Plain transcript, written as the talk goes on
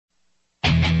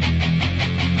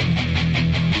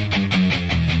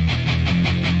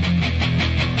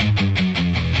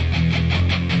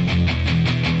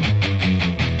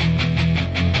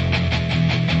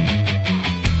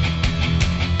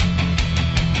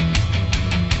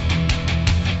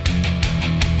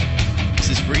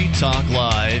Talk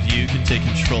Live. You can take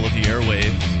control of the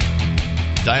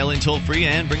airwaves. Dial in toll-free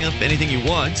and bring up anything you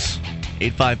want.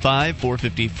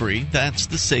 855-450-FREE. That's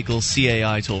the SACL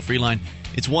CAI toll-free line.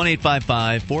 It's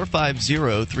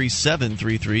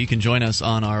 1-855-450-3733. You can join us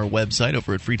on our website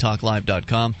over at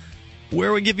freetalklive.com,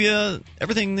 where we give you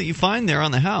everything that you find there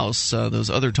on the house. Those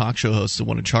other talk show hosts that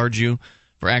want to charge you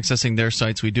for accessing their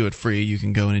sites, we do it free. You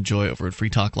can go and enjoy over at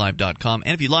freetalklive.com.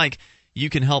 And if you like,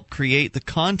 you can help create the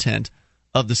content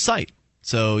of the site.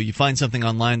 So you find something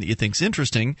online that you think's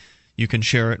interesting, you can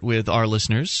share it with our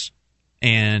listeners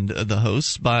and the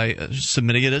hosts by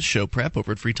submitting it as show prep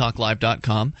over at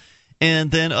freetalklive.com.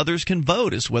 And then others can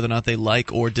vote as to whether or not they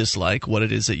like or dislike what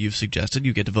it is that you've suggested.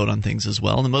 You get to vote on things as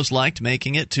well. And the most liked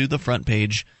making it to the front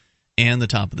page and the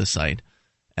top of the site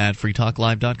at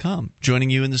freetalklive.com. Joining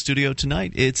you in the studio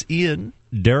tonight, it's Ian,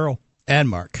 Daryl, and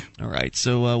Mark. All right,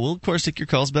 so we'll, of course, take your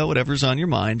calls about whatever's on your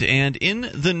mind. And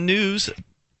in the news,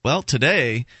 well,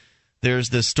 today, there's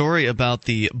this story about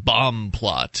the bomb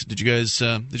plot. Did you guys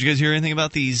hear anything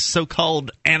about these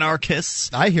so-called anarchists?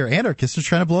 I hear anarchists are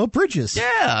trying to blow up bridges.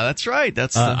 Yeah, that's right.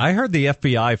 I heard the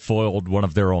FBI foiled one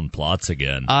of their own plots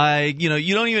again.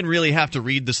 You don't even really have to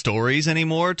read the stories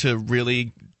anymore to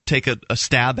really take a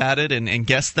stab at it and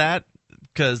guess that,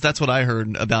 because that's what I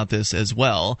heard about this as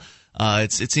well.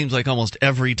 It seems like almost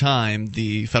every time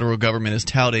the federal government is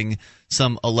touting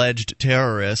some alleged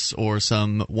terrorists or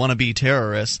some wannabe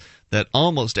terrorists, that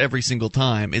almost every single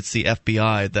time it's the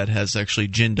FBI that has actually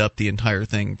ginned up the entire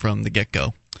thing from the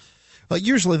get-go. Well,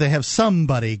 usually they have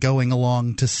somebody going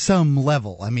along to some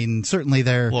level. I mean, certainly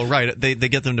they're... Well, right. They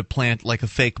get them to plant like a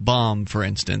fake bomb, for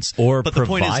instance. Or but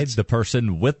provide the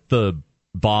person with the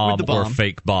bomb or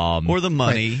fake bomb. Or the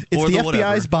money. Right. It's or the FBI's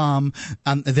whatever. bomb.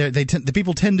 The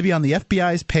people tend to be on the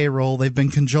FBI's payroll. They've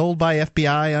been cajoled by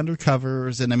FBI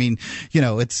undercovers. And, I mean,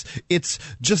 it's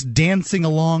just dancing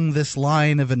along this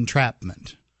line of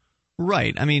entrapment.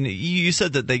 Right. I mean, you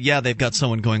said that they've got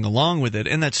someone going along with it,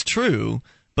 and that's true,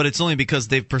 but it's only because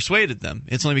they've persuaded them.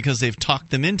 It's only because they've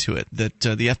talked them into it that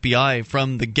the FBI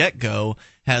from the get-go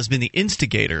has been the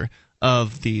instigator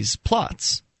of these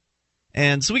plots.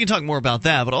 And so we can talk more about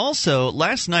that. But also,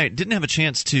 last night, didn't have a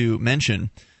chance to mention,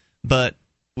 but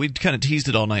we kind of teased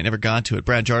it all night, never got to it.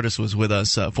 Brad Jardis was with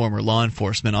us, a former law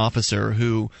enforcement officer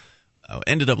who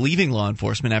ended up leaving law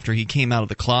enforcement after he came out of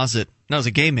the closet, not as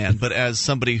a gay man, but as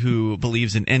somebody who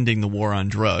believes in ending the war on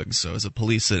drugs. So as an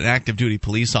active-duty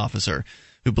police officer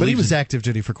who believes. But he was active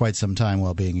duty for quite some time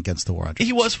while being against the war on drugs.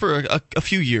 He was for a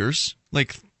few years,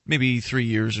 like maybe 3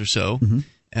 years or so. Mm-hmm.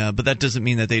 But that doesn't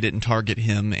mean that they didn't target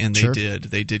him, and they Sure. did.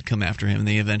 They did come after him, and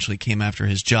they eventually came after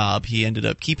his job. He ended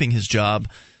up keeping his job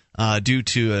due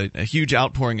to a huge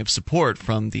outpouring of support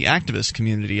from the activist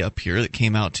community up here that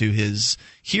came out to his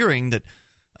hearing that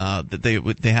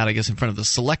they had, I guess, in front of the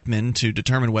selectmen to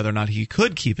determine whether or not he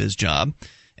could keep his job.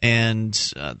 And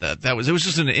it was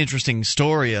just an interesting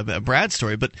story, a Brad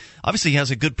story, but obviously he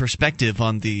has a good perspective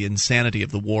on the insanity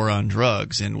of the war on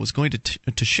drugs, and was going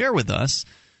to share with us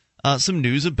some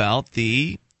news about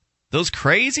those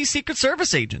crazy Secret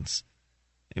Service agents.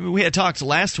 We had talked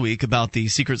last week about the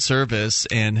Secret Service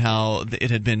and how it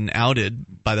had been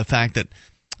outed by the fact that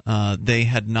they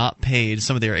had not paid,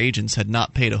 some of their agents had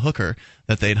not paid a hooker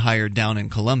that they'd hired down in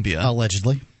Colombia.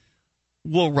 Allegedly.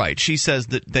 Well, right. She says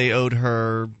that they owed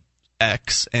her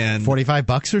X and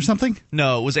 $45 or something.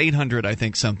 No, it was 800, I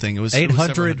think, something. It was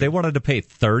 800. They wanted to pay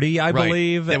 30, I Right.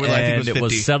 believe, They were like, I think and it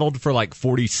was settled for like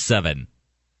 47.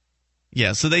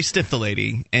 Yeah, so they stiffed the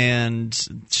lady, and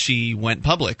she went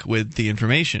public with the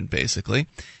information, basically.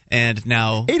 And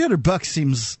now $800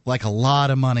 seems like a lot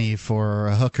of money for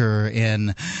a hooker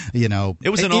in,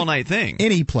 it was an all-night thing.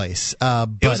 Any place. But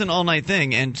it was an all-night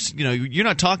thing, and you're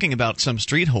not talking about some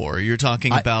street whore. You're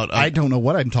talking about I don't know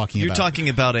what I'm talking about. You're talking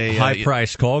about a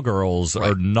high-priced call girls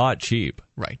right. are not cheap.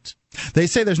 Right. They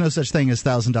say there's no such thing as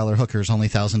 $1,000 hookers, only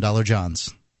 $1,000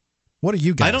 Johns. What are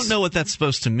you guys? I don't know what that's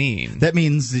supposed to mean. That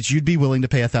means that you'd be willing to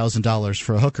pay $1,000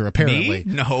 for a hooker, apparently. Me?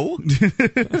 No.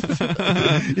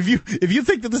 If you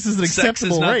think that this is an acceptable Sex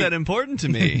is not rate, that important to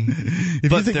me.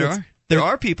 But there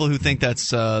are people who think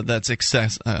that's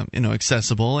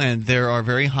accessible, and there are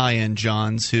very high-end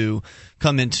Johns who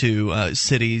come into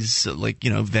cities like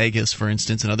Vegas, for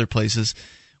instance, and other places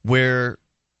where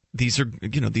these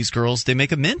girls, they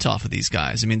make a mint off of these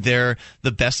guys. I mean, they're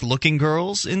the best looking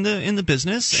girls in the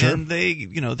business, sure. And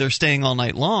they're staying all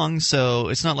night long. So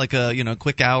it's not like a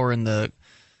quick hour in the,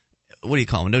 what do you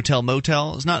call them, no-tell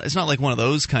motel. It's not like one of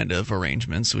those kind of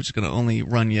arrangements, which is going to only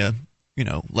run you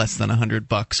less than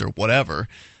 $100 or whatever.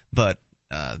 But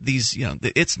these,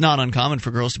 it's not uncommon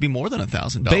for girls to be more than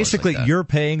 $1,000. Basically, like you're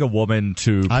paying a woman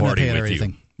to I'm not party paying with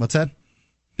anything. you. What's that?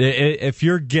 If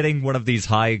you're getting one of these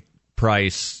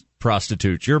high-price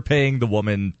prostitutes, you're paying the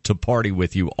woman to party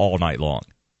with you all night long.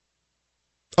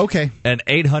 Okay. And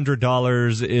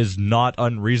 $800 is not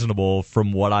unreasonable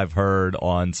from what I've heard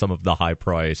on some of the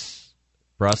high-price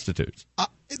prostitutes.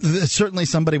 Certainly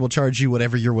somebody will charge you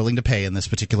whatever you're willing to pay in this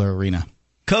particular arena.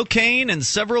 Cocaine and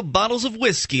several bottles of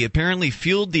whiskey apparently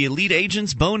fueled the elite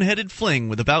agent's boneheaded fling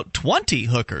with about 20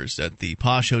 hookers at the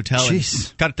posh hotel in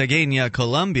Cartagena,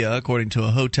 Colombia, according to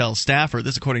a hotel staffer.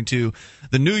 This according to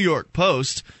the New York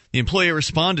Post. The employee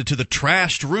responded to the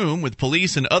trashed room with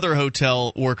police and other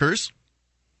hotel workers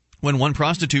when one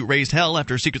prostitute raised hell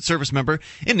after a Secret Service member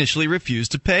initially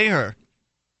refused to pay her.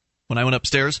 When I went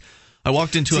upstairs, I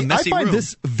walked into a messy room. I find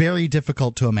this very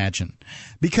difficult to imagine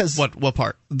because what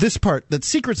part? This part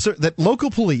that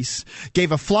local police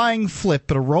gave a flying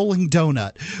flip at a rolling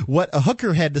donut. What a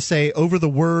hooker had to say over the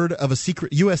word of a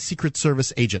U.S. Secret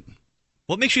Service agent.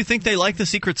 What makes you think they like the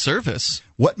Secret Service?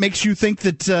 What makes you think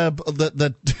that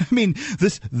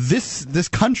this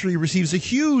country receives a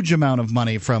huge amount of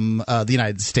money from the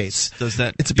United States?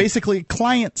 It's basically a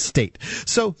client state.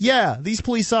 So yeah, these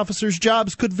police officers'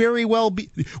 jobs could very well be.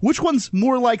 Which one's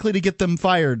more likely to get them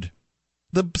fired?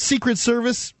 The Secret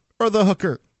Service or the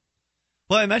hooker?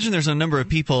 Well, I imagine there's a number of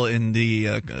people in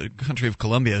the country of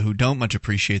Colombia who don't much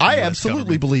appreciate the US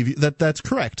absolutely government. believe that's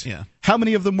correct. Yeah. How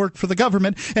many of them work for the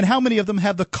government, and how many of them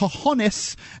have the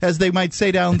cojones, as they might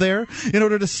say down there, in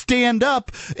order to stand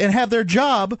up and have their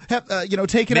job, taken out from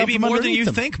underneath them? Maybe more than you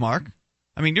think, Mark.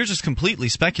 I mean, you're just completely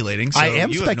speculating. So I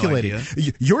am you speculating. Have no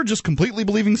idea. You're just completely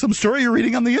believing some story you're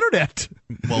reading on the internet.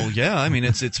 Well, yeah. I mean,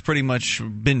 it's pretty much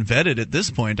been vetted at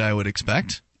this point, I would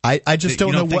expect. I just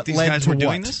don't know what these led guys to were what.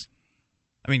 doing this?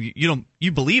 I mean,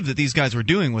 you believe that these guys were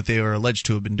doing what they are alleged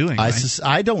to have been doing, right?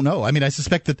 I don't know. I mean, I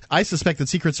suspect that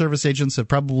Secret Service agents have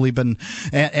probably been,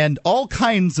 and all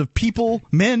kinds of people,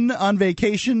 men on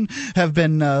vacation, have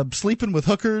been sleeping with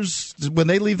hookers when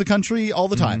they leave the country all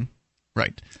the time. Mm-hmm.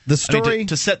 Right. The story I mean,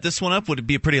 to set this one up would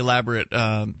be a pretty elaborate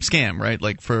scam, right?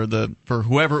 Like for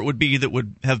whoever it would be that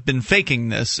would have been faking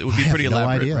this, it would be pretty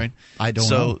elaborate, idea. right? I don't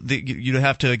know. So you'd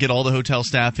have to get all the hotel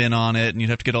staff in on it, and you'd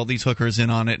have to get all these hookers in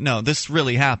on it. No, this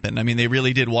really happened. I mean, they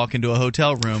really did walk into a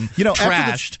hotel room,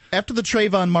 trashed. After the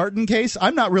Trayvon Martin case,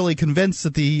 I'm not really convinced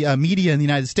that the media in the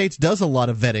United States does a lot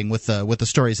of vetting with the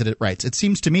stories that it writes. It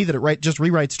seems to me that it just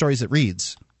rewrites stories it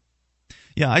reads.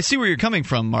 Yeah, I see where you're coming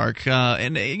from, Mark.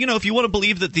 And if you want to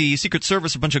believe that the Secret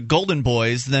Service are a bunch of golden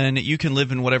boys, then you can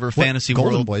live in whatever fantasy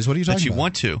world boys? What are you talking that you about?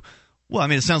 want to. Well, I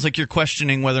mean, it sounds like you're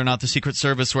questioning whether or not the Secret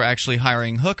Service were actually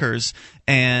hiring hookers,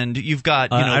 and you've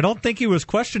got, I don't think he was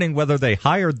questioning whether they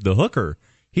hired the hooker.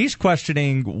 He's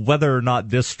questioning whether or not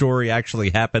this story actually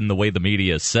happened the way the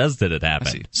media says that it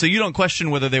happened. So you don't question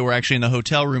whether they were actually in the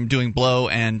hotel room doing blow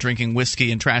and drinking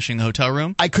whiskey and trashing the hotel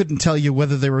room? I couldn't tell you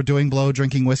whether they were doing blow,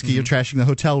 drinking whiskey, or trashing the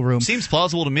hotel room. Seems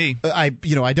plausible to me. I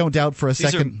don't doubt for a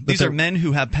second. These are men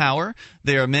who have power.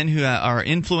 They are men who are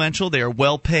influential. They are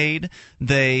well paid.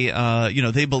 They,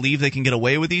 they believe they can get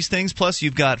away with these things. Plus,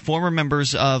 you've got former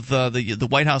members of the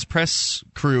White House press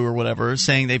crew or whatever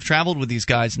saying they've traveled with these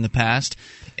guys in the past.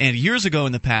 And years ago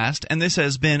in the past, and this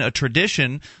has been a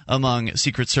tradition among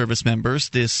Secret Service members,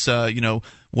 this,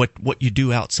 what you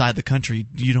do outside the country,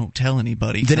 you don't tell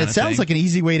anybody. Then it sounds like an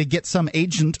easy way to get some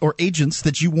agent or agents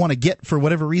that you want to get for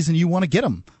whatever reason you want to get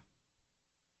them.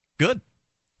 Good.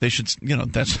 They should,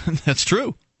 that's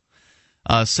true.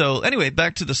 So anyway,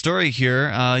 back to the story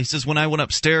here. He says, when I went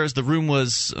upstairs, the room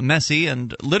was messy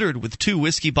and littered with 2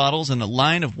 whiskey bottles and a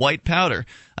line of white powder.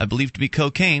 I believed to be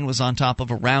cocaine was on top of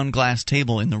a round glass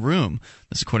table in the room.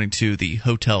 This according to the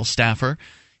hotel staffer.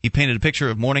 He painted a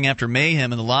picture of morning after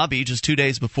mayhem in the lobby just 2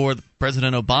 days before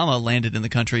President Obama landed in the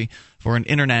country for an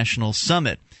international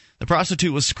summit. The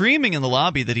prostitute was screaming in the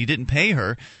lobby that he didn't pay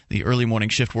her. The early morning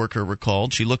shift worker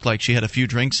recalled. She looked like she had a few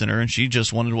drinks in her, and she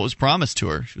just wanted what was promised to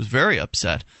her. She was very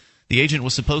upset. The agent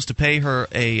was supposed to pay her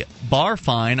a bar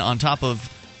fine on top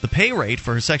of the pay rate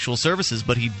for her sexual services,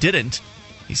 but he didn't.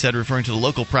 He said, referring to the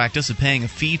local practice of paying a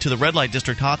fee to the red light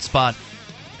district hotspot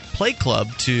play club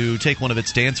to take one of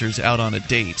its dancers out on a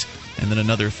date, and then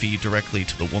another fee directly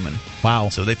to the woman. Wow.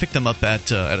 So they picked them up at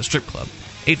a strip club.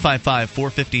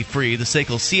 855-450-FREE, the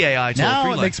SACL CAI toll-free line.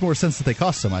 Now it makes more sense that they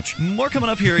cost so much. More coming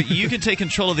up here. You can take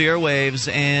control of the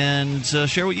airwaves and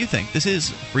share what you think. This is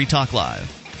Free Talk Live.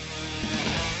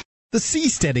 The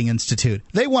Seasteading Institute.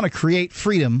 They want to create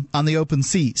freedom on the open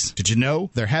seas. Did you know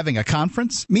they're having a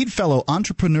conference? Meet fellow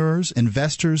entrepreneurs,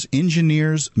 investors,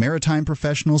 engineers, maritime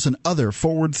professionals, and other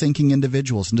forward-thinking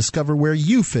individuals and discover where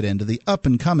you fit into the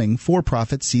up-and-coming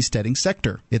for-profit seasteading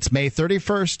sector. It's May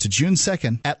 31st to June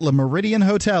 2nd at Le Méridien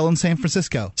Hotel in San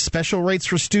Francisco. Special rates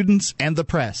for students and the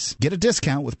press. Get a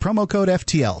discount with promo code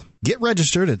FTL. Get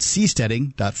registered at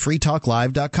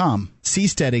seasteading.freetalklive.com.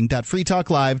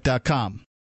 seasteading.freetalklive.com.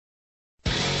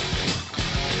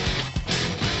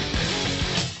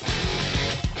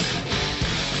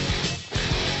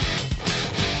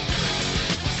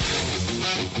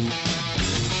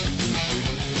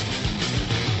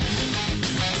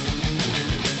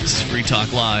 Free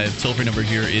Talk Live. Toll-free number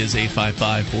here is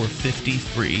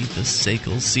 855-450-FREE. The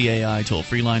SACL CAI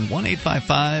toll-free line,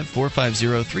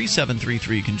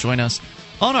 1-855-450-3733. You can join us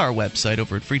on our website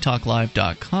over at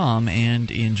freetalklive.com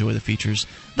and enjoy the features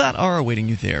that are awaiting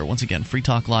you there. Once again,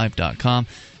 freetalklive.com.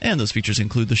 And those features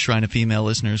include the Shrine of Female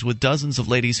Listeners, with dozens of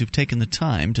ladies who've taken the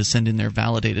time to send in their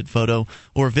validated photo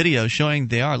or video showing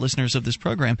they are listeners of this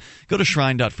program. Go to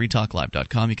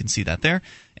shrine.freetalklive.com. You can see that there.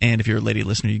 And if you're a lady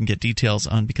listener, you can get details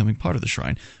on becoming part of the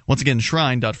Shrine. Once again,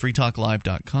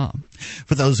 shrine.freetalklive.com.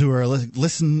 For those who are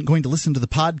going to listen to the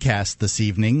podcast this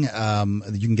evening, you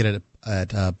can get it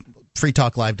at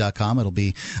freetalklive.com. It'll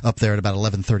be up there at about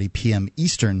 11:30 p.m.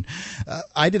 Eastern.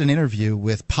 I did an interview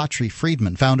with Patri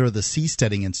Friedman, founder of the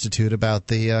Seasteading Institute, about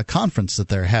the conference that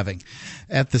they're having.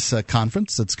 At this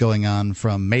conference that's going on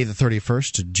from May the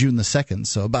 31st to June the 2nd,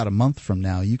 so about a month from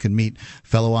now, you can meet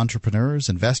fellow entrepreneurs,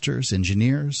 investors,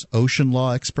 engineers, ocean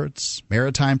law experts,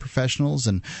 maritime professionals,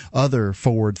 and other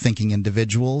forward-thinking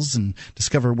individuals, and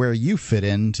discover where you fit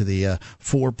into the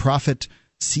for-profit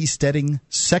seasteading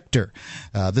sector.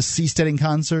 This seasteading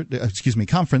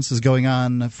conference is going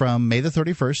on from May the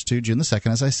 31st to June the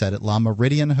 2nd, as I said, at La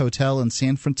Méridien Hotel in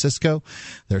San Francisco.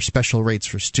 There are special rates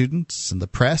for students and the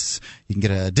press. You can get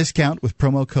a discount with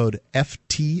promo code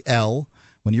FTL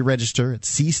when you register at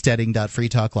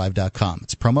seasteading.freetalklive.com.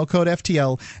 It's promo code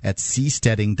FTL at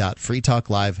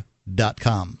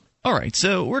seasteading.freetalklive.com. All right,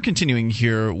 so we're continuing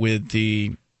here with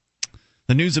the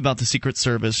news about the Secret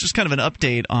Service, just kind of an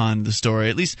update on the story.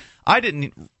 At least I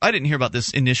didn't hear about this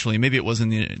initially. Maybe it was in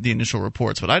the initial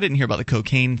reports, but I didn't hear about the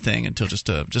cocaine thing until just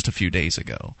a few days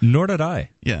ago. Nor did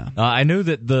I. Yeah, I knew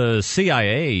that the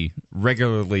CIA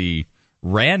regularly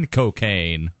ran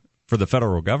cocaine for the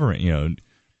federal government.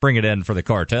 Bring it in for the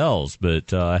cartels,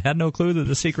 but I had no clue that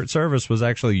the Secret Service was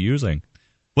actually using.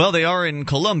 Well, they are in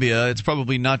Colombia. It's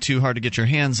probably not too hard to get your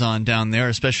hands on down there,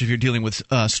 especially if you're dealing with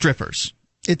strippers.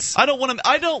 I don't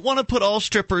want to put all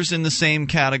strippers in the same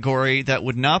category. That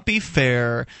would not be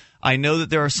fair. I know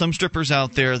that there are some strippers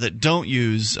out there that don't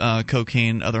use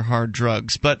cocaine, other hard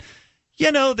drugs, but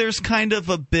there's kind of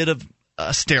a bit of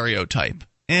a stereotype,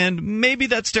 and maybe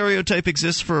that stereotype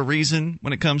exists for a reason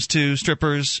when it comes to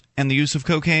strippers and the use of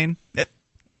cocaine.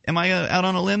 Am I out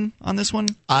on a limb on this one?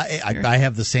 I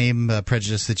have the same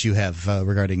prejudice that you have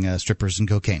regarding strippers and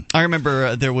cocaine. I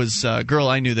remember there was a girl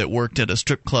I knew that worked at a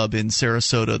strip club in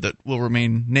Sarasota that will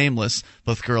remain nameless,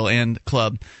 both girl and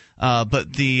club.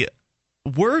 But the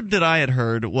word that I had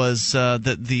heard was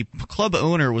that the club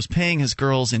owner was paying his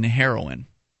girls in heroin.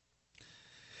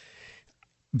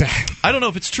 I don't know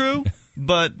if it's true,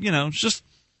 but,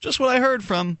 just what I heard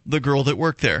from the girl that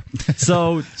worked there.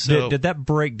 So did that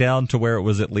break down to where it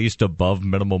was at least above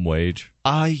minimum wage?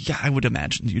 Yeah, I would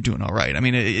imagine you're doing all right. I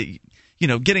mean,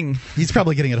 he's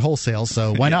probably getting it wholesale,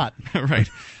 so why not? Right.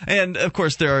 And, of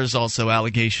course, there is also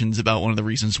allegations about one of the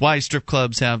reasons why strip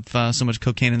clubs have so much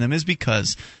cocaine in them is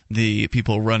because the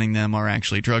people running them are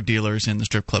actually drug dealers, and the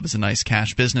strip club is a nice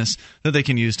cash business that they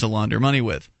can use to launder money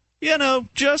with.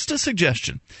 Just a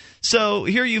suggestion. So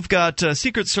here you've got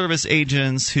Secret Service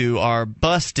agents who are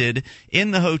busted in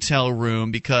the hotel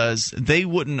room because they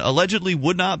allegedly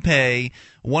would not pay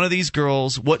one of these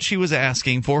girls what she was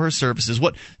asking for her services,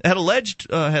 what had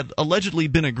allegedly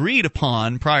been agreed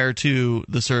upon prior to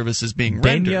the services being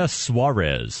rendered. Dania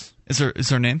Suarez. Is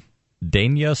her name?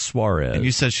 Dania Suarez. And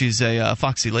you said she's a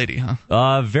foxy lady,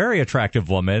 huh? Very attractive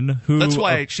woman who. That's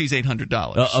why she's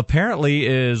 $800. Apparently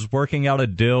is working out a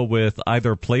deal with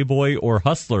either Playboy or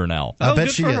Hustler now. I bet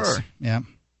she is. Her. Yeah,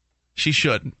 she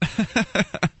should.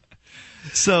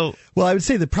 So, well, I would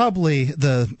say that probably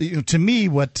to me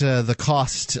what the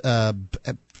cost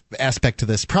aspect to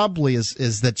this probably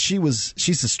is that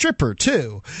she's a stripper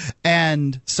too,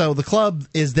 and so the club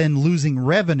is then losing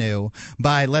revenue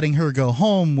by letting her go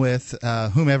home with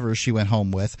whomever she went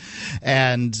home with,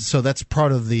 and so that's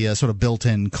part of the sort of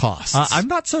built-in costs. I'm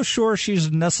not so sure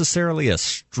she's necessarily a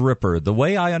stripper. The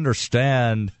way I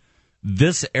understand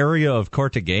this area of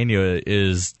Cartagena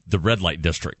is the red light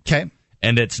district. Okay.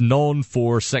 And it's known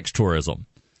for sex tourism.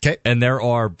 Okay. And there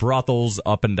are brothels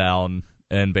up and down,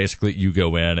 and basically you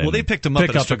go in and they picked them up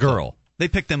pick at up a girl. They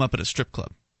picked them up at a strip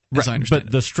club. Right, but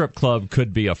the strip club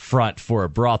could be a front for a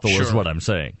brothel, is what I'm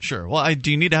saying. Sure. Well, do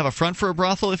you need to have a front for a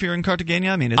brothel if you're in Cartagena?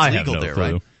 I mean, it's legal there, clue.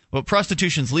 right? Well,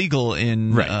 prostitution's legal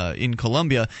in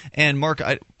Colombia. And Mark,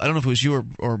 I don't know if it was you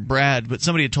or Brad, but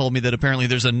somebody had told me that apparently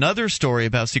there's another story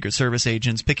about Secret Service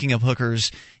agents picking up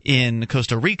hookers in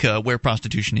Costa Rica, where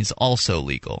prostitution is also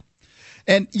legal.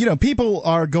 And, people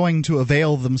are going to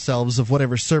avail themselves of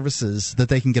whatever services that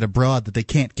they can get abroad that they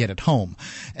can't get at home.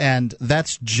 And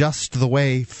that's just the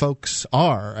way folks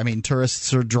are. I mean,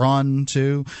 tourists are drawn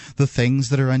to the things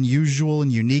that are unusual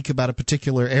and unique about a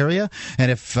particular area.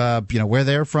 And if, where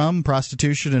they're from,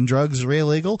 prostitution and drugs are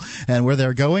illegal, and where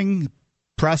they're going,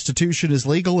 prostitution is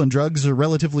legal and drugs are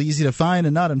relatively easy to find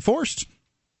and not enforced,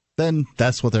 then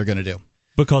that's what they're going to do.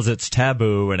 Because it's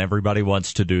taboo, and everybody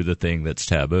wants to do the thing that's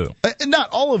taboo. Not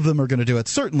all of them are going to do it,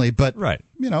 certainly, but,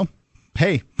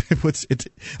 hey,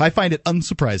 I find it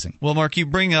unsurprising. Well, Mark, you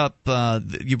brought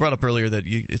up earlier that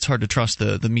it's hard to trust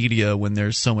the media when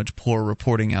there's so much poor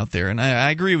reporting out there, and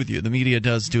I agree with you. The media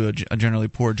does do a generally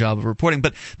poor job of reporting,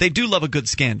 but they do love a good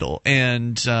scandal,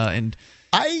 and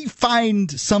I find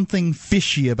something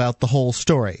fishy about the whole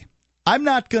story. I'm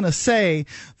not going to say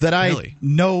that I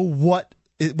know what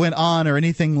it went on or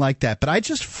anything like that, but I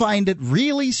just find it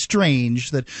really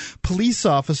strange that police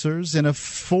officers in a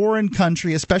foreign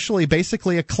country, especially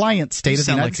basically a client state of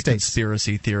the United States,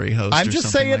 conspiracy theory host. I'm just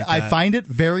saying, like I find it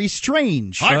very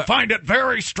strange. I find it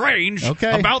very strange.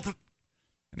 Okay.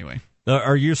 Anyway,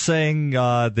 are you saying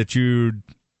that you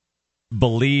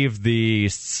believe the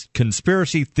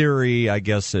conspiracy theory? I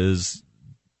guess is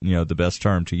the best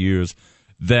term to use.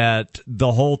 That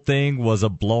the whole thing was a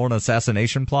blown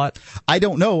assassination plot? I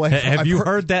don't know. Have you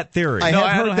heard that theory? I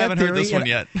haven't heard this one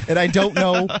yet. And I don't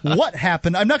know what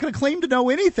happened. I'm not going to claim to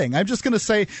know anything. I'm just going to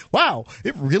say, wow,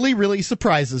 it really, really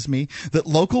surprises me that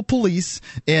local police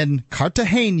in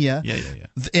Cartagena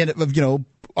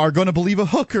are going to believe a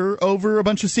hooker over a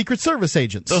bunch of Secret Service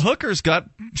agents. The hooker's got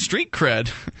street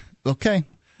cred. Okay.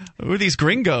 Who are these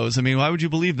gringos? I mean, why would you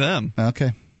believe them?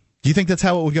 Okay. Do you think that's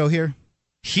how it would go here?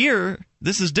 Here,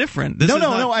 this is different.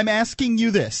 No. I'm asking you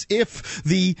this: if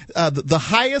the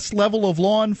highest level of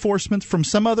law enforcement from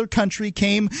some other country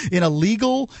came in a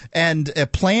legal and a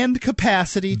planned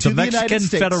capacity to the United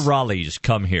States, the Mexican federales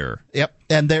come here. Yep,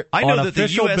 and they're on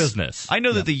official business. I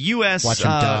know that the U.S. Watch them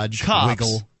dodge, cops,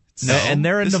 wiggle. No, and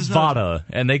they're in Nevada,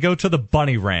 and they go to the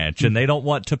Bunny Ranch, and they don't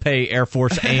want to pay Air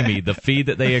Force Amy the fee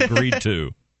that they agreed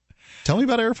to. Tell me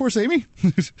about Air Force Amy.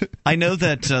 I know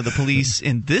that the police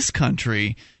in this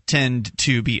country tend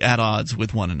to be at odds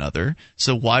with one another.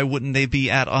 So why wouldn't they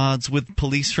be at odds with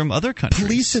police from other countries?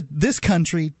 Police in this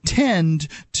country tend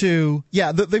to,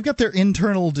 they've got their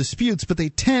internal disputes, but they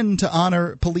tend to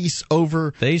honor police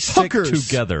over They stick hookers.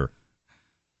 together.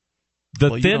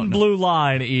 The thin blue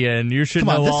line, Ian, you should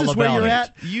know all about it. This is where you're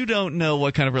at. You don't know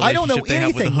what kind of relationship they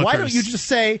have with the hookers. Why don't you just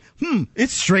say,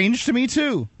 it's strange to me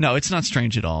too? No, it's not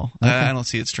strange at all. Okay. I don't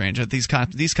see it strange. These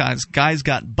guys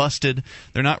got busted.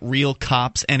 They're not real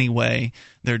cops anyway.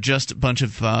 They're just a bunch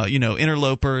of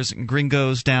interlopers and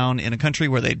gringos down in a country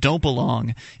where they don't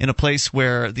belong, in a place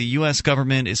where the U.S.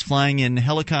 government is flying in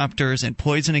helicopters and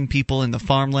poisoning people in the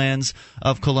farmlands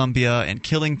of Colombia and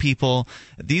killing people.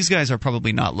 These guys are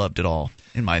probably not loved at all,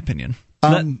 in my opinion.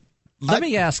 Let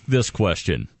me ask this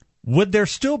question. Would there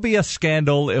still be a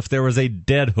scandal if there was a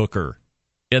dead hooker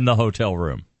in the hotel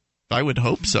room? I would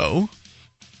hope so.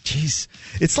 Jeez,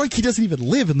 it's like he doesn't even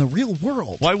live in the real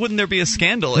world. Why wouldn't there be a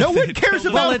scandal? No one cares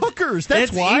about hookers.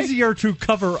 That's why. It's easier to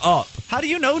cover up. How do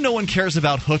you know no one cares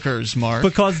about hookers, Mark?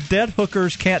 Because dead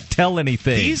hookers can't tell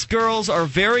anything. These girls are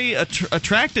very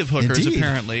attractive hookers, Indeed.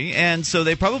 Apparently, and so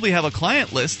they probably have a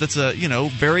client list that's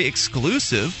very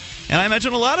exclusive. And I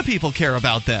imagine a lot of people care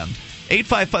about them.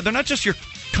 855. They're not just your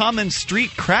common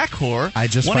street crack whore. I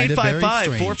just find it very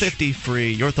strange.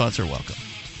 1-855-450-FREE. Your thoughts are welcome.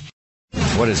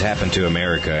 What has happened to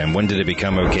America, and when did it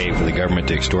become okay for the government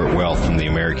to extort wealth from the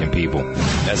American people?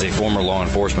 As a former law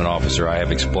enforcement officer, I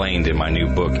have explained in my new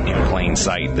book, In Plain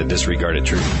Sight, The Disregarded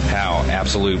Truth, how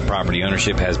absolute property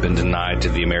ownership has been denied to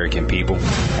the American people,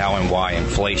 how and why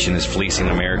inflation is fleecing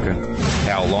America,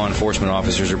 how law enforcement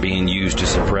officers are being used to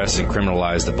suppress and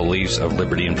criminalize the beliefs of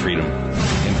liberty and freedom.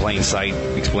 In Plain Sight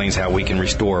explains how we can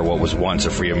restore what was once a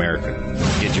free America.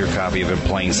 Get your copy of In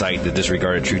Plain Sight, The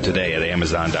Disregarded Truth today at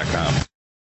Amazon.com.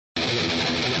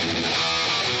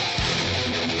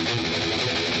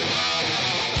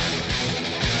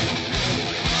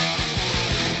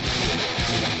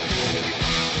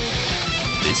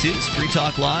 This is Free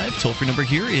Talk Live. Toll-free number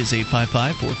here is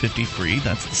 855-450-FREE.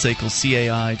 That's the SACL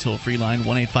CAI toll-free line,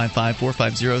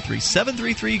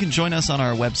 1-855-450-3733. You can join us on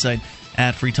our website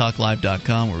at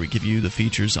freetalklive.com, where we give you the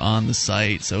features on the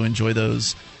site. So enjoy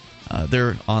those.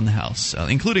 They're on the house,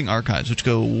 including archives, which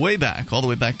go way back, all the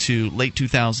way back to late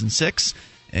 2006.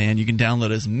 And you can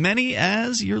download as many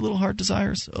as your little heart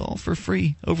desires, all for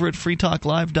free, over at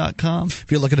freetalklive.com. If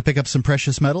you're looking to pick up some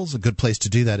precious metals, a good place to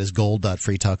do that is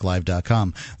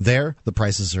gold.freetalklive.com. There, the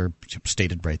prices are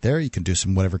stated right there. You can do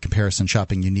some whatever comparison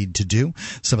shopping you need to do.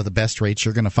 Some of the best rates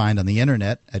you're going to find on the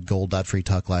internet at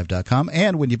gold.freetalklive.com.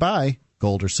 And when you buy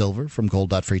gold or silver from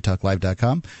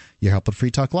gold.freetalklive.com, you're helping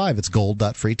Free Talk Live. It's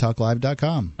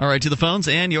gold.freetalklive.com. All right, to the phones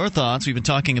and your thoughts. We've been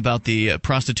talking about the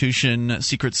prostitution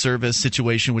Secret Service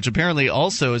situation, which apparently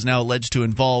also is now alleged to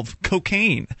involve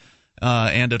cocaine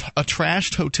and a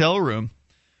trashed hotel room.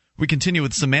 We continue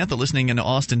with Samantha listening in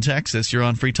Austin, Texas. You're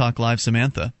on Free Talk Live,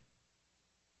 Samantha.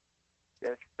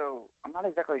 Yes, so I'm not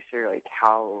exactly sure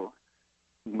how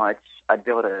much I'd be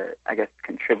able to,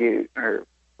 contribute or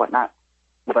whatnot,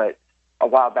 but a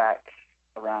while back,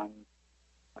 around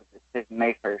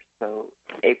May 1st, so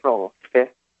April 5th,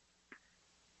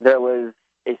 there was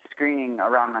a screening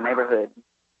around my neighborhood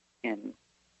in,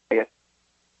 I don't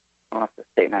know if the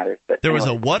state matters, but there was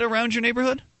a what around your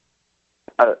neighborhood?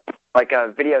 Like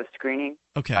a video screening.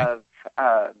 Okay. Of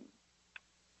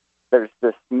there's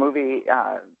this movie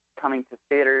coming to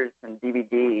theaters and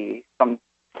DVD. I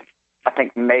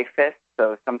think May 5th,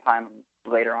 so sometime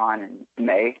later on in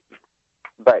May,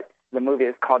 but the movie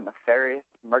is called Nefarious,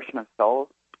 Merchant of Souls.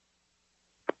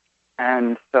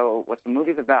 And so what the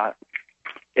movie's about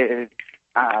is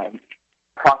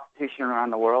prostitution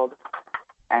around the world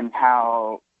and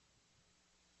how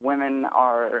women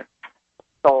are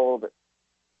sold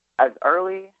as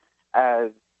early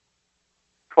as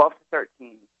 12 to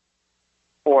 13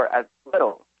 for as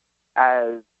little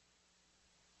as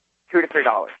 $2 to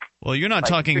 $3. Well, you're not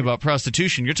talking about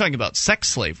prostitution. You're talking about sex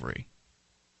slavery.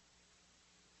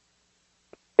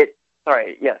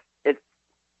 Sorry, yes. It's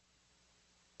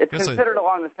considered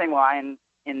along the same line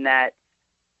in that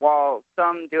while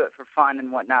some do it for fun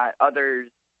and whatnot,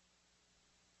 others...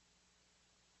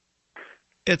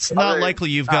 It's not likely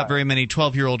you've got very many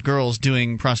 12-year-old girls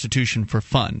doing prostitution for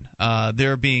fun.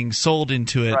 They're being sold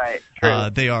into it.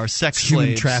 Right, they are sex slaves.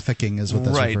 Human trafficking is what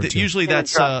that's referred to. Usually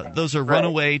those are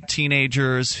runaway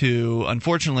teenagers who,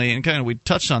 unfortunately, and kind of we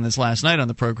touched on this last night on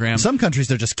the program. In some countries,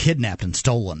 they're just kidnapped and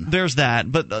stolen. There's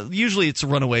that, but usually it's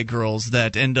runaway girls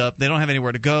that end up, they don't have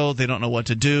anywhere to go, they don't know what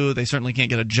to do, they certainly can't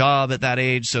get a job at that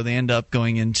age, so they end up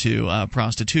going into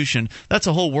prostitution. That's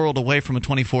a whole world away from a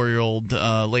 24-year-old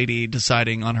lady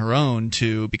deciding on her own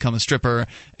to become a stripper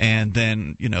and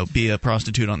then, be a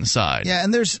prostitute on the side. Yeah,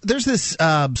 and there's this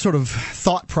sort of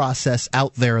thought process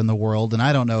out there in the world, and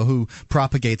I don't know who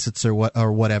propagates it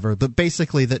or whatever, but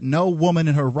basically that no woman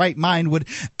in her right mind would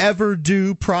ever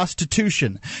do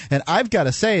prostitution. And I've got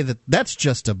to say that that's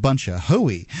just a bunch of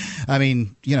hooey. I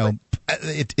mean, But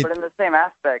in the same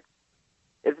aspect,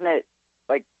 isn't it,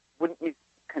 wouldn't you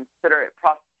consider it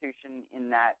prostitution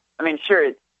in that, sure,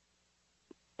 it's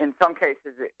in some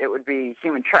cases, it would be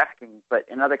human trafficking, but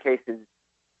in other cases,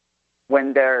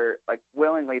 when they're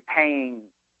willingly paying,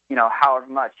 however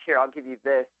much, here, I'll give you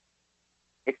this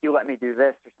if you let me do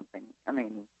this or something.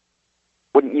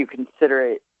 Wouldn't you consider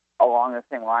it along the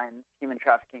same lines, human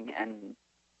trafficking and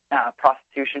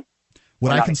prostitution?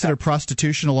 Would I consider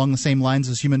prostitution along the same lines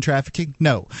as human trafficking?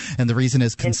 No, and the reason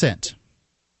is consent.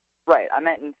 Right, I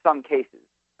meant in some cases.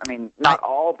 Not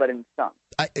all, but in some.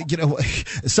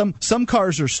 Some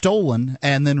cars are stolen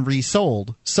and then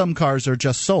resold. Some cars are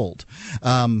just sold.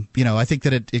 I think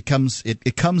that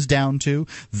it comes down to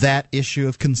that issue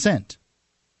of consent.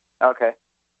 Okay.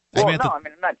 Well, I'm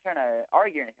not trying to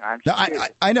argue anything.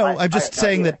 I know. I'm just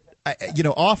saying that.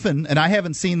 Often, and I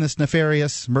haven't seen this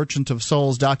Nefarious Merchant of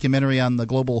Souls documentary on the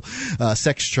global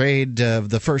sex trade,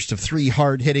 the first of 3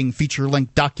 hard-hitting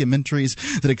feature-length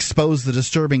documentaries that expose the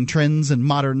disturbing trends in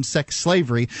modern sex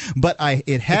slavery, but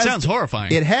it sounds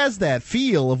horrifying. It has that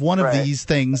feel of one of these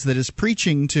things that is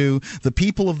preaching to the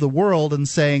people of the world and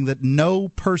saying that no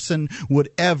person would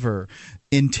ever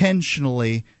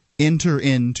intentionally enter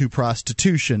into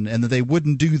prostitution, and that they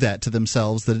wouldn't do that to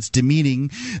themselves, that it's demeaning,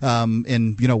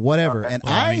 and whatever. And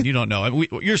you don't know.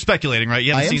 You're speculating, right?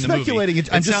 You haven't seen the movie. Speculating.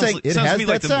 I'm just saying it has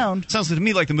that sound. Sounds to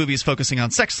me like the movie is focusing on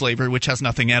sex slavery, which has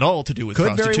nothing at all to do with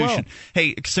prostitution. Very well.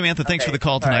 Hey, Samantha, thanks for the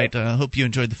call tonight. Hope you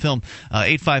enjoyed the film.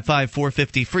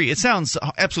 855-450-FREE. It sounds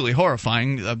absolutely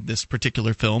horrifying, this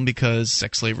particular film, because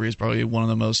sex slavery is probably one of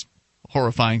the most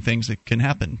horrifying things that can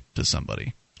happen to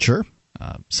somebody. Sure.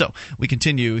 So we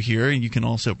continue here. You can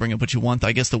also bring up what you want.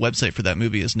 I guess the website for that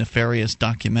movie is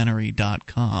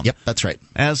nefariousdocumentary.com. Yep, that's right.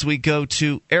 As we go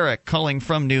to Eric calling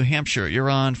from New Hampshire. You're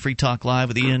on Free Talk Live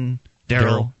with Ian,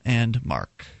 Daryl, and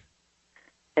Mark.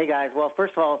 Hey, guys. Well,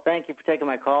 first of all, thank you for taking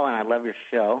my call, and I love your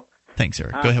show. Thanks,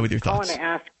 Eric. Go ahead with your thoughts. I want to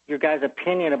ask your guys'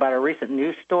 opinion about a recent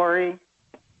news story.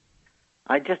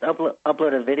 I just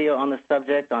uploaded a video on the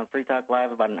subject on Free Talk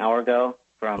Live about an hour ago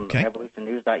from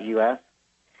revolutionnews.us.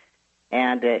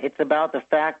 And it's about the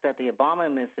fact that the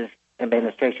Obama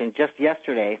administration just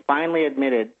yesterday finally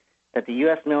admitted that the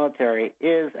U.S. military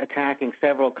is attacking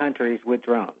several countries with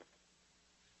drones.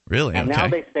 Really? And now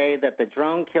they say that the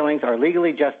drone killings are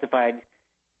legally justified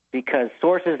because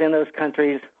sources in those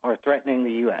countries are threatening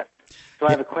the U.S. So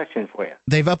I have a question for you.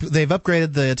 They've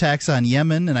upgraded the attacks on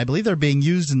Yemen, and I believe they're being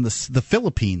used in the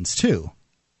Philippines, too.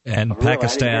 And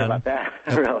Pakistan. I didn't hear about that.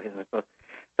 Really? So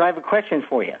I have a question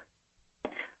for you.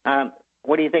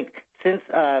 What do you think? Since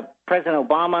President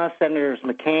Obama, Senators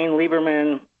McCain,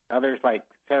 Lieberman, others like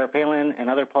Sarah Palin, and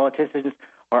other politicians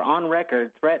are on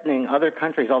record threatening other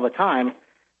countries all the time,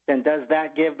 then does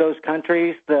that give those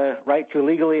countries the right to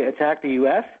legally attack the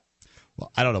U.S.?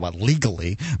 Well, I don't know about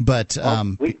legally, but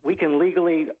we can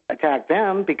legally attack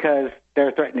them because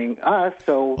they're threatening us.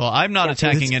 So I'm not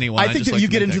attacking anyone. I think that you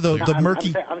get into the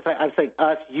murky. I'm saying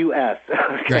us, U.S.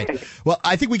 Okay. Right. Well,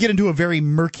 I think we get into a very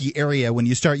murky area when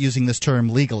you start using this term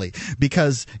legally,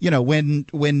 because when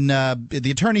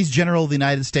the attorneys general of the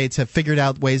United States have figured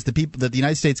out ways that the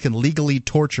United States can legally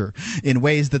torture in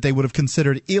ways that they would have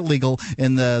considered illegal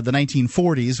in the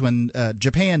 1940s when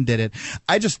Japan did it.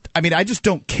 I just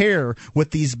don't care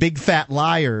what these big fat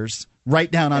liars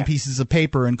write down on pieces of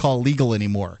paper and call legal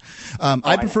anymore.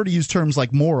 I prefer to use terms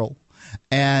like moral.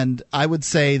 And I would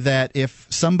say that if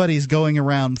somebody's going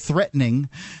around threatening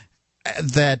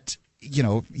that,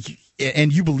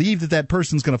 and you believe that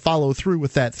person's going to follow through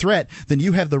with that threat, then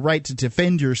you have the right to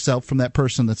defend yourself from that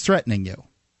person that's threatening you.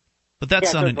 But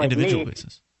that's on an individual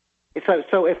basis.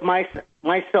 So if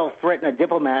myself threaten a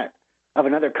diplomat of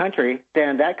another country,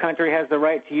 then that country has the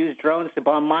right to use drones to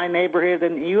bomb my neighborhood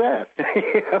in the U.S.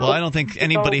 Well, I don't think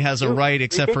anybody has a right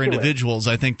except for individuals.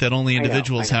 I think that only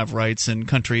individuals have rights, and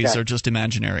countries are just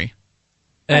imaginary.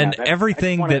 And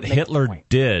everything that Hitler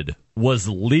did was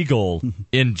legal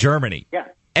in Germany. Yeah.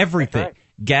 Everything. Right.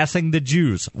 Gassing the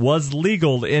Jews was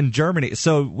legal in Germany.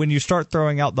 So when you start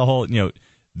throwing out the whole,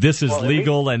 this is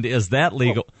legal and is that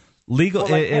legal? Legal,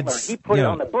 it's... He put it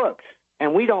on the books.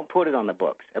 And we don't put it on the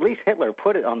books. At least Hitler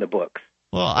put it on the books.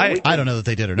 Well, I don't know that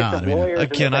they did or not.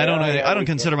 Again, I don't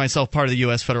consider myself part of the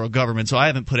U.S. federal government, so I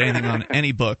haven't put anything on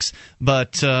any books.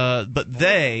 But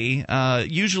they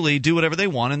usually do whatever they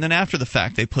want, and then after the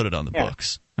fact, they put it on the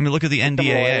books. I mean, look at the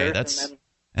NDAA. That's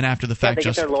an after the fact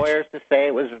justification. They get their lawyers to say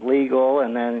it was legal,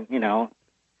 and then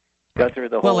go through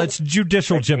the whole. Well, it's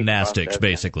judicial gymnastics, process,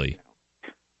 basically.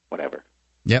 Whatever.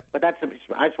 Yep. But I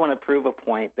just want to prove a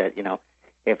point that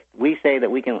if we say that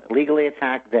we can legally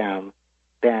attack them,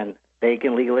 then they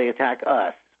can legally attack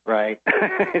us, right?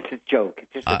 It's a joke.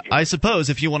 It's just a joke. I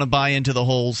suppose if you want to buy into the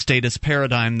whole status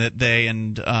paradigm that they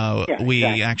and we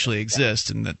actually exist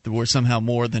and that we're somehow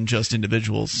more than just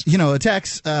individuals.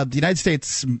 Attacks, the United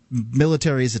States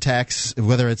military's attacks,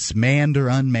 whether it's manned or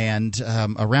unmanned,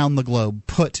 around the globe,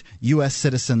 put U.S.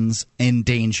 citizens in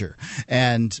danger.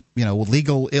 And,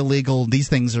 legal, illegal, these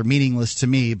things are meaningless to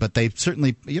me, but they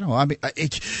certainly,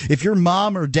 if your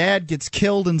mom or dad gets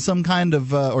killed in some kind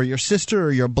of, or your sister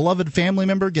or your beloved family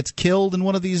member gets killed in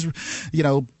one of these,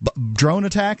 drone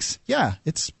attacks,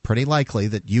 it's pretty likely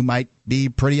that you might be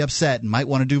pretty upset and might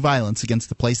want to do violence against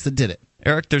the place that did it.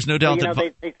 Eric, there's no doubt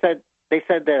that they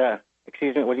said that.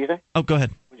 Excuse me, what do you say? Oh, go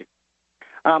ahead.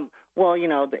 Well,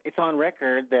 it's on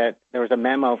record that there was a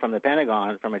memo from the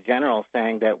Pentagon from a general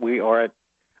saying that we're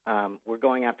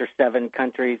going after 5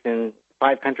 countries in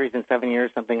 7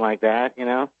 years, something like that.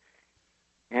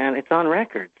 And it's on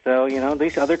record. So,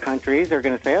 these other countries are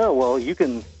going to say, oh, well, you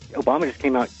can. Obama just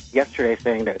came out yesterday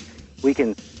saying that we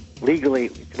can legally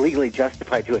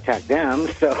justified to attack them.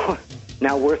 So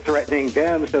now we're threatening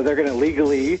them, so they're going to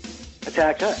legally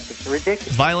attack us. It's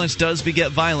ridiculous. Violence does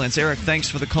beget violence. Eric, thanks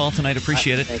for the call tonight.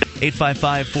 Appreciate it.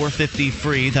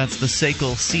 855-450-FREE. That's the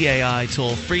SACL CAI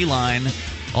toll-free line.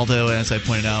 Although, as I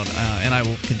pointed out, and I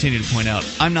will continue to point out,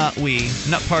 I'm not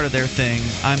part of their thing.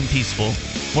 I'm peaceful.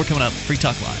 More coming up. Free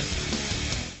Talk Live.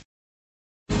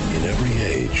 In every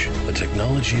age, a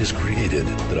technology is created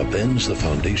that upends the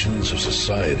foundations of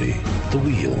society. The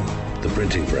wheel, the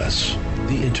printing press,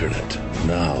 the internet.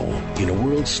 Now, in a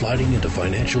world sliding into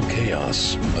financial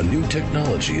chaos, a new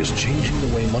technology is changing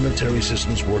the way monetary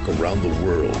systems work around the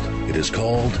world. It is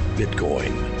called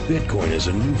Bitcoin. Bitcoin is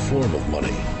a new form of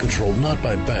money, controlled not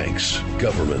by banks,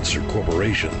 governments, or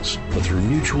corporations, but through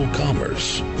mutual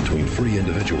commerce between free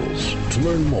individuals. To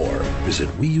learn more, visit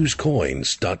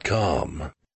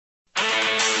weusecoins.com.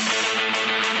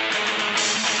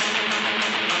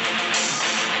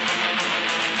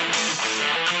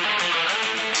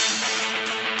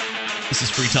 This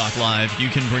is Free Talk Live. You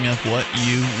can bring up what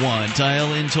you want.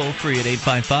 Dial in toll-free at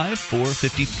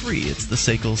 855-450-FREE. It's the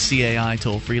SACL CAI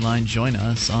toll-free line. Join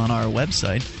us on our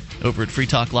website over at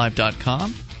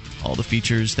freetalklive.com. All the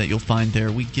features that you'll find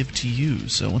there we give to you.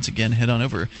 So once again, head on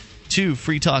over to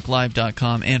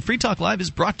freetalklive.com. And Free Talk Live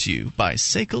is brought to you by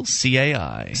SACL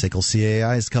CAI. SACL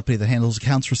CAI is a company that handles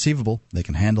accounts receivable. They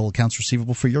can handle accounts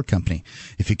receivable for your company.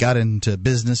 If you got into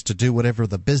business to do whatever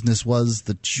the business was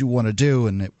that you want to do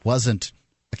and it wasn't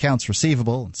accounts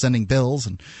receivable and sending bills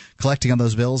and collecting on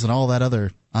those bills and all that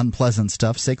other unpleasant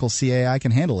stuff, SACL CAI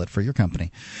can handle it for your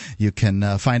company. You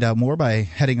can find out more by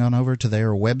heading on over to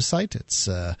their website. It's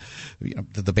the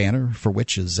banner for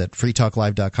which is at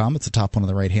freetalklive.com. It's the top one on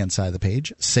the right-hand side of the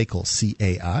page, SACL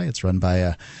CAI. It's run by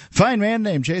a fine man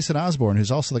named Jason Osborne,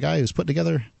 who's also the guy who's put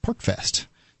together PorkFest.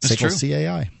 SACL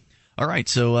CAI. All right,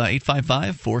 so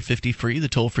 855-450-FREE, the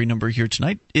toll-free number here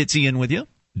tonight. It's Ian with you.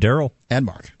 Daryl. And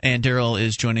Mark. And Daryl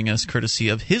is joining us courtesy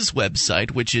of his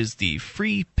website, which is the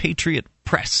Free Patriot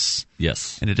Press.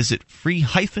 Yes. And is it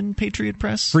Free-Patriot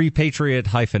Press?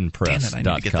 Freepatriot-press.com. Damn it, I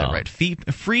need to get that right.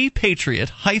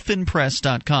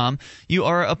 Freepatriot-press.com. You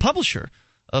are a publisher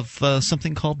of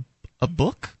something called a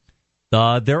book?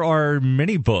 There are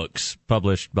many books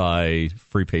published by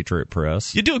Free Patriot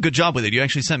Press. You do a good job with it. You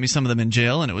actually sent me some of them in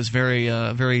jail, and it was very,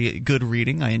 very good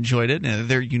reading. I enjoyed it.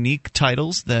 They're unique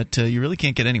titles that you really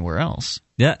can't get anywhere else.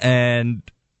 Yeah, and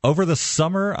over the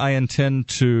summer, I intend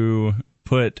to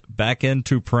put back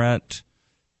into print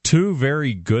two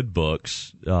very good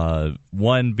books.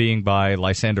 One being by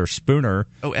Lysander Spooner.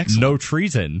 Oh, excellent. No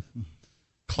Treason.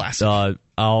 Classic.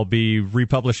 I'll be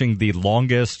republishing the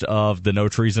longest of the No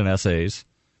Treason essays.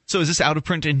 So is this out of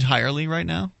print entirely right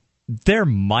now? There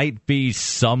might be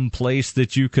some place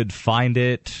that you could find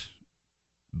it,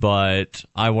 but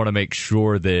I want to make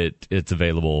sure that it's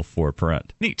available for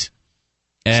print. Neat.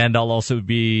 And I'll also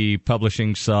be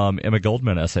publishing some Emma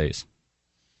Goldman essays.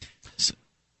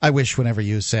 I wish whenever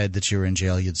you said that you were in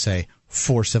jail, you'd say,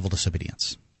 for civil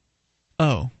disobedience.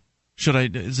 Oh. Should I?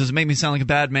 Does it make me sound like a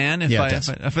bad man if I don't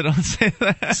say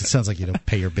that? It sounds like you don't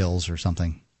pay your bills or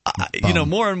something.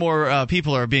 More and more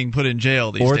people are being put in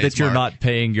jail these days. Or that you're Mark. not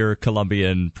paying your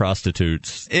Colombian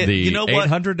prostitutes the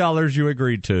 $800 you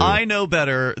agreed to. I know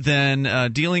better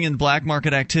than dealing in black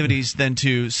market activities than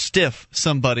to stiff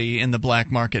somebody in the black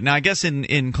market. Now, I guess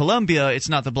in Colombia, it's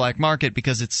not the black market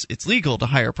because it's legal to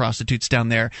hire prostitutes down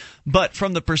there. But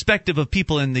from the perspective of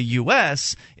people in the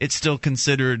U.S., it's still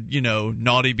considered,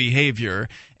 naughty behavior.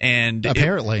 And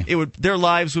apparently, their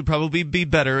lives would probably be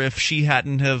better if she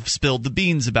hadn't have spilled the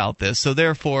beans about this. So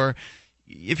therefore,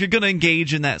 if you're going to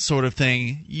engage in that sort of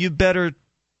thing, you better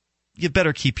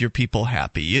keep your people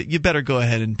happy. You better go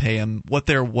ahead and pay them what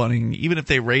they're wanting. Even if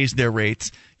they raise their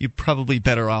rates, you're probably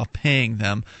better off paying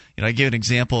them. I gave an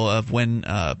example of when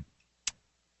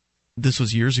this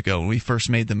was years ago when we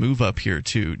first made the move up here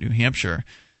to New Hampshire.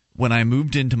 When I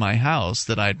moved into my house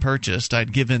that I'd purchased,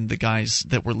 I'd given the guys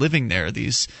that were living there,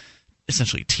 these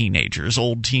essentially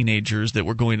old teenagers that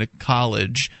were going to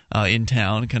college in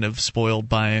town, kind of spoiled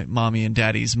by mommy and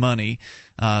daddy's money.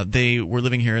 They were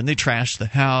living here, and they trashed the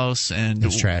house. And it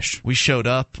was trash. We showed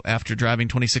up after driving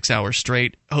 26 hours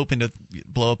straight, hoping to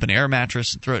blow up an air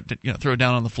mattress and throw it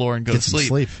down on the floor and go to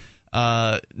sleep.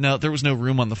 No, there was no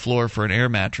room on the floor for an air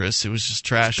mattress. It was just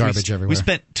trash. Garbage everywhere. We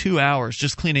spent 2 hours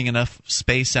just cleaning enough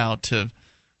space out to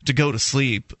go to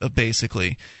sleep,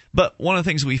 basically. But one of the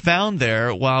things we found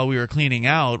there while we were cleaning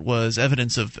out was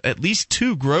evidence of at least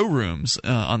 2 grow rooms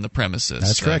on the premises.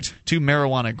 That's correct. 2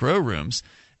 marijuana grow rooms.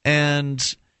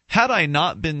 And had I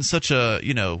not been such a,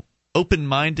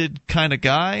 open-minded kind of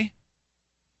guy,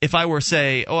 if I were,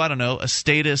 say, a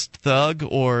statist thug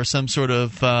or some sort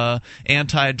of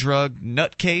anti-drug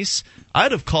nutcase,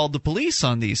 I'd have called the police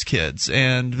on these kids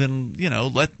and then,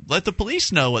 let the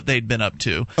police know what they'd been up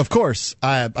to. Of course.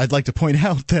 I'd like to point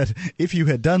out that if you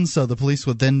had done so, the police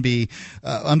would then be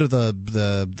under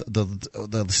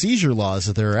the seizure laws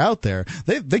that are out there.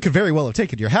 They could very well have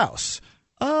taken your house.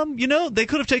 They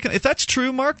could have taken. If that's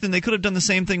true, Mark, then they could have done the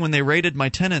same thing when they raided my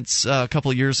tenants a couple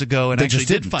of years ago and they actually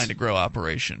did find a grow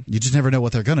operation. You just never know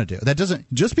what they're going to do. That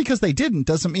doesn't just because they didn't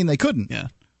doesn't mean they couldn't. Yeah.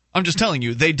 I'm just telling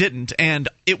you, they didn't, and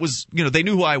it was, they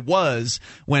knew who I was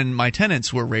when my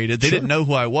tenants were raided. They didn't know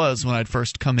who I was when I'd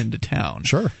first come into town.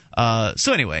 Sure.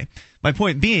 So anyway, my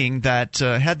point being that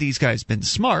had these guys been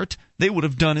smart, they would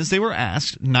have done as they were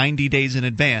asked 90 days in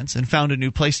advance and found a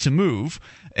new place to move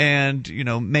and,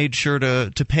 made sure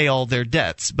to pay all their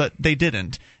debts. But they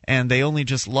didn't, and they only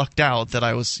just lucked out that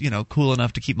I was, cool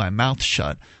enough to keep my mouth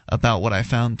shut about what I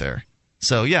found there.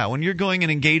 So, yeah, when you're going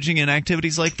and engaging in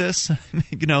activities like this,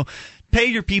 pay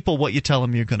your people what you tell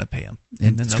them you're going to pay them.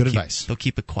 And that's good advice. They'll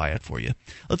keep it quiet for you.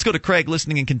 Let's go to Craig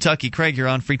listening in Kentucky. Craig, you're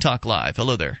on Free Talk Live.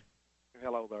 Hello there.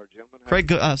 Hello there, gentlemen.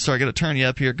 Craig, sorry, I got to turn you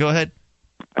up here. Go ahead.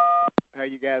 How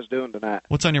you guys doing tonight?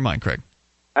 What's on your mind, Craig?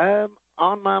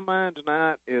 On my mind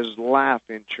tonight is life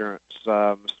insurance,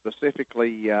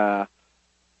 specifically a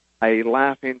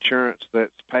life insurance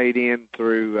that's paid in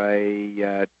through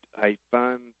a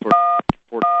fund for.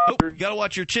 Oh, you got to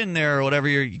watch your chin there or whatever.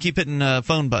 You keep hitting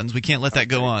phone buttons. We can't let that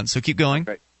go on. So keep going.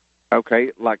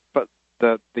 Okay. But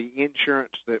the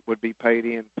insurance that would be paid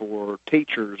in for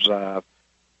teachers,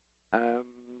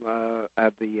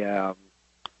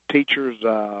 teachers.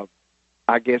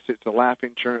 I guess it's a life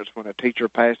insurance when a teacher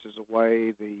passes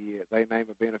away. They name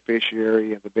a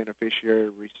beneficiary, and the beneficiary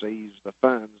receives the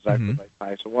funds after they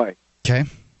pass away. Okay.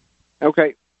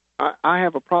 Okay. I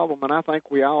have a problem, and I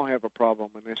think we all have a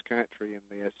problem in this country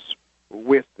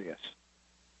with this.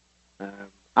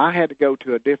 I had to go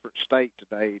to a different state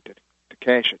today to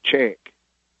cash a check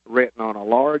written on a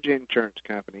large insurance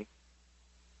company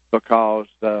because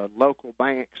the local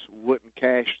banks wouldn't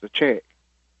cash the check.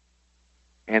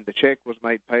 And the check was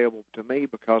made payable to me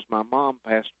because my mom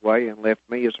passed away and left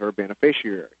me as her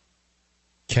beneficiary.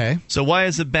 Okay. So why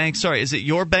is the bank, is it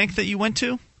your bank that you went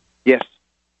to? Yes.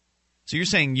 So you're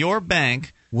saying your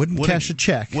bank wouldn't cash a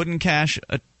check. Wouldn't cash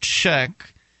a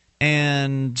check,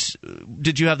 and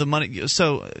did you have the money?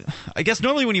 So I guess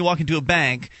normally when you walk into a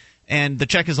bank and the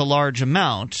check is a large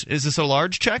amount, is this a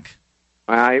large check?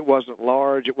 It wasn't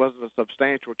large. It wasn't a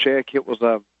substantial check. It was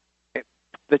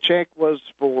the check was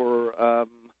for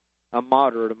a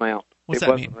moderate amount. What's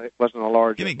that mean? It wasn't a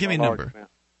large. Give me a number. Amount.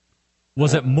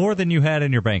 Was it more than you had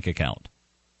in your bank account?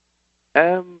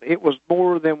 It was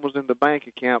more than was in the bank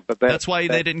account, but that's why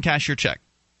they didn't cash your check.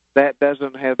 That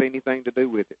doesn't have anything to do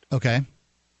with it. Okay.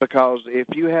 Because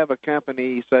if you have a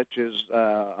company such as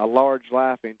a large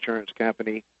life insurance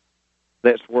company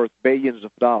that's worth billions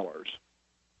of dollars,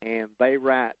 and they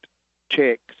write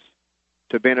checks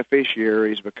to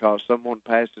beneficiaries because someone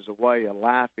passes away a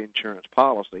life insurance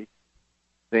policy,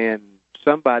 then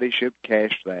somebody should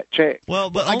cash that check. Well,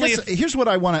 but I guess here's what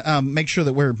I want to make sure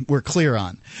that we're clear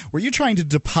on. Were you trying to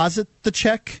deposit the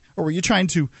check, or were you trying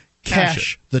to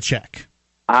cash the check?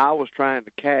 I was trying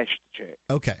to cash the check.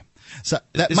 Okay. So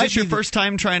is this your first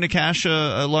time trying to cash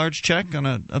a large check on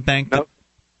a bank?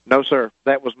 No, sir.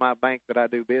 That was my bank that I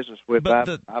do business with.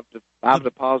 I've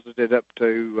deposited up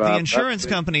to... the insurance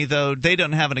company, though, they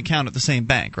don't have an account at the same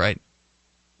bank, right?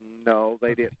 No,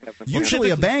 they didn't have an account. Usually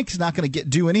a bank's not going to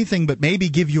do anything but maybe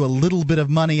give you a little bit of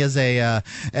money as a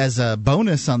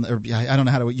bonus on. I don't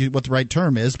know what the right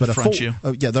term is, but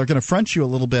they're going to front you a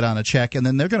little bit on a check, and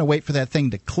then they're going to wait for that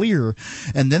thing to clear,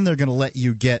 and then they're going to let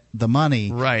you get the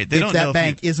money. Right. If that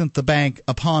bank isn't the bank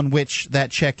upon which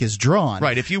that check is drawn.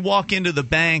 Right. If you walk into the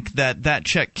bank that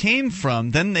check came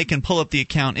from, then they can pull up the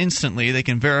account instantly. They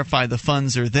can verify the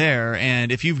funds are there,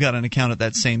 and if you've got an account at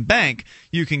that same bank,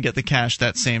 you can get the cash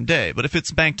that same day. But if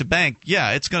it's bank to bank,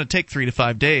 it's going to take 3 to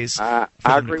 5 days. I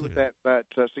agree with that, but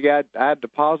see, I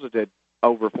deposited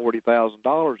over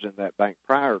 $40,000 in that bank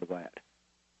prior to that.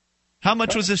 How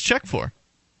much was this check for?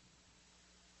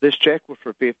 This check was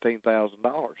for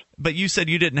 $15,000. But you said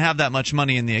you didn't have that much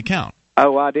money in the account.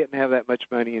 Oh, I didn't have that much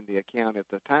money in the account at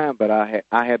the time, but I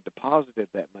had deposited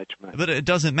that much money. But it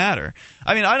doesn't matter.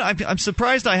 I mean, I'm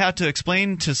surprised I have to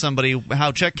explain to somebody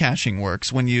how check cashing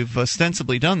works when you've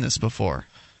ostensibly done this before.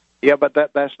 Yeah, but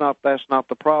that's not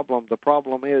the problem. The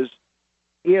problem is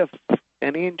if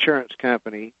an insurance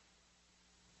company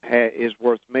is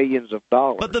worth millions of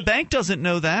dollars. But the bank doesn't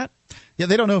know that. Yeah,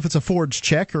 they don't know if it's a forged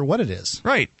check or what it is.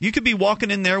 Right. You could be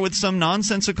walking in there with some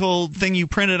nonsensical thing you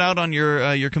printed out on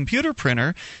your computer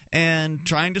printer and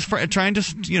trying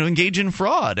to engage in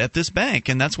fraud at this bank,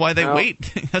 and that's why they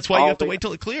wait. That's why you have to wait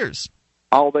till it clears.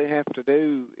 All they have to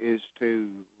do is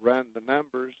to run the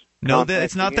numbers. No,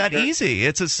 it's not that easy.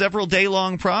 It's a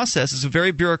several-day-long process. It's a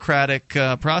very bureaucratic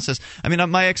process. I mean,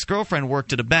 my ex-girlfriend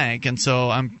worked at a bank, and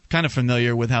so I'm kind of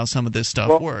familiar with how some of this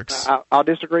stuff works. I'll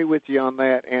disagree with you on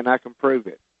that, and I can prove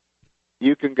it.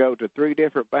 You can go to 3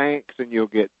 different banks, and you'll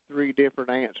get 3 different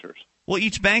answers. Well,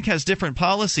 each bank has different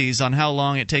policies on how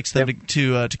long it takes them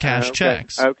to cash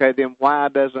checks. Okay, then why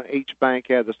doesn't each bank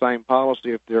have the same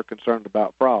policy if they're concerned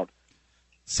about fraud?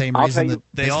 Same reason that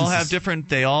they all have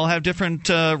different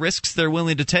risks they're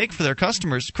willing to take for their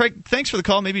customers. Craig, thanks for the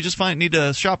call. Maybe you just need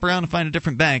to shop around and find a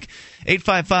different bank.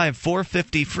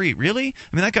 855-450-FREE. Really?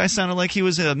 I mean, that guy sounded like he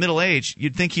was middle-aged.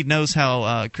 You'd think he knows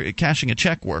how cashing a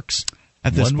check works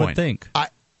at this point. One would think.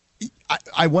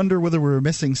 I wonder whether we're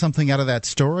missing something out of that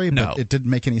story, but No. it didn't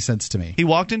make any sense to me. He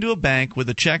walked into a bank with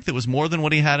a check that was more than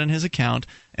what he had in his account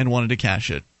and wanted to cash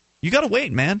it. You got to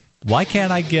wait, man. Why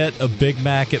can't I get a Big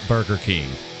Mac at Burger King?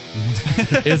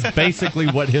 Is basically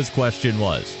what his question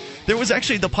was. There was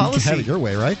actually the policy. You can have it your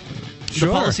way, right? The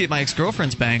policy at my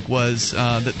ex-girlfriend's bank was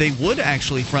that they would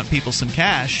actually front people some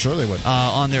cash. Sure they would.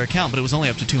 On their account, but it was only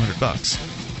up to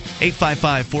 $200.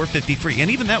 855-450-FREE.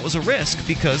 And even that was a risk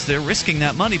because they're risking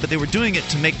that money, but they were doing it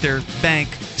to make their bank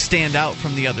stand out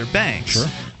from the other banks. Sure.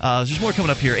 There's more coming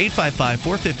up here.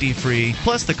 855-450-FREE,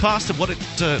 plus the cost of what it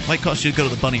might cost you to go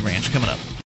to the Bunny Ranch coming up.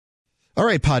 All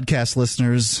right, podcast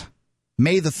listeners.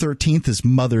 May the 13th is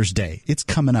Mother's Day. It's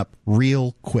coming up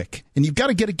real quick. And you've got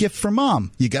to get a gift for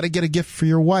Mom. You got to get a gift for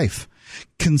your wife.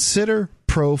 Consider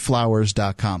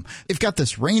proflowers.com. They've got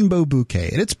this rainbow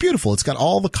bouquet, and it's beautiful. It's got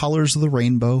all the colors of the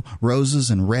rainbow,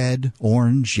 roses in red,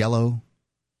 orange, yellow,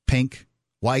 pink,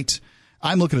 white.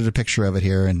 I'm looking at a picture of it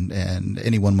here, and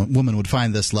any woman would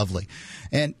find this lovely.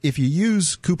 And if you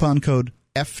use coupon code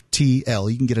FTL,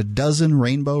 you can get a dozen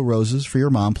rainbow roses for your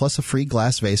mom, plus a free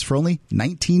glass vase for only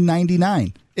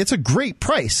 $19.99. It's a great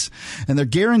price, and they're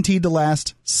guaranteed to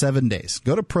last 7 days.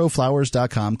 Go to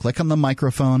proflowers.com, click on the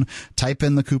microphone, type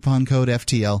in the coupon code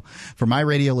FTL. For my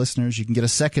radio listeners, you can get a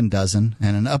second dozen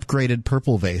and an upgraded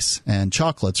purple vase and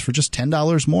chocolates for just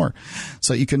 $10 more.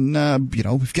 So you can, if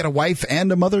you've got a wife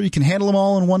and a mother, you can handle them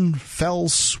all in one fell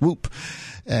swoop.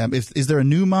 Is there a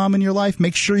new mom in your life?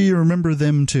 Make sure you remember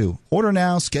them too. Order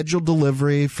now, schedule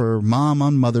delivery for Mom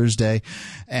on Mother's Day,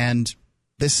 and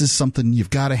this is something you've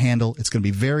got to handle. It's going to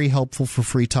be very helpful for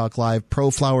Free Talk Live.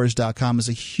 Proflowers.com is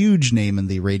a huge name in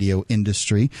the radio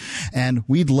industry, and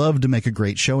we'd love to make a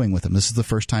great showing with them. This is the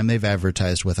first time they've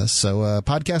advertised with us. So,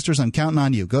 podcasters, I'm counting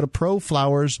on you. Go to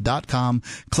proflowers.com,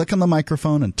 click on the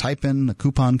microphone, and type in the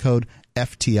coupon code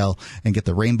FTL and get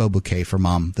the rainbow bouquet for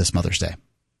Mom this Mother's Day.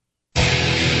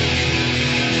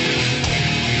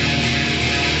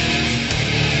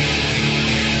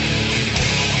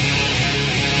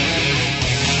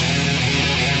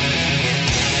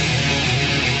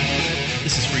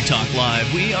 Talk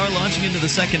Live. We are launching into the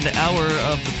second hour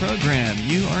of the program.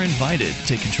 You are invited to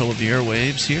take control of the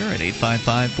airwaves here at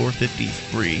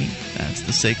 855-450-FREE. That's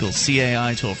the SACL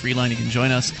CAI toll-free line. You can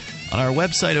join us on our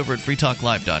website over at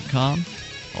freetalklive.com.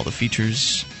 All the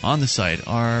features on the site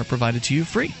are provided to you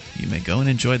free. You may go and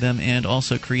enjoy them and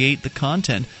also create the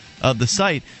content of the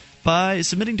site by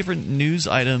submitting different news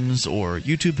items or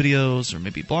YouTube videos or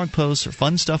maybe blog posts or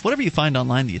fun stuff. Whatever you find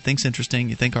online that you think's interesting,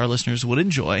 you think our listeners would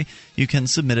enjoy, you can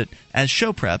submit it as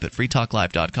show prep at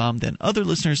freetalklive.com. Then other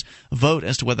listeners vote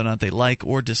as to whether or not they like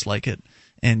or dislike it,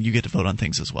 and you get to vote on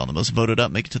things as well. The most voted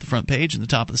up make it to the front page and the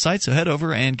top of the site, so head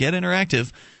over and get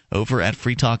interactive over at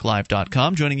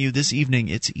freetalklive.com. Joining you this evening,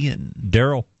 it's Ian,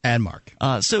 Daryl, and Mark.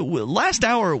 So last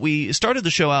hour, we started the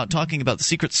show out talking about the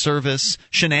Secret Service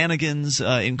shenanigans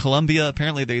in Colombia.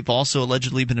 Apparently, they've also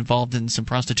allegedly been involved in some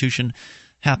prostitution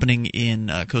happening in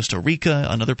Costa Rica,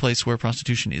 another place where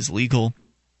prostitution is legal.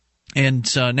 And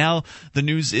now the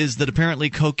news is that apparently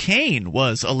cocaine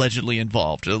was allegedly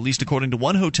involved, at least according to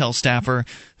one hotel staffer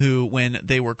who, when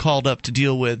they were called up to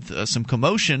deal with some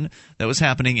commotion that was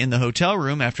happening in the hotel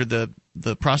room after the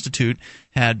prostitute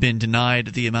had been denied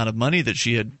the amount of money that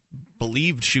she had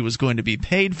believed she was going to be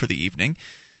paid for the evening,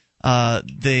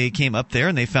 they came up there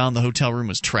and they found the hotel room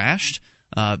was trashed.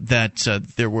 That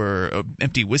there were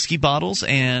empty whiskey bottles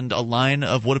and a line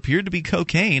of what appeared to be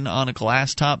cocaine on a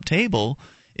glass top table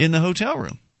in the hotel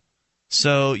room.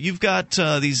 So you've got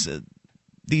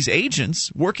these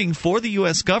agents working for the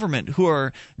U.S. government who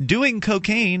are doing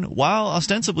cocaine while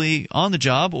ostensibly on the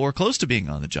job or close to being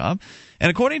on the job. And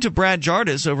according to Brad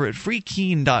Jardis over at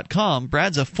freekeen.com,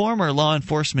 Brad's a former law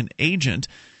enforcement agent,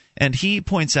 and he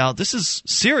points out this is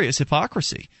serious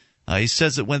hypocrisy. He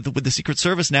says that with the Secret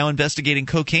Service now investigating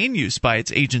cocaine use by its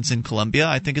agents in Colombia,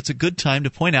 I think it's a good time to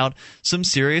point out some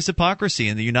serious hypocrisy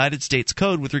in the United States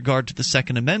Code with regard to the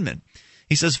Second Amendment.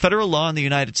 He says federal law in the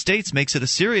United States makes it a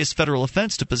serious federal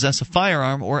offense to possess a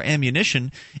firearm or ammunition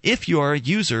if you are a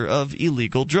user of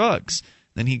illegal drugs.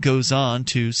 Then he goes on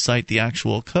to cite the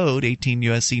actual code, 18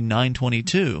 U.S.C.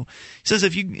 922. He says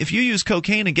if you use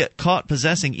cocaine and get caught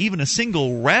possessing even a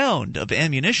single round of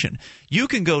ammunition, you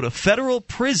can go to federal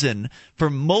prison for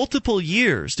multiple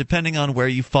years, depending on where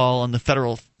you fall on the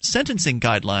federal sentencing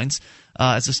guidelines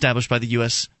as established by the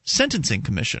U.S. Sentencing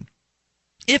Commission.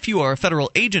 If you are a federal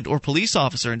agent or police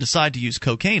officer and decide to use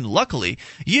cocaine, luckily,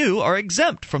 you are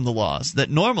exempt from the laws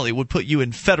that normally would put you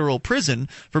in federal prison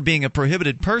for being a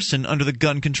prohibited person under the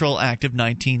Gun Control Act of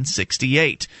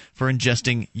 1968 for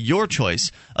ingesting your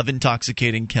choice of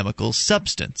intoxicating chemical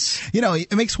substance. You know,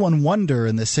 it makes one wonder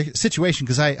in this situation,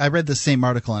 because I read this same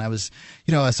article and I was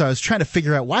trying to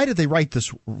figure out, why did they write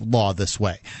this law this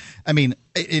way? I mean,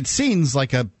 it seems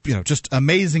like a just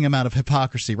amazing amount of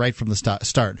hypocrisy right from the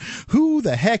start. Who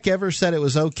the heck ever said it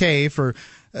was okay for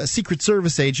Secret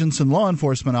Service agents and law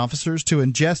enforcement officers to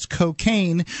ingest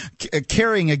cocaine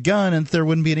carrying a gun and there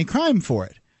wouldn't be any crime for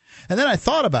it? And then I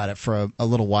thought about it for a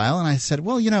little while, and I said,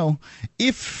 well,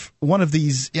 if one of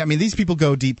these – I mean, these people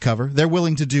go deep cover. They're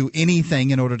willing to do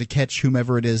anything in order to catch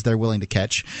whomever it is they're willing to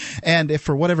catch. And if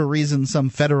for whatever reason some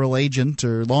federal agent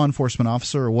or law enforcement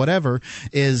officer or whatever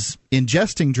is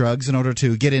ingesting drugs in order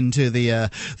to get into the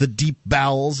deep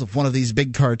bowels of one of these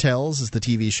big cartels, as the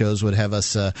TV shows would have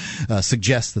us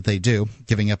suggest that they do,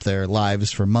 giving up their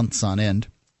lives for months on end,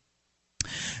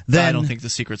 then, I don't think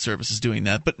the Secret Service is doing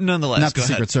that, but nonetheless, not the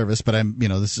Secret Service, but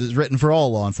this is written for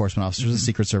all law enforcement officers. Mm-hmm. The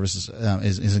Secret Service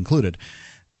is included.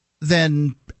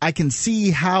 Then I can see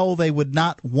how they would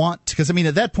not want, because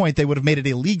at that point they would have made it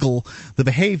illegal, the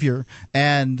behavior,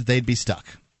 and they'd be stuck.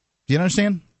 Do you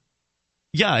understand?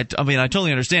 Yeah, I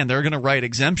totally understand. They're going to write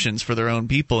exemptions for their own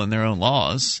people and their own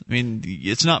laws. I mean,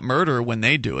 it's not murder when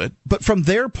they do it. But from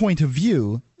their point of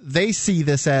view, they see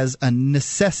this as a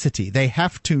necessity. They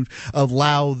have to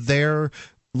allow their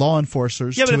law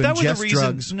enforcers to ingest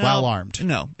drugs while armed.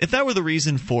 No. If that were the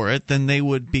reason for it, then they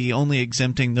would be only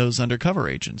exempting those undercover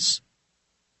agents.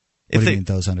 What do you mean,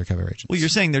 those undercover agents? Well, you're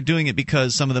saying they're doing it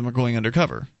because some of them are going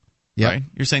undercover. Yep. Right?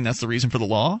 You're saying that's the reason for the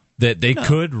law? That they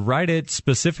could write it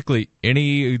specifically.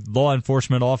 Any law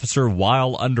enforcement officer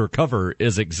while undercover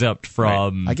is exempt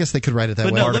from. Right. I guess they could write it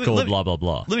that way. Article blah blah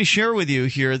blah. Let me share with you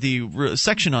here the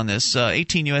section on this,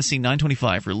 18 U.S.C.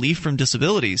 925, relief from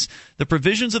disabilities. The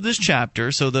provisions of this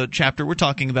chapter. So the chapter we're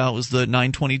talking about was the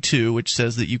 922, which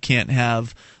says that you can't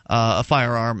have a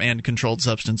firearm and controlled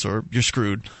substance, or you're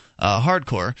screwed.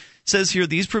 Hardcore. Says here,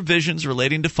 these provisions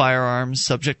relating to firearms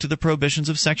subject to the prohibitions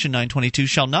of Section 922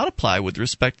 shall not apply with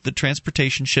respect to the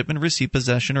transportation, shipment, receipt,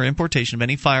 possession, or importation of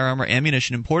any firearm or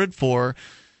ammunition imported for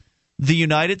the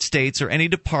United States or any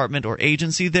department or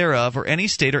agency thereof, or any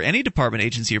state or any department,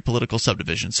 agency, or political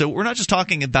subdivision. So we're not just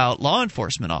talking about law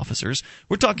enforcement officers.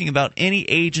 We're talking about any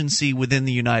agency within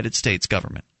the United States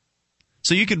government.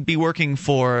 So you could be working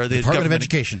for the Department of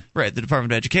Education. Right, the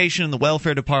Department of Education, the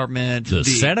Welfare Department, the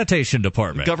Sanitation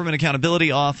Department, Government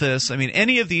Accountability Office. I mean,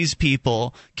 any of these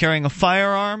people carrying a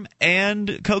firearm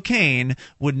and cocaine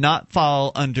would not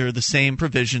fall under the same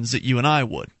provisions that you and I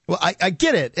would. Well, I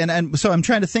get it, and so I'm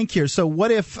trying to think here. So what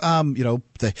if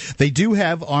they do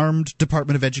have armed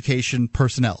Department of Education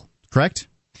personnel, correct?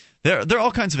 There are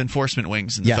all kinds of enforcement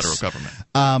wings in the federal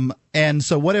government. And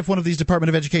so what if one of these Department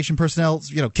of Education personnel,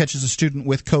 catches a student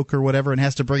with coke or whatever and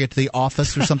has to bring it to the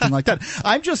office or something like that?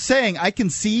 I'm just saying I can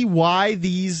see why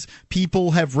these people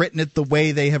have written it the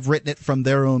way they have written it from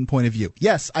their own point of view.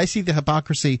 Yes, I see the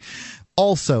hypocrisy.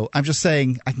 Also, I'm just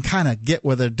saying I can kind of get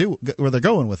where they're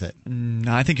going with it.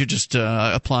 I think you're just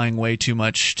applying way too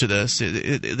much to this.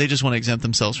 They just want to exempt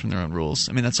themselves from their own rules.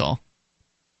 I mean, that's all.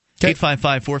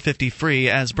 855-450-FREE.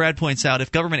 As Brad points out,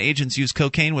 if government agents use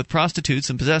cocaine with prostitutes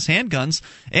and possess handguns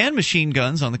and machine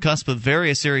guns on the cusp of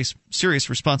various serious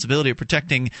responsibility of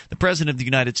protecting the President of the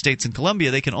United States in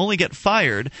Colombia, they can only get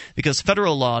fired because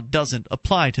federal law doesn't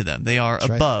apply to them. They are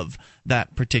above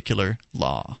that particular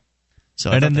law. So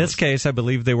and in this case, I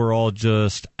believe they were all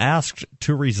just asked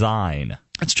to resign.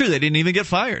 That's true. They didn't even get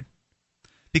fired.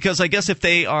 Because I guess if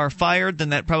they are fired,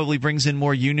 then that probably brings in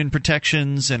more union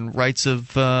protections and rights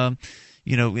of,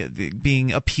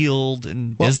 being appealed.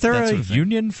 And is there that a sort of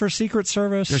union for Secret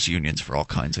Service? There's unions for all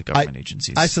kinds of government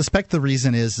agencies. I suspect the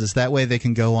reason is that way they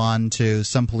can go on to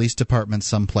some police department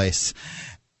someplace.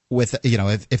 With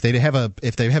if they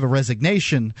have a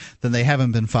resignation, then they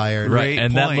haven't been fired. Right,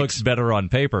 and that looks better on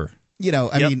paper.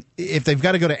 I mean, if they've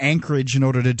got to go to Anchorage in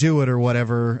order to do it or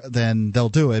whatever, then they'll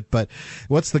do it. But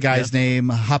what's the guy's name?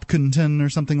 Hopkinton or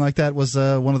something like that was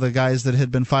one of the guys that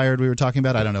had been fired we were talking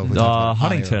about. I don't know.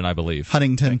 Huntington, I believe.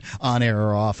 Huntington, on air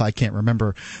or off, I can't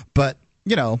remember. But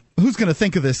who's going to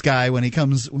think of this guy when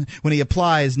he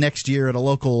applies next year at a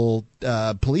local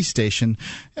police station?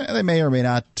 They may or may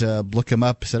not look him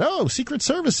up and said, "Oh, Secret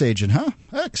Service agent, huh?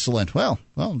 Excellent. Well,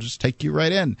 I'll just take you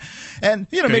right in." And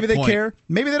maybe they care,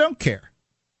 maybe they don't care.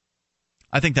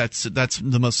 I think that's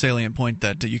the most salient point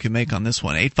that you can make on this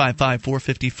one.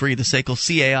 855-450-FREE, the SACL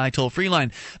CAI toll-free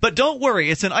line. But don't worry,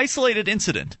 it's an isolated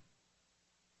incident.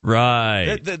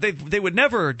 Right. They would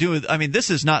never do it. I mean, this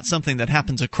is not something that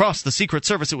happens across the Secret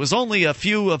Service. It was only a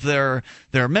few of their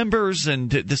members, and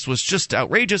this was just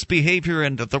outrageous behavior.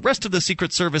 And the rest of the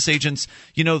Secret Service agents,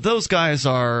 those guys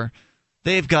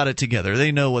they've got it together.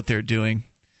 They know what they're doing.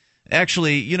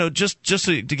 Actually, just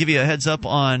to give you a heads up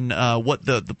on what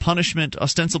the punishment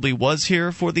ostensibly was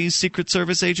here for these Secret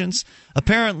Service agents,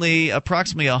 apparently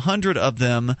approximately 100 of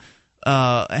them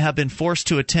have been forced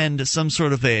to attend some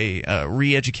sort of a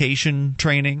re-education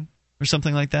training or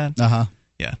something like that. Uh-huh.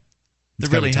 Yeah. There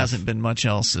really hasn't been much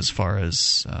else as far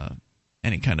as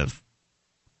any kind of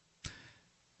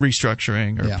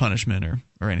restructuring or punishment or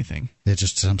anything. It's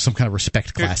just some kind of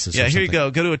respect classes. Here you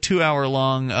go. Go to a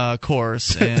 2-hour-long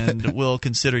course, and we'll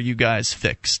consider you guys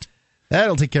fixed.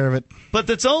 That'll take care of it. But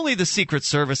that's only the Secret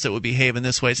Service that would behave in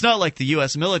this way. It's not like the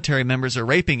U.S. military members are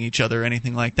raping each other or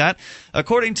anything like that.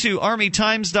 According to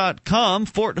ArmyTimes.com,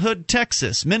 Fort Hood,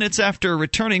 Texas, minutes after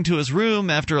returning to his room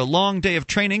after a long day of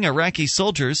training, Iraqi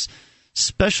soldiers,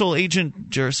 Specialist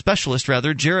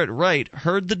Jarrett Wright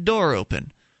heard the door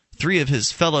open. 3 of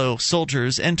his fellow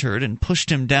soldiers entered and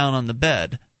pushed him down on the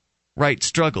bed. Wright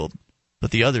struggled,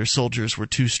 but the other soldiers were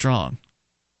too strong.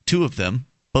 2 of them,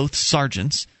 both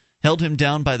sergeants, held him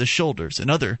down by the shoulders.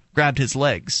 Another grabbed his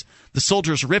legs. The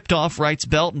soldiers ripped off Wright's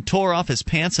belt and tore off his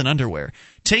pants and underwear.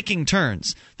 Taking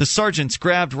turns, the sergeants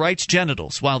grabbed Wright's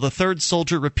genitals, while the 3rd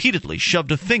soldier repeatedly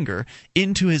shoved a finger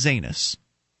into his anus.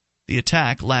 The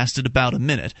attack lasted about a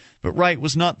minute, but Wright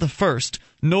was not the first,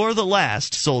 nor the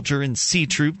last soldier in C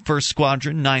Troop, 1st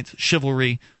Squadron, 9th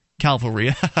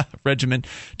Cavalry Regiment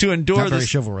to endure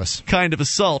this chivalrous kind of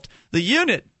assault. The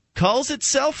unit calls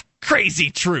itself Crazy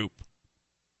Troop.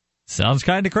 Sounds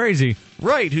kind of crazy.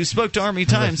 Wright, who spoke to Army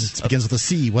Times, it begins with a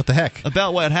C. What the heck?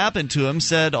 About what happened to him,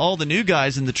 said all the new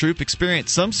guys in the troop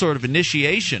experienced some sort of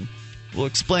initiation. We'll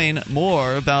explain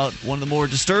more about one of the more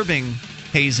disturbing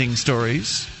hazing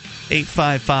stories.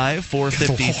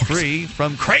 855-450-FREE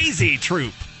from Crazy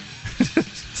Troop.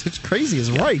 Such crazy is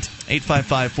right.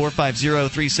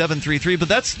 855-450-3733. But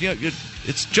that's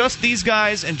it's just these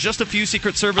guys and just a few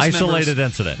Secret Service isolated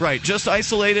members. Incident. Right, just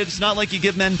isolated. It's not like you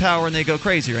give men power and they go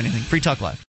crazy or anything. Free Talk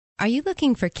Live. Are you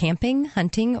looking for camping,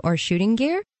 hunting, or shooting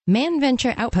gear?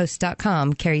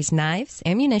 ManVentureOutpost.com carries knives,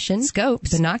 ammunition, scopes,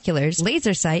 binoculars,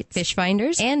 laser sights, fish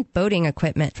finders, and boating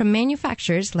equipment from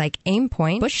manufacturers like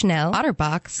Aimpoint, Bushnell,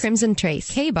 Otterbox, Crimson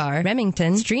Trace, K-Bar,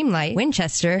 Remington, Streamlight,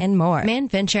 Winchester, and more.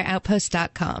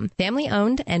 ManVentureOutpost.com.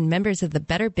 Family-owned and members of the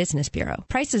Better Business Bureau.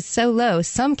 Prices so low,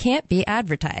 some can't be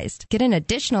advertised. Get an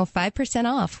additional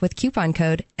 5% off with coupon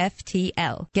code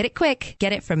FTL. Get it quick.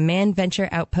 Get it from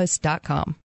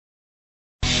ManVentureOutpost.com.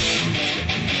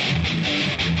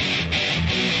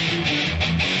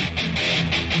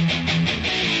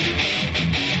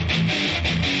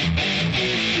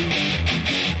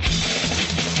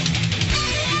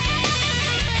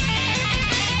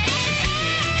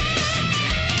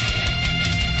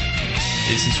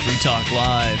 This is Free Talk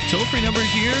Live. Toll-free number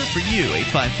here for you,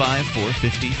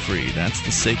 855-450-FREE. That's the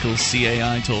SACL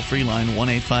CAI toll-free line,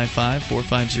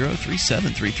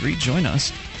 1-855-450-3733. Join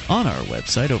us on our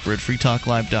website over at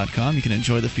freetalklive.com. You can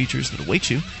enjoy the features that await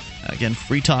you. Again,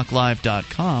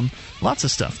 freetalklive.com. Lots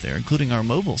of stuff there, including our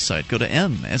mobile site. Go to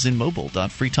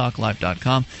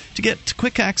m.freetalklive.com to get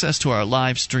quick access to our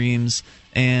live streams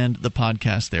and the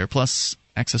podcast there, plus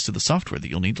access to the software that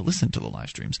you'll need to listen to the live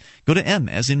streams. Go to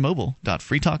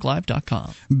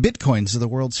m.freetalklive.com. Bitcoins are the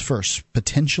world's first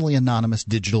potentially anonymous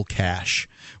digital cash.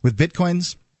 With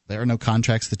Bitcoins, there are no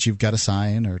contracts that you've got to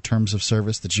sign or terms of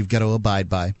service that you've got to abide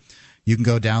by. You can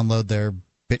go download their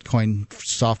Bitcoin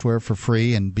software for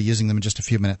free and be using them in just a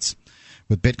few minutes.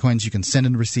 With Bitcoins, you can send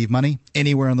and receive money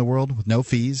anywhere in the world with no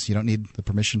fees. You don't need the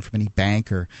permission from any bank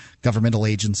or governmental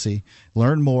agency.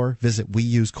 Learn more. Visit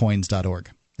weusecoins.org.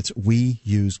 It's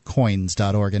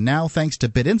weusecoins.org. And now, thanks to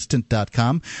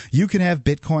BitInstant.com, you can have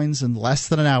Bitcoins in less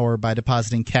than an hour by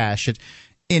depositing cash at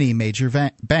any major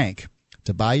bank.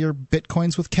 To buy your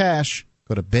Bitcoins with cash,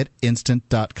 go to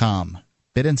BitInstant.com.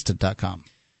 BitInstant.com.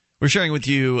 We're sharing with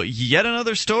you yet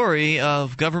another story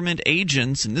of government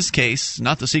agents, in this case,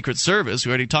 not the Secret Service,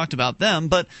 we already talked about them,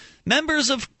 but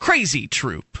members of Crazy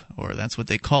Troop, or that's what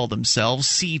they call themselves,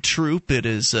 C Troop. It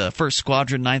is 1st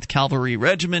Squadron, 9th Cavalry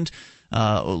Regiment.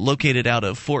 located out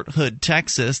of Fort Hood,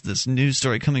 Texas. This news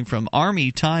story coming from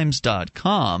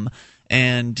ArmyTimes.com.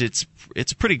 And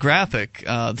it's pretty graphic,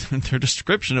 their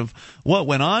description of what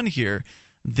went on here.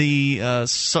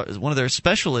 One of their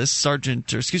specialists,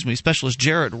 Specialist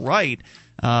Jarrett Wright,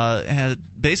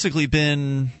 had basically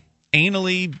been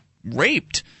anally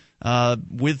raped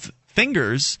with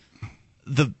fingers,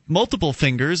 the multiple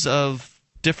fingers of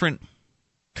different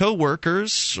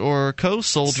co-workers or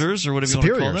co-soldiers or whatever you want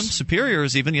to call them.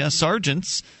 Superiors even,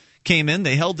 sergeants came in,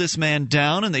 they held this man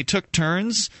down, and they took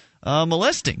turns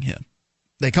molesting him.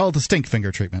 They call it the stink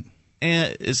finger treatment.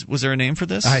 And was there a name for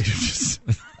this?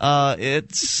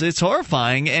 It's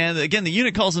horrifying. And again, the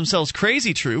unit calls themselves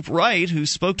Crazy Troop. Wright, who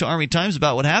spoke to Army Times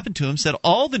about what happened to him, said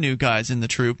all the new guys in the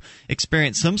troop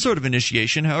experienced some sort of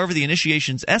initiation. However, the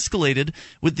initiations escalated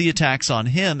with the attacks on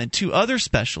him and 2 other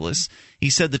specialists. He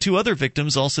said the 2 other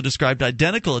victims also described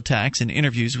identical attacks in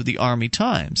interviews with the Army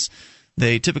Times.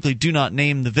 They typically do not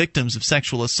name the victims of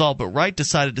sexual assault, but Wright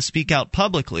decided to speak out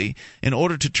publicly in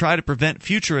order to try to prevent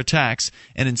future attacks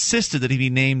and insisted that he be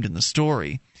named in the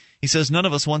story. He says, none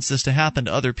of us wants this to happen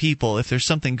to other people. If there's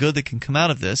something good that can come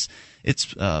out of this, it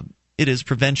is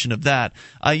prevention of that.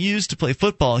 I used to play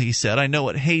football, he said. I know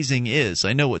what hazing is.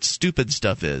 I know what stupid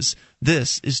stuff is.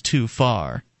 This is too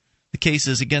far. The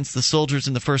cases against the soldiers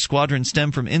in the 1st Squadron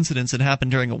stem from incidents that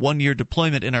happened during a 1-year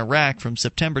deployment in Iraq from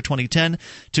September 2010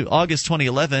 to August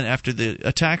 2011 after the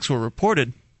attacks were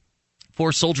reported.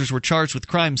 4 soldiers were charged with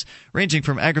crimes ranging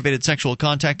from aggravated sexual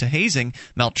contact to hazing,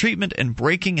 maltreatment, and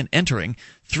breaking and entering.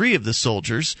 3 of the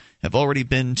soldiers have already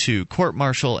been to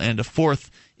court-martial, and a 4th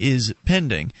is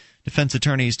pending. Defense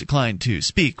attorneys declined to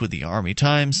speak with the Army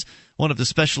Times. One of the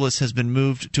specialists has been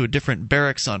moved to a different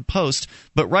barracks on post,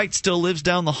 but Wright still lives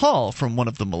down the hall from one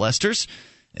of the molesters,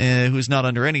 who's not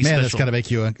under any special... Man, that's got to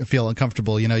make you feel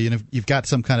uncomfortable. You've got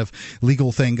some kind of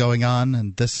legal thing going on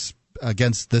and this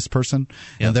against this person,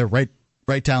 and they're right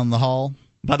down the hall.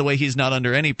 By the way, he's not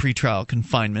under any pretrial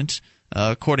confinement.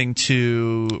 According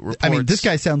to reports, I mean, this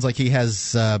guy sounds like he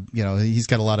has, he's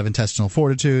got a lot of intestinal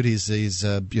fortitude. He's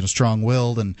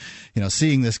strong-willed, and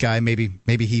seeing this guy, maybe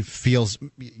he feels,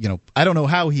 I don't know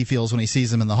how he feels when he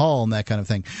sees him in the hall and that kind of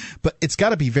thing. But it's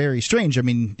got to be very strange. I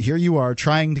mean, here you are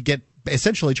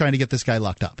essentially trying to get this guy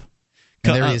locked up.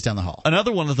 And there he is down the hall.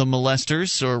 Another one of the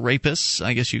molesters or rapists,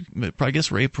 I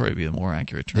guess rape probably be a more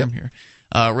accurate term here.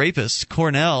 Rapist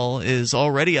Cornell is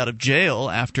already out of jail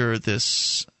after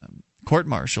this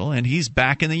court-martial, and he's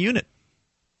back in the unit.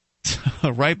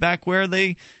 Right back where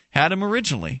they had him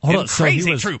originally.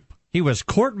 Crazy Troop. He was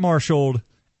court-martialed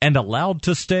and allowed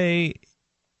to stay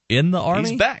in the Army?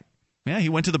 He's back. Yeah, he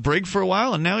went to the brig for a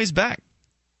while, and now he's back.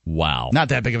 Wow. Not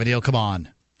that big of a deal. Come on.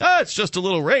 It's just a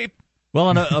little rape.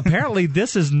 Well, and apparently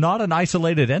this is not an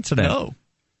isolated incident. No.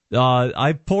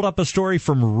 I pulled up a story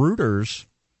from Reuters.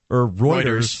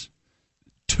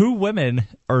 2 women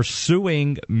are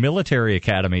suing military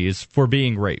academies for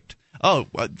being raped. Oh,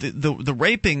 the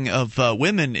raping of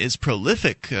women is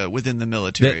prolific within the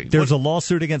military. There's a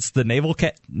lawsuit against the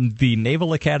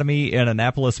Naval Academy in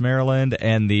Annapolis, Maryland,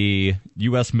 and the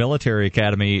U.S. Military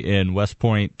Academy in West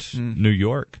Point, New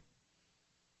York.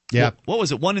 Yeah. What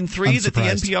was it, 1 in 3 that the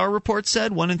NPR report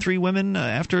said? 1 in 3 women,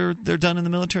 after they're done in the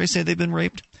military, say they've been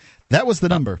raped? That was the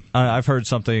number. I've heard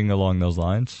something along those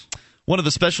lines. One of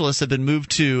the specialists had been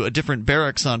moved to a different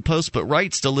barracks on post, but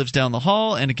Wright still lives down the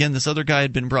hall, and again, this other guy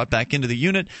had been brought back into the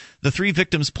unit. The 3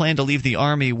 victims planned to leave the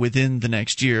Army within the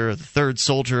next year. The 3rd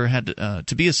soldier had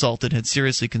to be assaulted had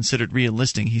seriously considered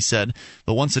re-enlisting, he said.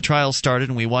 But once the trial started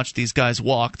and we watched these guys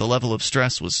walk, the level of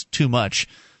stress was too much.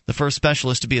 The 1st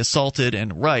specialist to be assaulted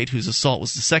and Wright, whose assault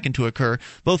was the 2nd to occur,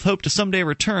 both hope to someday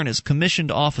return as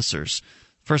commissioned officers.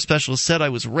 First specialist said, I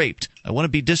was raped. I want to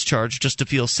be discharged just to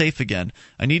feel safe again.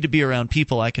 I need to be around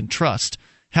people I can trust.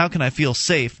 How can I feel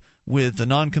safe with a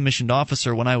non-commissioned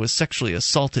officer when I was sexually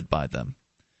assaulted by them?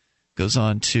 Goes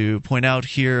on to point out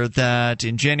here that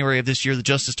in January of this year, the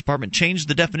Justice Department changed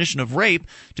the definition of rape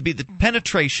to be the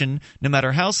penetration, no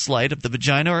matter how slight, of the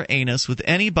vagina or anus with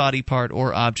any body part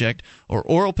or object, or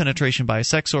oral penetration by a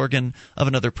sex organ of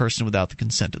another person without the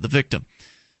consent of the victim.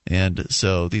 And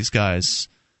so these guys,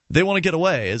 they want to get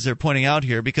away, as they're pointing out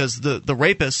here, because the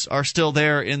rapists are still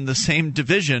there in the same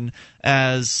division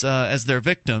as their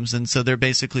victims, and so they're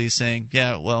basically saying,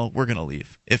 yeah, well, we're going to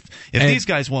leave. If these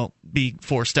guys won't be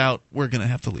forced out, we're going to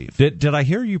have to leave. Did I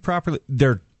hear you properly?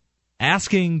 They're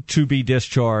asking to be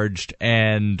discharged,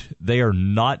 and they are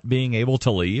not being able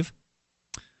to leave?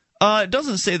 It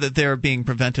doesn't say that they're being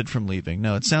prevented from leaving.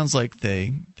 No, it sounds like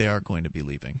they are going to be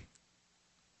leaving.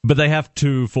 But they have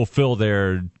to fulfill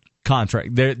their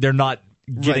contract. They're not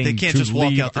getting they can't to just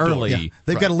walk leave out the door. early. Yeah.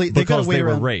 They've got to leave because they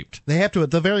around. were raped. They have to,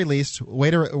 at the very least,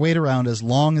 wait around as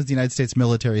long as the United States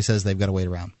military says they've got to wait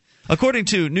around. According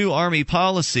to new Army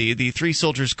policy, the 3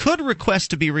 soldiers could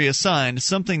request to be reassigned,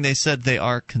 something they said they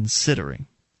are considering.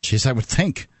 Jeez, I would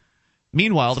think.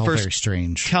 Meanwhile, the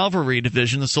 1st Cavalry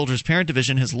Division, the Soldiers' Parent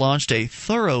Division, has launched a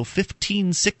thorough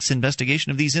 15-6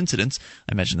 investigation of these incidents.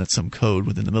 I imagine that's some code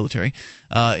within the military,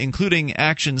 including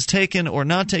actions taken or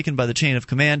not taken by the chain of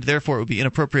command. Therefore, it would be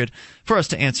inappropriate for us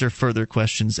to answer further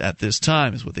questions at this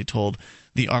time, is what they told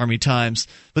the Army Times.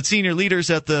 But senior leaders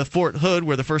at the Fort Hood,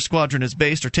 where the 1st Squadron is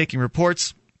based, are taking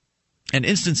reports and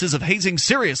instances of hazing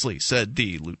seriously, said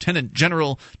the Lieutenant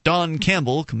General Don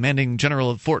Campbell, commanding general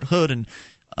of Fort Hood and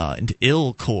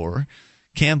IL Corps.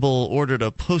 Campbell ordered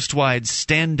a post-wide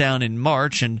stand-down in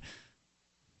March, and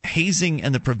hazing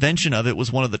and the prevention of it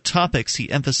was one of the topics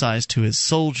he emphasized to his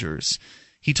soldiers.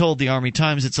 He told the Army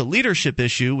Times, "It's a leadership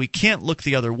issue. We can't look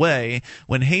the other way.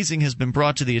 When hazing has been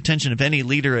brought to the attention of any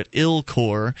leader at IL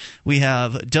Corps, we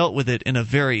have dealt with it in a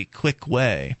very quick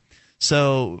way."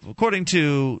 So, according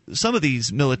to some of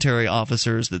these military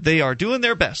officers, that they are doing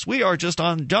their best. We are just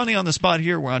on Johnny on the spot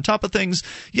here. We're on top of things.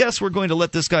 Yes, we're going to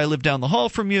let this guy live down the hall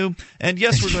from you, and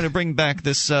yes, we're going to bring back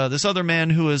this other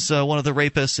man who is one of the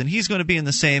rapists, and he's going to be in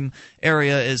the same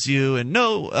area as you. And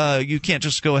no, you can't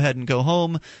just go ahead and go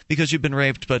home because you've been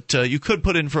raped, but you could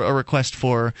put in for a request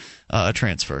for a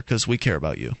transfer because we care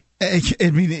about you.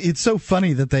 I mean, it's so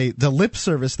funny that the lip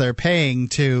service they're paying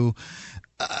to.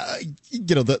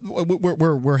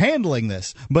 We're handling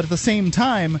this, but at the same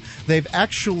time, they've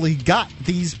actually got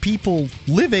these people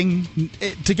living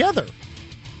together.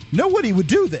 Nobody would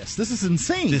do this. This is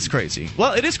insane. It's crazy.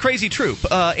 Well, it is Crazy Troop.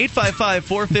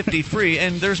 855-450-FREE,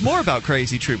 and there's more about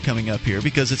Crazy Troop coming up here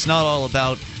because it's not all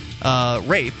about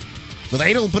rape. With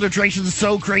anal penetration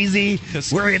so crazy,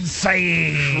 we're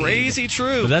insane. Crazy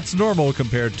Troop. But that's normal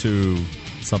compared to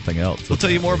something else. We'll tell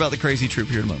you more about the Crazy Troop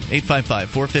here in a moment.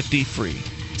 855-450-FREE.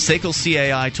 SACL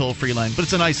CAI toll-free line, but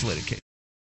it's an isolated case.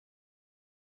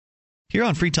 Here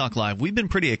on Free Talk Live, we've been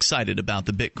pretty excited about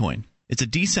the Bitcoin. It's a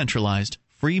decentralized,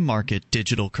 free market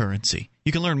digital currency.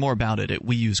 You can learn more about it at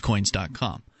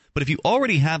weusecoins.com. But if you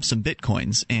already have some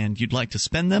Bitcoins and you'd like to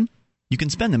spend them, you can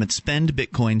spend them at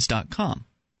spendbitcoins.com.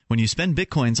 When you spend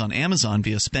Bitcoins on Amazon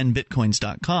via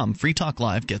spendbitcoins.com, Free Talk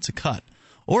Live gets a cut.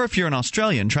 Or if you're an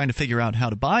Australian trying to figure out how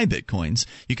to buy Bitcoins,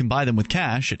 you can buy them with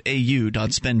cash at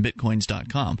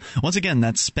au.spendbitcoins.com. Once again,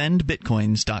 that's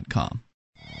spendbitcoins.com.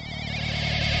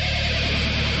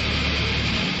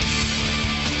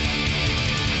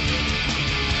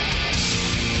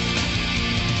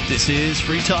 This is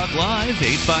Free Talk Live,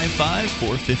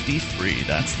 855-450-FREE.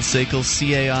 That's the SACL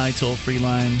CAI toll-free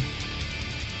line.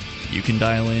 You can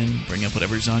dial in, bring up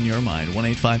whatever's on your mind.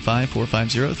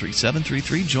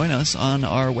 1-855-450-3733. Join us on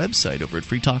our website over at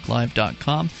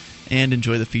freetalklive.com and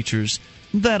enjoy the features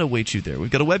that await you there.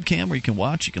 We've got a webcam where you can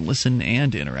watch, you can listen,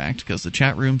 and interact because the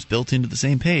chat room's built into the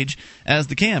same page as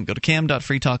the cam. Go to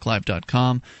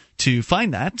cam.freetalklive.com to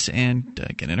find that and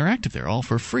get interactive there, all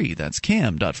for free. That's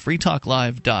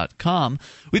cam.freetalklive.com.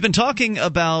 We've been talking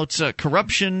about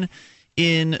corruption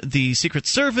in the Secret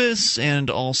Service and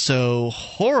also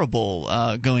horrible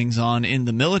goings-on in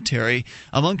the military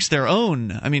amongst their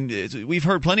own. I mean, we've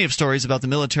heard plenty of stories about the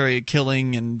military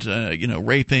killing and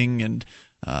raping and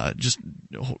just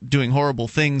doing horrible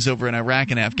things over in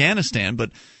Iraq and Afghanistan,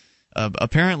 but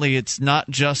apparently it's not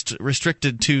just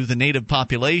restricted to the native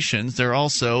populations. They're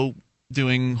also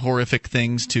doing horrific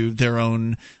things to their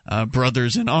own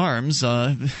brothers in arms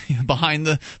behind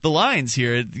the lines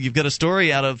here. You've got a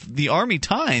story out of the Army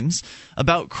Times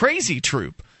about Crazy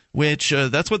Troop, which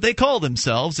that's what they call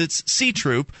themselves. It's C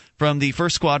Troop from the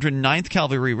 1st Squadron, 9th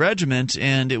Cavalry Regiment,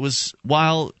 and it was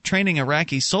while training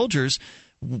Iraqi soldiers.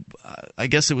 I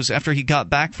guess it was after he got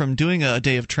back from doing a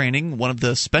day of training, one of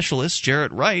the specialists,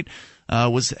 Jarrett Wright,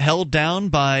 was held down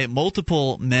by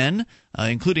multiple men,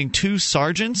 including 2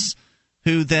 sergeants,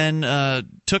 who then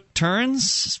took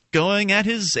turns going at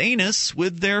his anus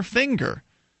with their finger.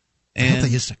 And I thought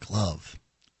they used a glove.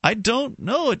 I don't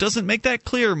know. It doesn't make that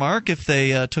clear, Mark, if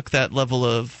they took that level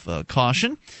of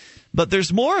caution. But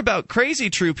there's more about Crazy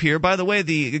Troop here. By the way,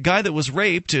 the guy that was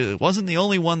raped wasn't the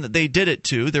only one that they did it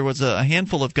to. There was a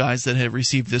handful of guys that had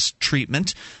received this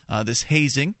treatment, this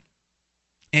hazing.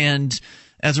 And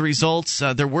as a result,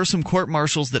 there were some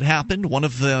court-martials that happened. One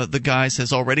of the guys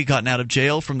has already gotten out of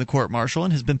jail from the court-martial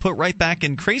and has been put right back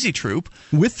in Crazy Troop.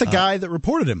 With the guy that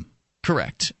reported him.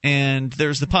 Correct. And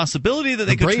there's the possibility that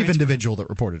they could... The brave transfer individual that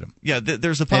reported him. Yeah,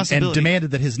 there's a possibility... And demanded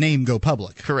that his name go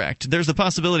public. Correct. There's the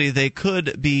possibility they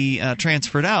could be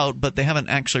transferred out, but they haven't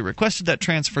actually requested that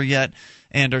transfer yet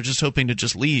and are just hoping to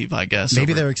just leave, I guess.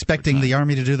 Maybe they're expecting the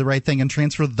Army to do the right thing and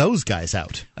transfer those guys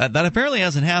out. That apparently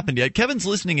hasn't happened yet. Kevin's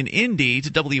listening in Indy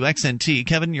to WXNT.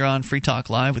 Kevin, you're on Free Talk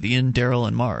Live with Ian, Daryl,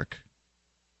 and Mark.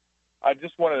 I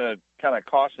just wanted to kind of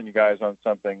caution you guys on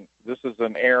something. This is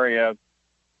an area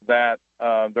that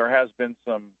there has been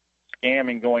some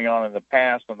scamming going on in the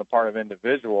past on the part of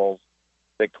individuals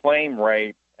that claim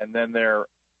rape and then they're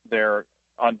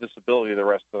on disability the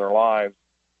rest of their lives,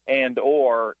 and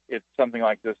or if something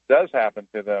like this does happen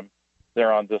to them,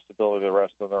 they're on disability the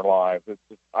rest of their lives.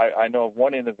 I know of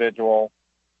one individual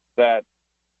that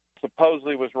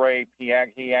supposedly was raped. He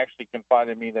actually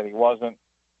confided in me that he wasn't,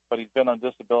 but he's been on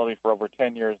disability for over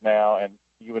 10 years now, and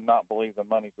you would not believe the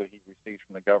money that he receives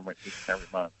from the government each and every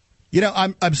month. You know,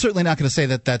 I'm certainly not going to say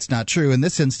that that's not true. In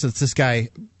this instance, this guy,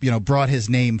 brought his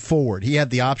name forward. He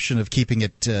had the option of keeping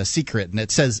it secret, and that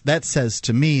says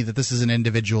to me that this is an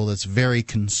individual that's very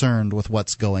concerned with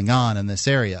what's going on in this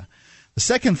area. The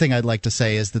second thing I'd like to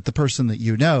say is that the person that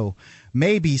you know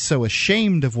may be so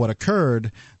ashamed of what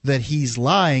occurred that he's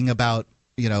lying about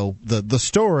the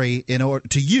story in order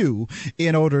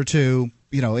to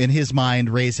in his mind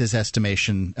raise his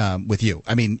estimation with you.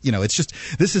 I mean, it's just,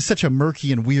 this is such a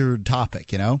murky and weird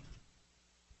topic,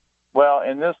 Well,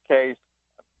 in this case,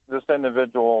 this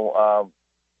individual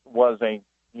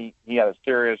he had a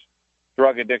serious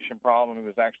drug addiction problem. He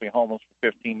was actually homeless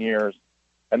for 15 years,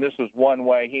 and this was one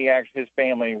way. His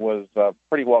family was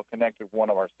pretty well connected with one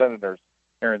of our senators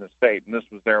here in the state, and this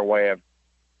was their way of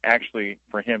actually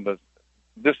for him to.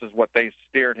 This is what they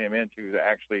steered him into to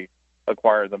actually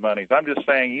acquire the monies. I'm just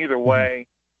saying either way,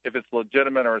 if it's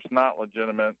legitimate or it's not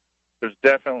legitimate, there's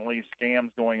definitely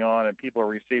scams going on and people are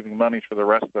receiving monies for the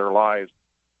rest of their lives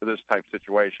for this type of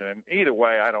situation. And either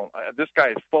way, this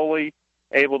guy is fully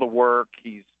able to work.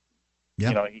 He's,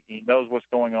 he knows what's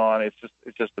going on. It's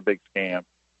just a big scam.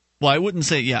 Well, I wouldn't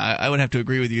say, I would have to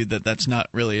agree with you that that's not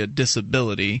really a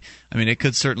disability. I mean, it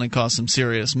could certainly cause some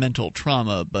serious mental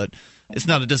trauma, but it's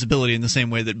not a disability in the same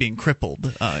way that being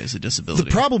crippled is a disability. The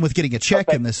problem with getting a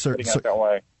check in this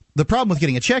The problem with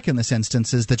getting a check in this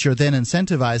instance is that you're then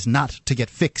incentivized not to get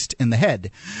fixed in the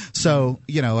head. So,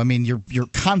 you're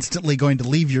constantly going to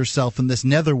leave yourself in this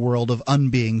netherworld of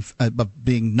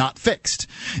being not fixed,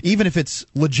 even if it's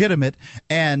legitimate.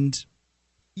 And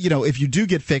if you do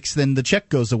get fixed, then the check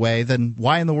goes away. Then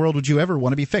why in the world would you ever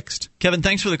want to be fixed? Kevin,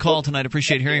 thanks for the call tonight.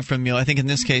 Appreciate hearing from you. I think in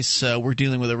this case, we're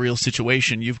dealing with a real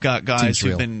situation. You've got guys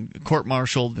who've been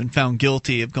court-martialed and found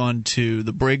guilty, have gone to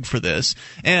the brig for this.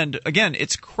 And again,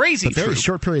 it's crazy. But very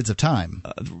short periods of time.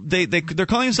 They're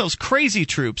calling themselves crazy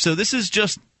troops. So this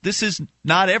is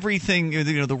not everything.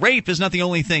 The rape is not the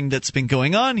only thing that's been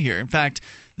going on here. In fact,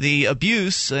 the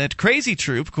abuse at Crazy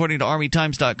Troop, according to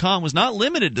ArmyTimes.com, was not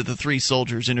limited to the 3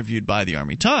 soldiers interviewed by the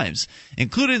Army Times.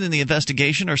 Included in the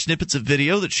investigation are snippets of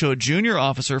video that show a junior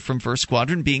officer from 1st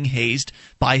Squadron being hazed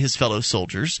by his fellow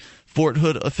soldiers. Fort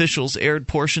Hood officials aired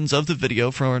portions of the video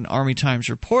for an Army Times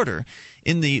reporter.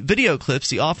 In the video clips,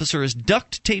 the officer is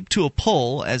duct taped to a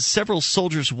pole as several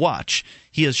soldiers watch.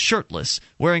 He is shirtless,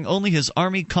 wearing only his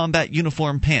Army combat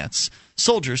uniform pants.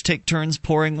 Soldiers take turns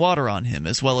pouring water on him,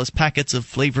 as well as packets of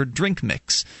flavored drink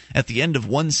mix. At the end of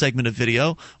one segment of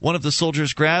video, one of the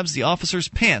soldiers grabs the officer's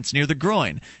pants near the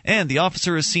groin, and the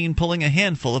officer is seen pulling a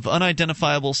handful of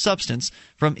unidentifiable substance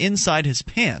from inside his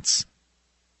pants.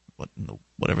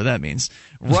 Whatever that means.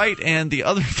 Wright and the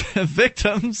other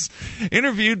victims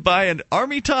interviewed by an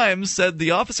Army Times said the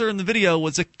officer in the video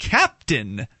was a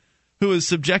captain who was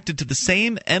subjected to the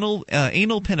same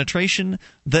anal penetration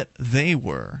that they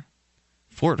were.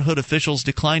 Fort Hood officials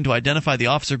declined to identify the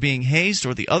officer being hazed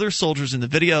or the other soldiers in the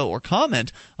video or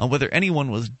comment on whether anyone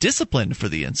was disciplined for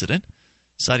the incident.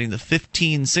 Citing the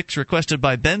 15-6 requested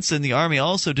by Benson, the Army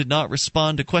also did not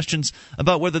respond to questions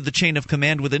about whether the chain of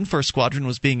command within 1st Squadron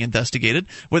was being investigated,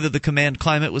 whether the command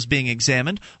climate was being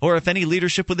examined, or if any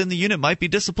leadership within the unit might be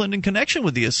disciplined in connection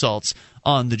with the assaults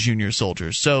on the junior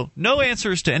soldiers. So no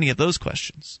answers to any of those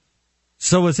questions.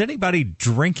 So was anybody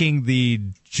drinking the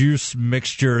juice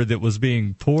mixture that was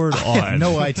being poured on? I have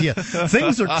no idea.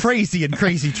 Things are crazy in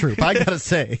Crazy Troop, I gotta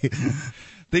say.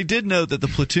 They did note that the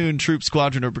platoon, troop,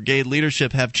 squadron, or brigade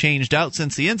leadership have changed out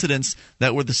since the incidents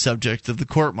that were the subject of the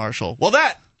court-martial. Well,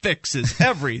 that fixes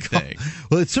everything.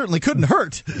 Well, it certainly couldn't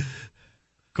hurt.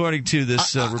 According to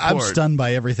this report. I'm stunned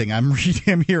by everything I'm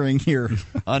hearing here.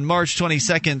 On March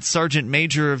 22nd, Sergeant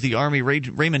Major of the Army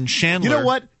Raymond Chandler... You know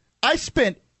what? I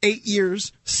spent 8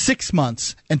 years, 6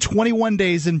 months, and 21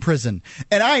 days in prison.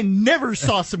 And I never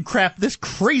saw some crap this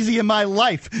crazy in my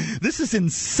life. This is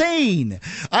insane.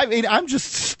 I mean, I'm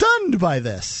just stunned by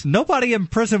this. Nobody in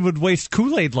prison would waste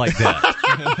Kool-Aid like that.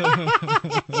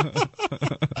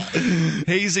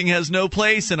 Hazing has no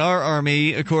place in our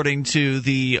Army, according to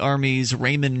the Army's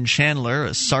Raymond Chandler,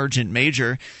 a sergeant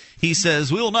major. He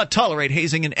says, "We will not tolerate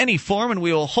hazing in any form, and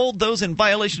we will hold those in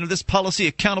violation of this policy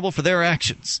accountable for their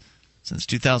actions." Since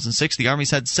 2006, the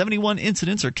Army's had 71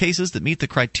 incidents or cases that meet the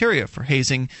criteria for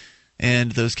hazing,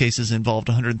 and those cases involved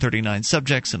 139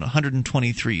 subjects and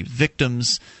 123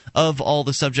 victims. Of all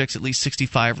the subjects, at least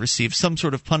 65 received some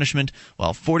sort of punishment,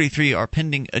 while 43 are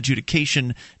pending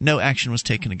adjudication. No action was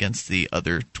taken against the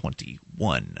other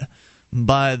 21.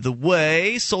 By the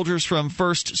way, soldiers from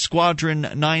 1st Squadron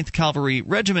 9th Cavalry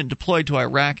Regiment deployed to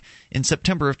Iraq in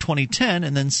September of 2010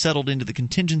 and then settled into the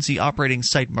contingency operating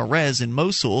site Marez in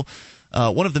Mosul.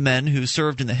 One of the men who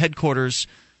served in the headquarters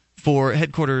and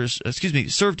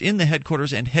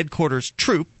headquarters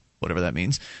troop, whatever that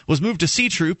means, was moved to C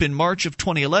Troop in March of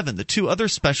 2011. The two other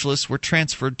specialists were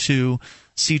transferred to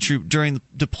C Troop during the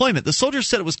deployment. The soldiers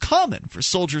said it was common for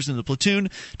soldiers in the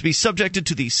platoon to be subjected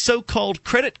to the so-called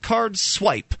credit card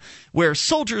swipe, where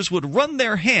soldiers would run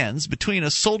their hands between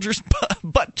a soldier's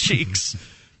butt cheeks.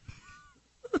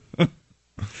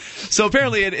 So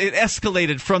apparently it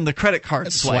escalated from the credit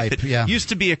card swipe. It used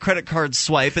to be a credit card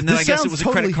swipe, and then I guess it was a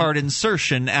credit card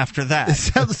insertion after that. It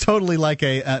sounds totally like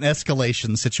an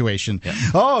escalation situation. Yeah.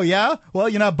 Oh, yeah? Well,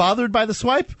 you're not bothered by the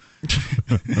swipe?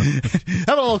 Have a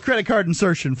little credit card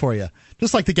insertion for you,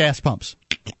 just like the gas pumps.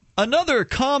 Another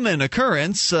common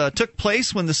occurrence took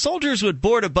place when the soldiers would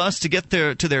board a bus to get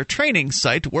to their training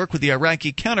site to work with the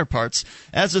Iraqi counterparts.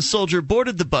 As a soldier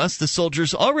boarded the bus, the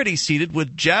soldiers already seated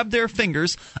would jab their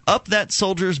fingers up that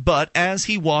soldier's butt as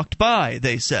he walked by,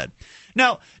 they said.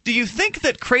 Now, do you think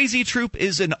that Crazy Troop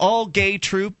is an all-gay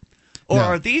troop? Or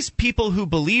are these people who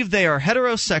believe they are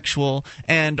heterosexual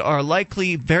and are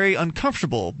likely very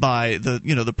uncomfortable by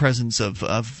the presence of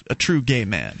a true gay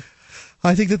man?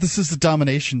 I think that this is the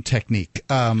domination technique.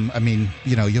 I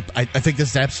think this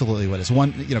is absolutely what it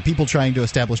is. People trying to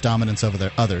establish dominance over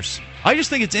their others. I just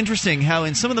think it's interesting how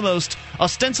in some of the most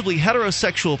ostensibly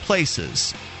heterosexual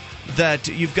places that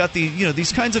you've got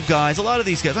these kinds of guys. A lot of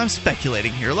these guys, I'm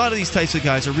speculating here, a lot of these types of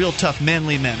guys are real tough,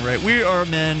 manly men, right? We are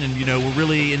men, and we're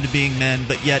really into being men,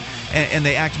 but yet, and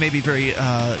they act maybe very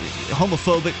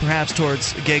homophobic, perhaps,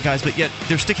 towards gay guys, but yet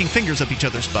they're sticking fingers up each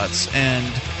other's butts and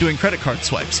doing credit card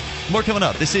swipes. More coming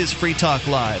up. This is Free Talk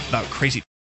Live about crazy.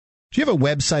 Do you have a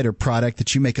website or product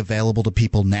that you make available to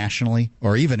people nationally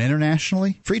or even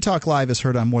internationally? Free Talk Live is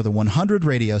heard on more than 100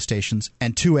 radio stations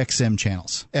and 2 XM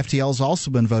channels. FTL has also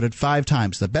been voted 5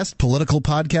 times the best political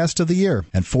podcast of the year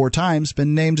and 4 times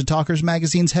been named to Talkers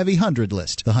Magazine's Heavy 100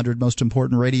 list, the 100 most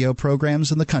important radio programs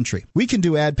in the country. We can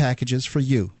do ad packages for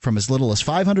you from as little as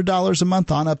 $500 a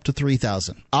month on up to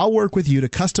 $3,000. I'll work with you to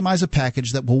customize a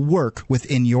package that will work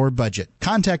within your budget.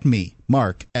 Contact me,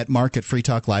 Mark, at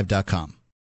mark@freetalklive.com.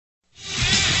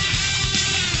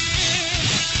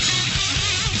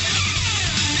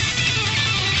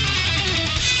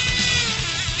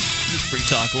 Free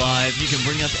Talk Live. You can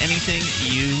bring up anything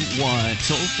you want.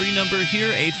 Toll-free number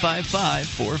here,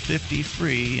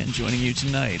 855-450-FREE. And joining you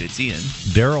tonight, it's Ian,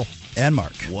 Daryl, and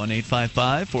Mark.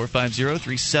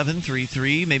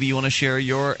 1-855-450-3733. Maybe you want to share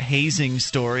your hazing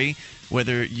story,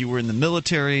 whether you were in the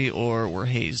military or were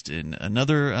hazed in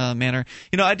another manner.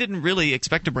 I didn't really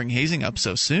expect to bring hazing up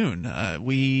so soon.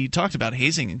 We talked about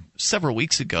hazing several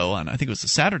weeks ago on, I think it was the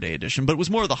Saturday edition, but it was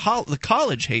more of the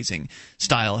college hazing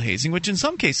style hazing, which in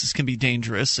some cases can be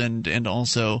dangerous and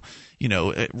also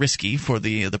risky for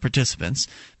the participants.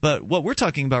 But what we're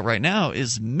talking about right now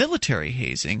is military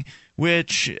hazing,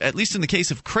 which, at least in the case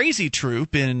of Crazy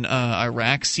Troop in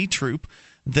Iraq, C Troop,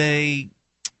 they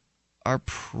are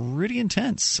pretty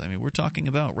intense. I mean, we're talking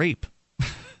about rape.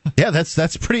 Yeah,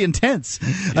 that's pretty intense.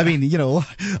 Yeah. I mean,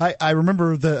 I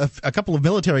remember a couple of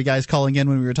military guys calling in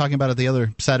when we were talking about it the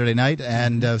other Saturday night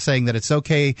and saying that it's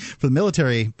okay for the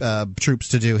military troops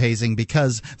to do hazing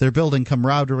because they're building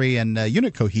camaraderie and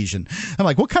unit cohesion. I'm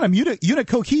like, what kind of unit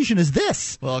cohesion is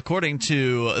this? Well, according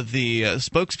to the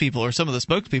spokespeople or some of the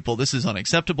spokespeople, this is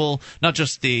unacceptable. Not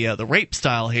just the rape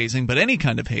style hazing, but any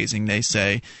kind of hazing, they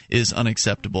say, is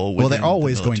unacceptable. Well, they're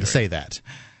always going to say that.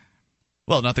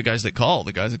 Well, not the guys that call.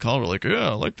 The guys that call were like, yeah,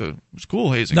 I like the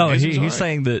school hazing. No, he's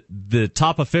saying that the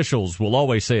top officials will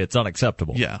always say it's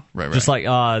unacceptable. Yeah, right. Just like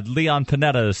Leon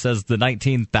Panetta says the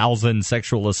 19,000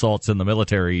 sexual assaults in the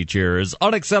military each year is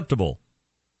unacceptable.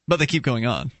 But they keep going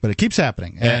on. But it keeps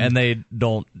happening. And they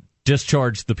don't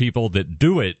discharge the people that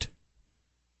do it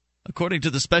According to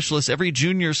the specialist, every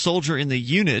junior soldier in the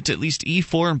unit, at least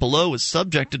E4 and below, was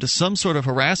subjected to some sort of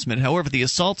harassment. However, the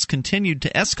assaults continued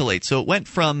to escalate. So it went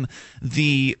from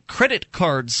the credit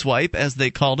card swipe, as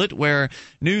they called it, where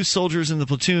new soldiers in the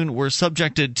platoon were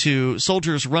subjected to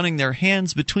soldiers running their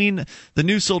hands between the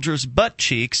new soldiers' butt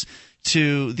cheeks,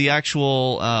 to the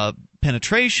actual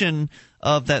penetration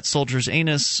of that soldier's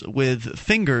anus with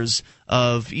fingers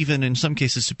of even, in some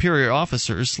cases, superior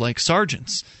officers like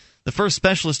sergeants. The first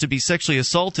specialist to be sexually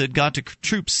assaulted got to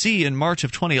Troop C in March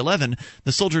of 2011.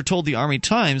 The soldier told the Army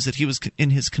Times that he was in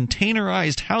his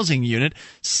containerized housing unit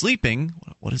sleeping.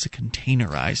 What is a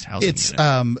containerized housing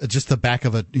unit? It's just the back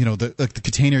of the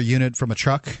container unit from a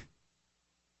truck.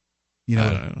 You know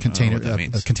what a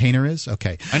container is?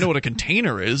 Okay. I know what a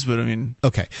container is, but I mean,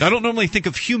 okay. I don't normally think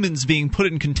of humans being put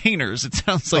in containers. It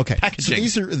sounds like packaging.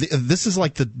 So this is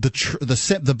like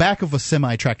the back of a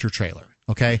semi-tractor trailer.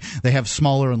 Okay, they have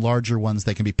smaller and larger ones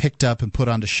that can be picked up and put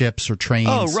onto ships or trains.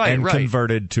 Oh, right, and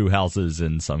converted to houses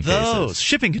in some cases.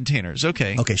 Shipping containers.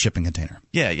 Okay. Okay, shipping container.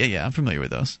 Yeah. I'm familiar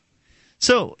with those.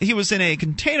 So he was in a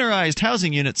containerized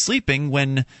housing unit sleeping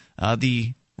when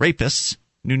the rapists,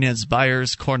 Nunez,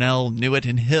 Byers, Cornell, Newitt,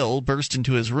 and Hill, burst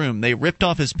into his room. They ripped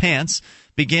off his pants,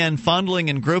 began fondling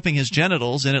and groping his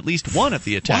genitals, and at least one of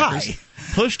the attackers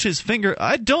pushed his finger.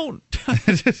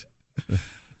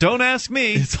 Don't ask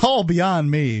me. It's all beyond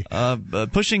me.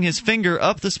 Pushing his finger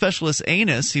up the specialist's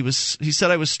anus. He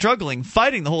said, I was struggling,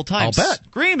 fighting the whole time, I'll bet.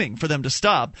 Screaming for them to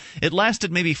stop. It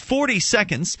lasted maybe 40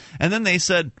 seconds, and then they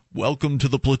said, welcome to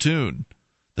the platoon.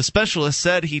 The specialist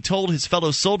said he told his fellow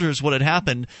soldiers what had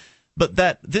happened, but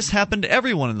that this happened to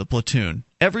everyone in the platoon.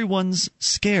 Everyone's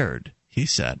scared, he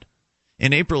said.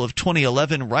 In April of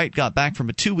 2011, Wright got back from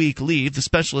a 2-week leave. The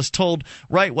specialist told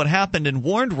Wright what happened and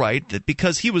warned Wright that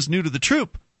because he was new to the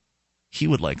troop, he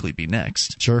would likely be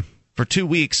next. Sure. For 2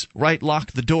 weeks, Wright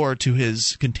locked the door to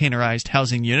his containerized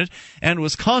housing unit and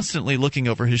was constantly looking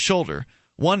over his shoulder.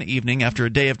 One evening, after a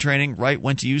day of training, Wright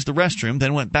went to use the restroom,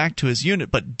 then went back to his unit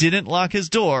but didn't lock his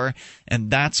door, and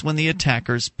that's when the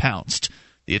attackers pounced.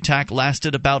 The attack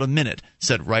lasted about a minute,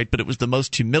 said Wright, but it was the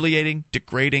most humiliating,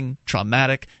 degrading,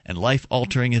 traumatic, and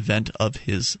life-altering event of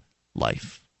his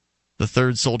life. The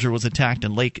third soldier was attacked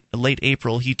in late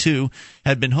April. He, too,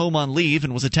 had been home on leave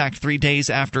and was attacked 3 days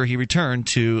after he returned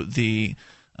to the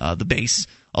base.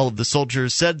 All of the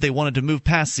soldiers said they wanted to move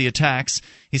past the attacks.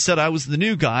 He said, I was the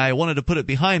new guy. I wanted to put it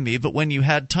behind me, but when you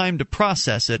had time to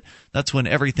process it, that's when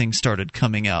everything started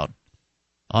coming out.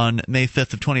 On May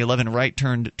 5th of 2011, Wright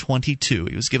turned 22.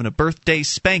 He was given a birthday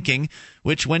spanking,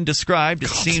 which, when described, it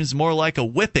seems more like a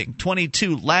whipping.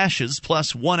 22 lashes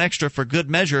plus one extra for good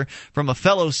measure from a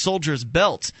fellow soldier's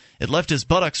belt. It left his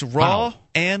buttocks raw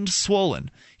and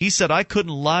swollen. He said, I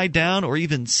couldn't lie down or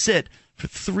even sit for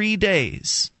 3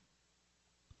 days.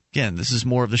 Again, this is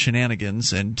more of the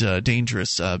shenanigans and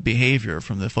dangerous behavior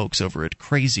from the folks over at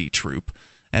Crazy Troop,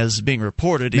 as being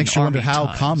reported in Army Times. Makes you wonder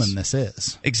how common this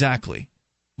is. Exactly.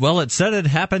 Well, it said it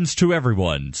happens to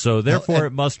everyone, so therefore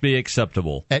it must be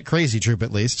acceptable. At Crazy Troop,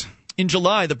 at least. In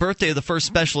July, the birthday of the first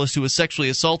specialist who was sexually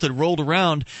assaulted rolled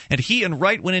around, and he and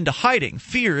Wright went into hiding,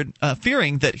 fearing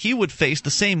that he would face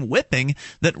the same whipping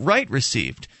that Wright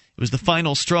received. It was the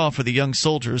final straw for the young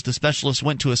soldiers. The specialist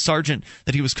went to a sergeant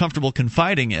that he was comfortable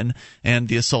confiding in, and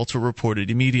the assaults were reported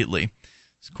immediately.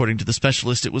 According to the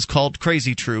specialist, it was called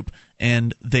Crazy Troop,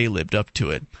 and they lived up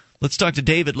to it. Let's talk to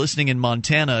David, listening in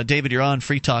Montana. David, you're on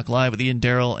Free Talk Live with Ian,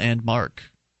 Darrell, and Mark.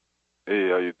 Hey,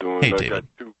 how you doing? Hey, I David.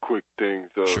 got 2 quick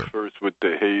things. Sure. First, with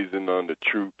the hazing on the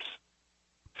troops.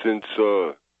 Since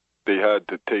they had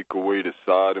to take away the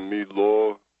sodomy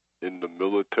law in the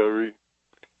military,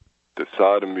 the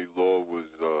sodomy law was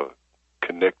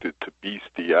connected to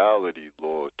bestiality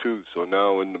law, too. So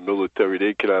now in the military,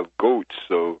 they can have goats,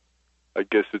 so I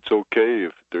guess it's okay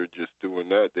if they're just doing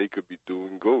that. They could be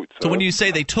doing goats. So when you say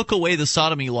they took away the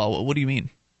sodomy law, what do you mean?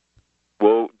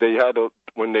 Well,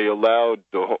 when they allowed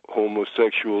the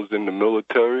homosexuals in the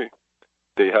military,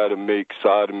 they had to make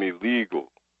sodomy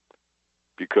legal.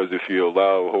 Because if you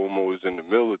allow homos in the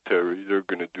military, they're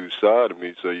going to do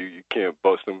sodomy, so you can't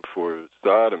bust them for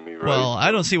sodomy, right? Well,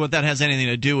 I don't see what that has anything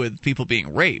to do with people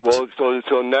being raped. Well,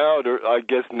 so now, I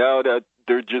guess now that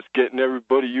they're just getting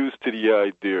everybody used to the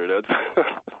idea. That's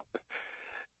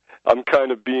I'm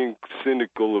kind of being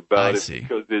cynical about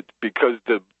it because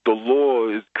the law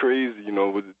is crazy, you know,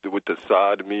 with the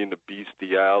sodomy and the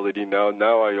bestiality. Now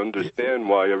I understand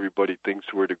why everybody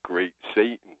thinks we're the great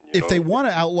Satan. If they want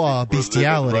to outlaw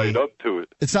bestiality, right up to it.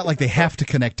 It's not like they have to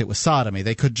connect it with sodomy.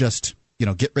 They could just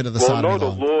get rid of the sodomy law. Well,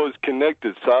 no, the law is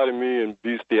connected. Sodomy and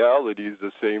bestiality is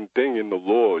the same thing in the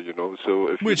law,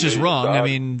 So if which is wrong. I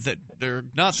mean, that they're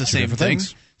not the same thing.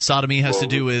 Sodomy has to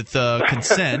do with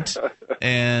consent,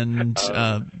 and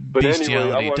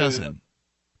bestiality anyway, doesn't.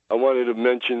 I wanted to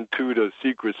mention, too, the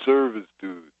Secret Service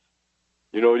dudes.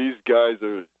 These guys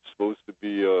are supposed to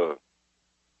be,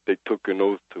 they took an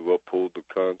oath to uphold the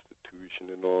Constitution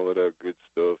and all of that good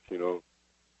stuff,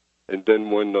 And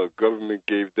then when the government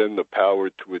gave them the power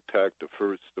to attack the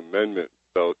First Amendment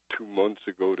about 2 months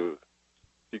ago, the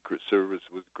Secret Service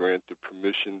was granted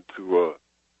permission to,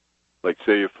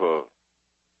 say if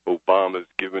Obama's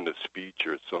giving a speech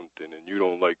or something and you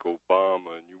don't like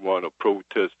Obama and you want to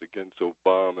protest against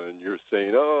Obama and you're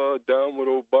saying, down with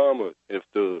Obama. If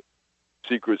the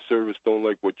Secret Service don't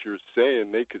like what you're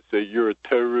saying, they could say you're a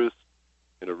terrorist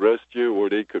and arrest you, or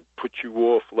they could put you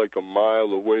off like a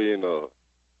mile away in a...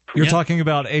 You're talking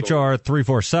about H.R.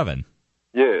 347.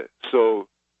 Yeah, so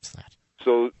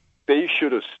they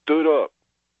should have stood up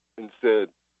and said,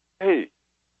 hey,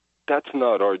 that's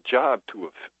not our job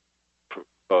to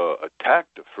attack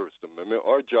the First Amendment.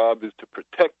 Our job is to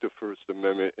protect the First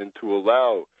Amendment and to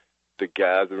allow the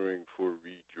gathering for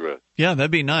redress. Yeah,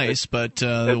 that'd be nice, but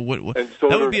that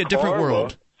would be a different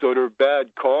world. So their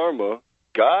bad karma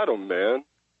got them, man.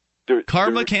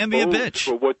 Karma can be a bitch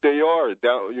for what they are.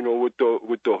 Down, with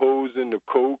the hose and the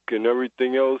coke and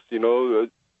everything else.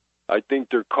 I think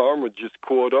their karma just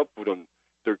caught up with them.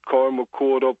 Their karma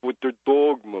caught up with their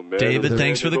dogma, man. David,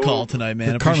 thanks for the call tonight,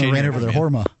 man. Their karma ran over their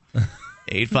horma.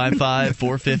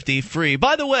 855-450-FREE.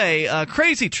 By the way,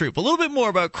 Crazy Troop, a little bit more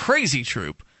about Crazy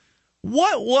Troop.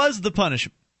 What was the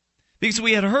punishment? Because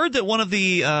we had heard that one of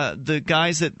the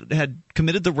guys that had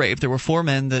committed the rape, there were 4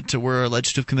 men that were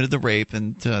alleged to have committed the rape,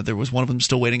 and there was one of them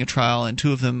still waiting a trial, and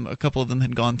a couple of them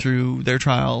had gone through their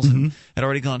trials and had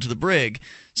already gone to the brig.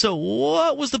 So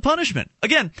what was the punishment?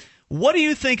 Again, what do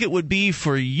you think it would be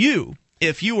for you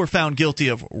if you were found guilty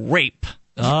of rape?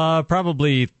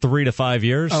 Probably 3 to 5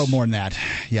 years. Oh, more than that.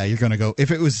 Yeah, you're going to go. If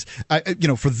it was,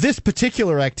 for this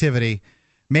particular activity,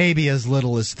 maybe as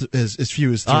little as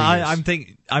few as 3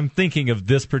 years. I'm thinking of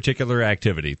this particular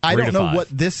activity. I don't know what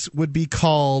this would be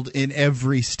called in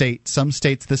every state. Some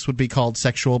states this would be called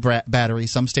sexual battery.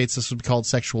 Some states this would be called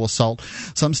sexual assault.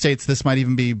 Some states this might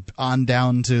even be on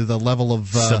down to the level of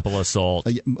simple assault,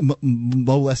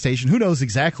 molestation. Who knows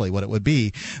exactly what it would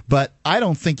be? But I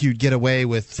don't think you'd get away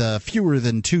with fewer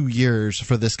than 2 years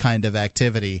for this kind of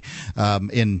activity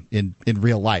in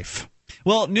real life.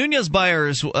 Well, Nunez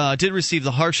Byers did receive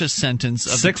the harshest sentence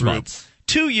of 6 the group. months.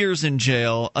 2 years in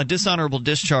jail, a dishonorable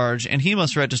discharge, and he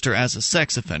must register as a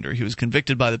sex offender. He was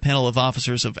convicted by the panel of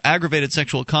officers of aggravated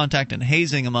sexual contact and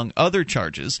hazing, among other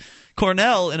charges.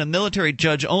 Cornell, in a military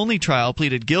judge-only trial,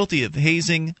 pleaded guilty of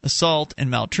hazing, assault, and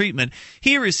maltreatment.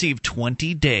 He received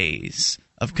 20 days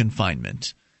of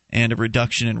confinement and a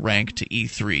reduction in rank to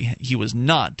E3. He was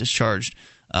not discharged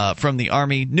from the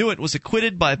Army. Newitt was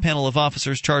acquitted by a panel of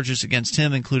officers. Charges against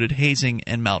him included hazing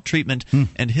and maltreatment,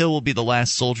 and Hill will be the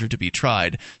last soldier to be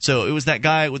tried. So it was that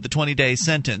guy with the 20-day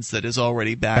sentence that is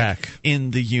already back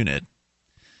in the unit.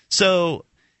 So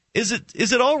is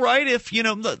it all right if,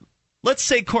 let's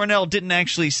say Cornell didn't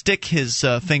actually stick his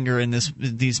finger in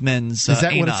these men's Is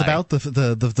that ani. what it's about,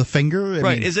 the finger?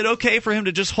 I mean, is it okay for him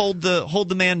to just hold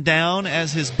the man down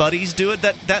as his buddies do it?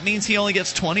 That means he only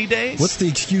gets 20 days? What's the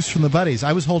excuse from the buddies?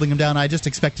 I was holding him down. I just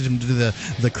expected him to do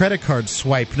the credit card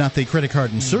swipe, not the credit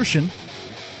card insertion.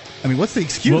 I mean, what's the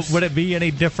excuse? Would it be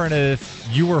any different if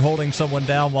you were holding someone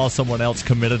down while someone else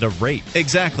committed a rape?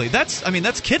 Exactly. That's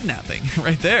kidnapping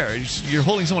right there. You're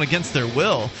holding someone against their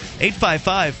will.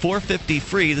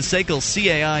 855-450-FREE, the SACL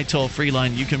CAI toll-free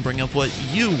line. You can bring up what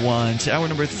you want. Hour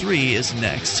number 3 is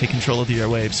next. Take control of the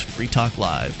airwaves. Free Talk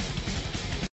Live.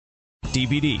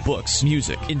 DVD, books,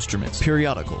 music, instruments,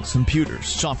 periodicals, computers,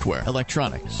 software,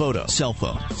 electronics, photo, cell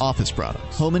phones, office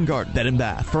products, home and garden, bed and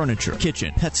bath, furniture,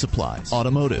 kitchen, pet supplies,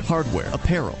 automotive, hardware,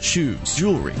 apparel, shoes,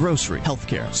 jewelry, grocery,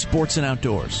 healthcare, sports and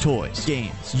outdoors, toys,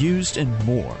 games, used, and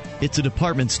more. It's a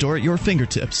department store at your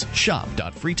fingertips.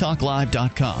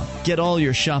 Shop.freetalklive.com. Get all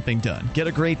your shopping done, get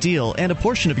a great deal, and a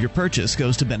portion of your purchase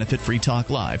goes to benefit Free Talk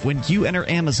Live when you enter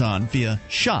Amazon via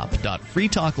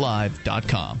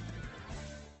shop.freetalklive.com.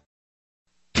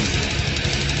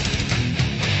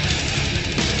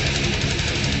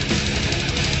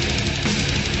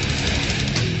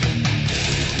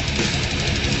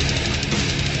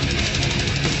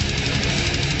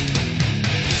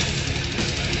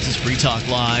 Free Talk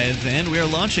Live, and we are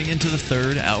launching into the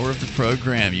third hour of the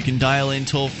program. You can dial in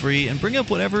toll-free and bring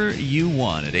up whatever you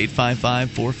want at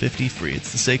 855-450-FREE.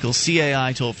 It's the SACL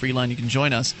CAI toll-free line. You can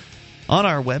join us on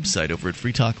our website over at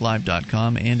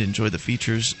freetalklive.com and enjoy the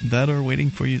features that are waiting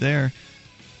for you there.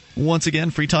 Once again,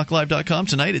 freetalklive.com.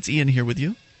 Tonight, it's Ian here with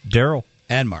you. Daryl.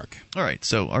 And Mark. All right,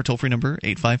 so our toll-free number,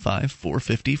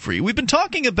 855-450-FREE. We've been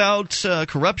talking about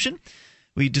corruption.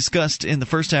 We discussed in the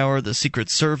first hour the Secret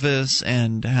Service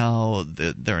and how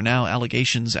there are now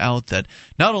allegations out that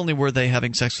not only were they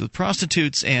having sex with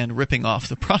prostitutes and ripping off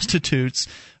the prostitutes,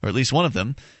 or at least one of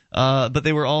them, but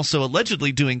they were also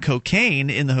allegedly doing cocaine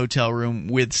in the hotel room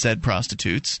with said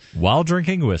prostitutes. While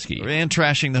drinking whiskey. And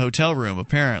trashing the hotel room,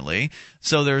 apparently.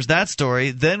 So there's that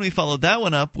story. Then we followed that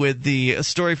one up with the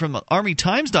story from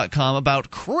ArmyTimes.com about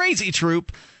Crazy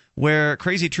Troop, where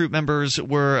Crazy Troop members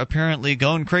were apparently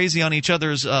going crazy on each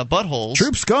other's buttholes.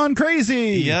 Troops gone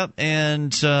crazy! Yep,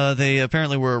 and they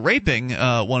apparently were raping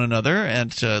one another,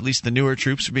 and at least the newer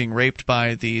troops were being raped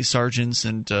by the sergeants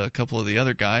and a couple of the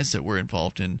other guys that were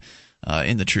involved in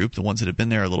the troop, the ones that had been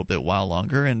there a little bit while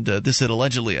longer, and this had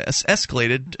allegedly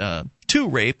escalated to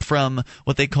rape from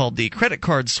what they called the credit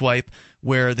card swipe,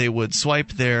 where they would swipe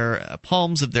their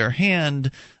palms of their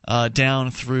hand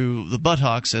down through the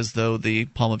buttocks as though the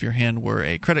palm of your hand were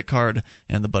a credit card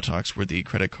and the buttocks were the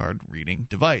credit card reading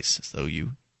device, as though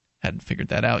you hadn't figured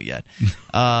that out yet.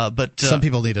 But some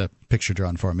people need a picture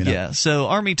drawn for them, you know? Yeah, so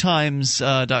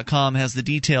ArmyTimes.com has the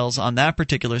details on that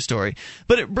particular story.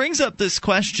 But it brings up this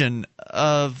question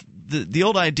of the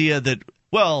old idea that,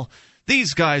 well,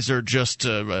 these guys are just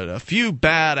a few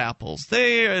bad apples.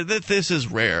 This is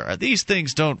rare. These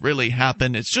things don't really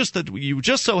happen. It's just that you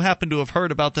just so happen to have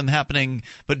heard about them happening.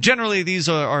 But generally, these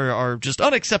are just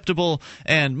unacceptable,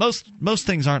 and most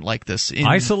things aren't like this.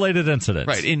 Isolated incidents.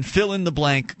 Right, in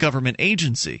fill-in-the-blank government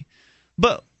agency.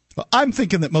 But I'm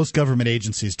thinking that most government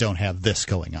agencies don't have this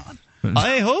going on.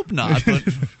 I hope not, but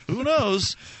who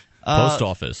knows? Post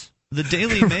office. The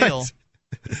Daily Mail... Right.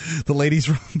 The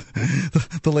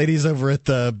ladies over at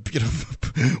the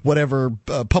whatever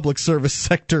public service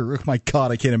sector. Oh my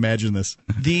God, I can't imagine this.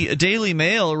 The Daily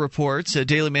Mail reports at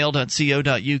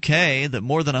dailymail.co.uk that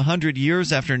more than 100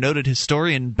 years after noted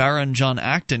historian Baron John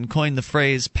Acton coined the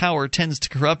phrase "power tends to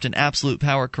corrupt and absolute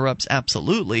power corrupts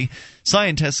absolutely,"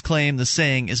 scientists claim the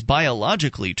saying is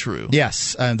biologically true.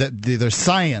 Yes, there's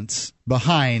science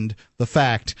behind the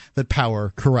fact that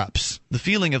power corrupts. The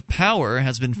feeling of power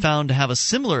has been found to have a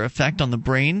similar effect on the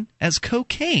brain as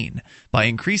cocaine by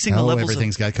increasing the levels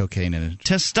everything's got cocaine in it.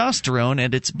 Testosterone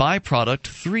and its byproduct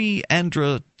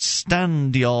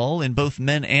 3-androstenediol in both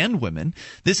men and women.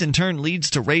 This in turn leads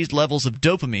to raised levels of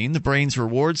dopamine, the brain's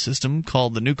reward system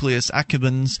called the nucleus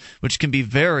accumbens, which can be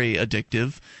very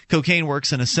addictive. Cocaine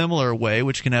works in a similar way,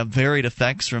 which can have varied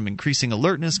effects from increasing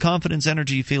alertness, confidence,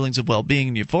 energy, feelings of well-being,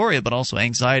 and euphoria, but also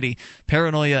anxiety,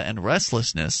 paranoia, and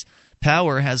restlessness.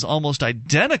 Power has almost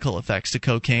identical effects to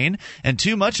cocaine, and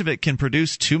too much of it can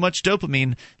produce too much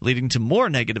dopamine, leading to more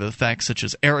negative effects such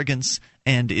as arrogance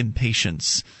and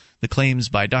impatience. The claims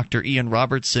by Dr. Ian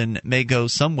Robertson may go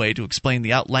some way to explain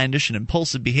the outlandish and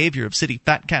impulsive behavior of city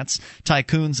fat cats,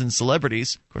 tycoons, and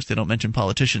celebrities. Of course, they don't mention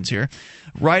politicians here.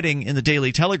 Writing in the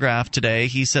Daily Telegraph today,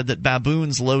 he said that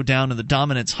baboons low down in the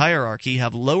dominance hierarchy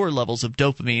have lower levels of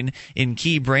dopamine in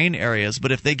key brain areas,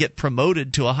 but if they get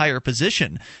promoted to a higher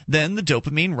position, then the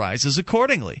dopamine rises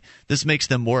accordingly. This makes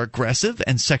them more aggressive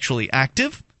and sexually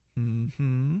active.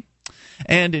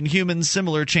 And in humans,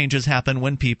 similar changes happen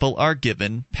when people are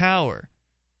given power.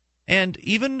 And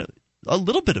even a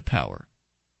little bit of power.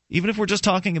 Even if we're just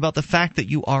talking about the fact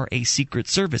that you are a Secret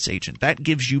Service agent, that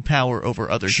gives you power over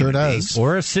other human beings.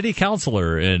 Or a city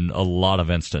councilor in a lot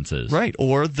of instances. Right,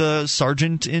 or the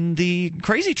sergeant in the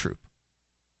Crazy Troop.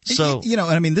 So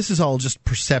I mean, this is all just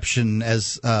perception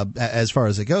as far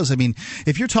as it goes. I mean,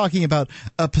 if you're talking about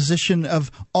a position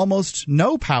of almost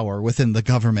no power within the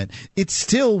government, it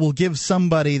still will give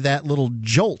somebody that little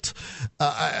jolt.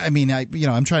 I'm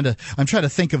trying to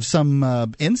think of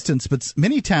some instance, but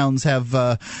many towns have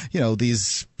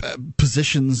these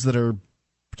positions that are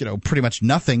pretty much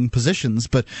nothing positions,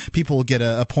 but people get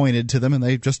appointed to them and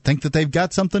they just think that they've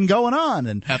got something going on.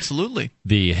 And absolutely.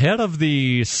 The head of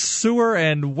the Sewer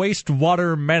and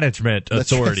Wastewater Management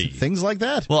Authority. Things like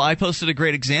that. Well, I posted a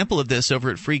great example of this over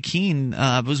at Free Keene.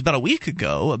 It was about a week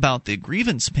ago about the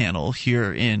grievance panel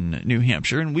here in New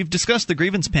Hampshire, and we've discussed the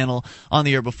grievance panel on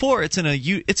the air before. It's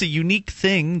a unique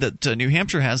thing that New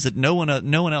Hampshire has that no one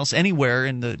else anywhere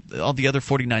in all the other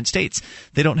 49 states.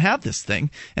 They don't have this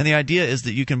thing, and the idea is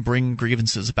that you can bring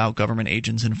grievances about government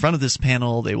agents in front of this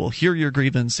panel. They will hear your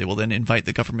grievance. They will then invite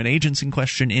the government agents in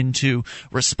question in to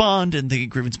respond, and the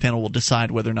grievance panel will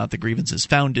decide whether or not the grievance is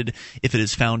founded. If it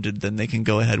is founded, then they can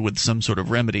go ahead with some sort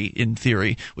of remedy in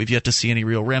theory. We've yet to see any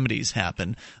real remedies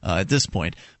happen at this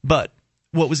point. But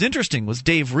what was interesting was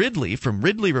Dave Ridley from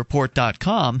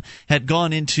RidleyReport.com had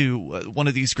gone into one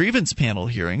of these grievance panel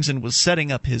hearings and was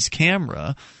setting up his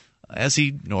camera, as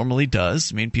he normally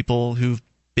does. I mean, people who've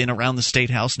been around the State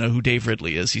House know who Dave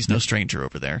Ridley is. He's no stranger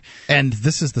over there. And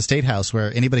this is the State House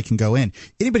where anybody can go in.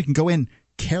 Anybody can go in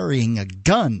carrying a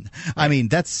gun. I mean,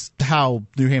 that's how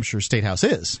New Hampshire State House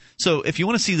is. So if you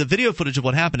want to see the video footage of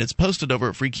what happened, it's posted over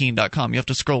at freekeen.com. You have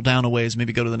to scroll down a ways,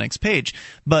 maybe go to the next page.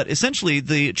 But essentially,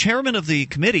 the chairman of the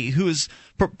committee, who is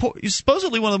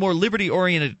supposedly one of the more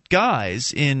liberty-oriented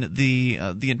guys in the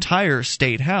entire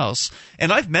State House,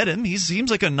 and I've met him. He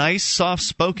seems like a nice,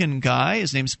 soft-spoken guy.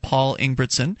 His name's Paul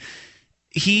Ingebrigtsen.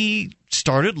 He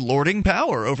started lording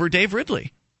power over Dave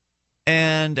Ridley.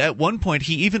 And at one point,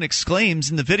 he even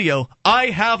exclaims in the video, "I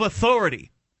have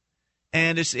authority."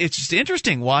 And it's just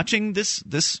interesting watching this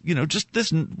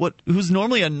who's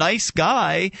normally a nice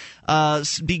guy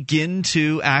begin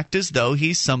to act as though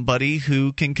he's somebody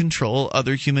who can control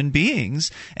other human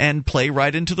beings and play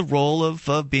right into the role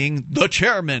of being the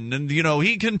chairman. And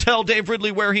he can tell Dave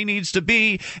Ridley where he needs to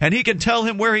be, and he can tell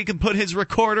him where he can put his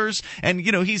recorders, and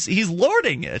he's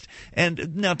lording it.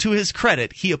 And now, to his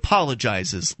credit, he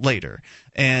apologizes later.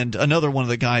 And another one of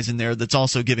the guys in there that's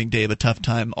also giving Dave a tough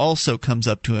time also comes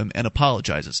up to him and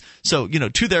apologizes. So,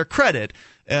 to their credit,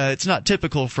 it's not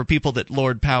typical for people that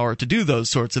lord power to do those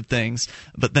sorts of things.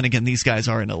 But then again, these guys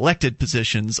are in elected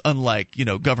positions, unlike,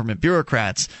 government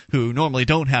bureaucrats who normally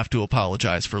don't have to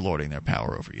apologize for lording their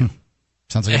power over you.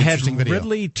 Sounds like an interesting video. Had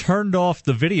Ridley turned off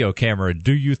the video camera,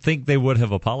 do you think they would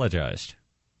have apologized?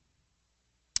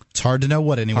 It's hard to know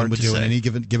what anyone would do in any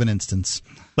given instance.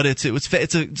 But it's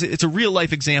a real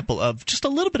life example of just a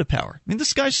little bit of power. I mean,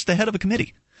 this guy's just the head of a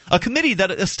committee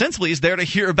that ostensibly is there to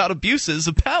hear about abuses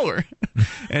of power,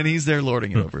 and he's there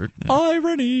lording it over.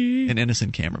 Irony. An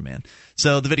innocent cameraman.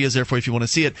 So the video's there for you if you want to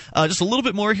see it. Just a little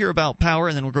bit more here about power,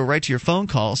 and then we'll go right to your phone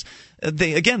calls.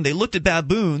 They looked at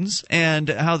baboons and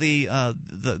how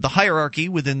the hierarchy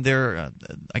within their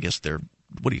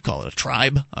what do you call it? A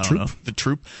tribe? I don't know.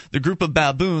 The group of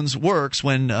baboons works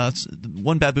when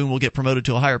one baboon will get promoted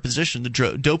to a higher position. The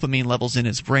dopamine levels in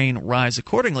its brain rise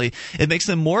accordingly. It makes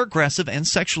them more aggressive and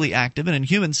sexually active. And in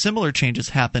humans, similar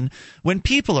changes happen when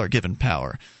people are given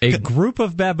power. A group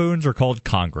of baboons are called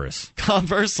Congress.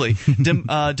 Conversely,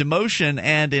 demotion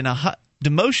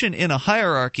in a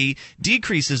hierarchy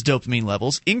decreases dopamine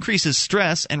levels, increases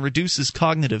stress, and reduces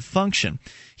cognitive function.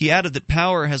 He added that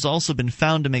power has also been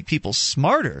found to make people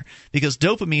smarter because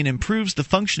dopamine improves the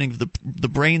functioning of the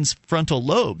brain's frontal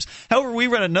lobes. However, we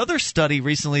read another study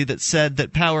recently that said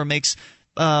that power makes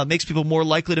people more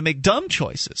likely to make dumb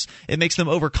choices. It makes them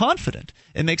overconfident.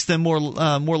 It makes them more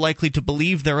likely to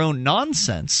believe their own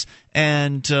nonsense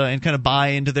and kind of buy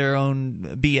into their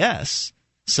own BS.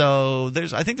 So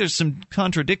I think there's some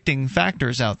contradicting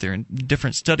factors out there in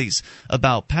different studies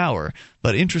about power.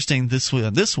 But interesting, this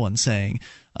one saying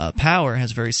power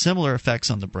has very similar effects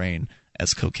on the brain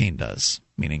as cocaine does,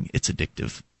 meaning it's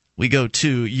addictive. We go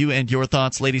to you and your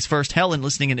thoughts. Ladies first. Helen,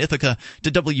 listening in Ithaca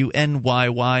to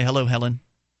WNYY. Hello, Helen.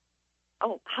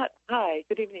 Oh, hi.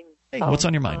 Good evening. Hey, what's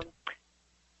on your mind?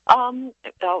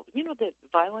 The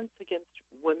Violence Against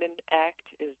Women Act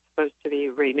is supposed to be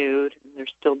renewed, and they're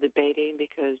still debating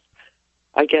because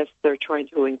I guess they're trying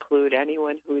to include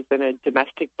anyone who's in a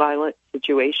domestic violence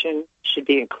situation should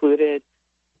be included.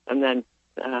 And then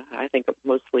I think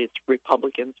mostly it's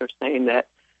Republicans are saying that,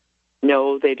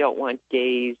 no, they don't want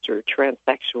gays or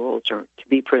transsexuals to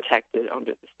be protected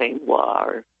under the same law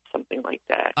or something like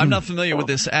that. I'm not familiar with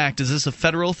this act. Is this a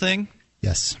federal thing?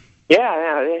 Yes.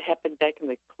 Yeah, it happened back in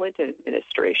the Clinton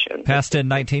administration. Passed in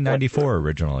 1994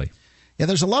 originally. Yeah,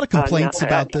 there's a lot of complaints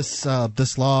about this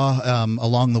law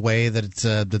along the way that it's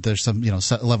that there's some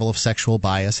level of sexual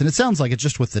bias, and it sounds like it's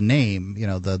just with the name,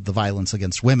 the Violence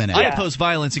Against Women Act. I oppose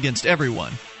violence against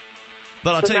everyone.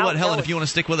 But I'll tell you what, Helen, if you want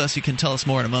to stick with us, you can tell us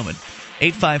more in a moment.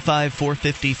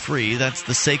 855-450-FREE, that's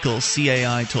the SACL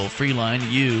CAI toll-free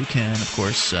line. You can, of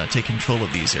course, take control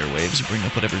of these airwaves and bring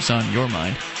up whatever's on your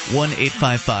mind.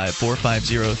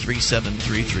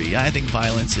 1-855-450-3733. I think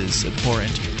violence is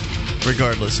abhorrent,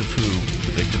 regardless of who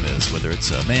the victim is, whether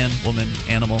it's a man, woman,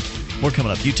 animal. More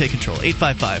coming up. You take control.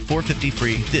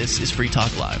 855-450-FREE. This is Free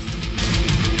Talk Live.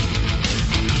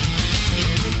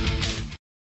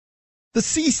 The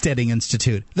Seasteading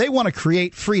Institute. They want to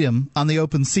create freedom on the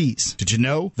open seas. Did you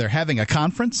know they're having a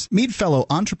conference? Meet fellow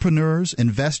entrepreneurs,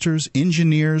 investors,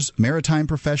 engineers, maritime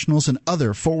professionals, and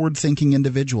other forward-thinking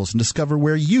individuals and discover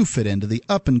where you fit into the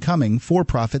up-and-coming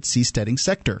for-profit seasteading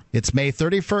sector. It's May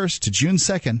 31st to June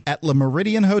 2nd at Le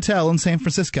Meridian Hotel in San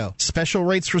Francisco. Special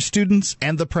rates for students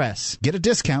and the press. Get a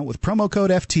discount with promo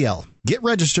code FTL. Get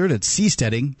registered at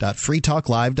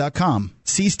seasteading.freetalklive.com.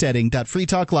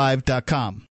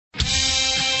 seasteading.freetalklive.com.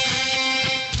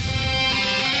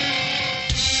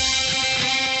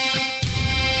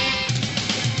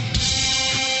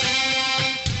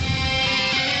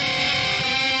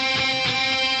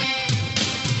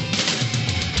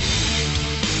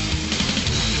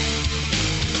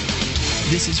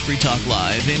 This is Free Talk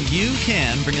Live, and you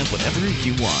can bring up whatever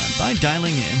you want by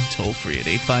dialing in toll-free at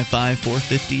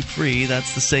 855-450-FREE.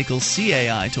 That's the SACL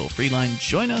CAI toll-free line.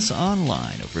 Join us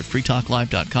online over at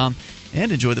freetalklive.com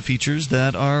and enjoy the features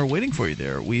that are waiting for you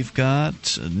there. We've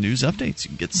got news updates. You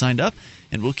can get signed up,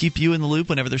 and we'll keep you in the loop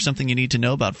whenever there's something you need to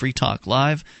know about Free Talk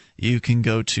Live. You can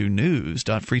go to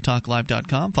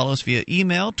news.freetalklive.com. Follow us via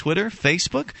email, Twitter,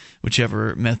 Facebook,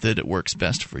 whichever method works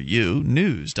best for you.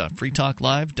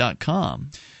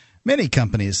 News.freetalklive.com. Many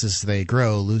companies, as they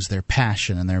grow, lose their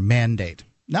passion and their mandate.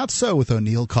 Not so with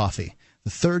O'Neill Coffee.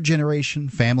 The third-generation,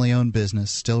 family-owned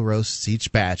business still roasts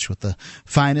each batch with the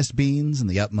finest beans and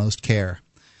the utmost care.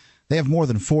 They have more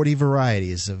than 40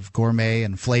 varieties of gourmet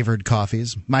and flavored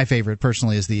coffees. My favorite,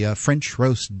 personally, is the French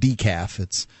Roast Decaf.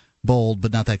 It's bold,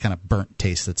 but not that kind of burnt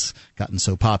taste that's gotten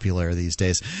so popular these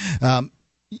days.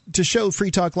 To show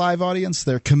Free Talk Live audience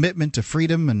their commitment to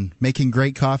freedom and making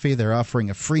great coffee, they're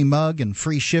offering a free mug and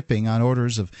free shipping on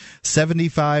orders of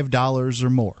 $75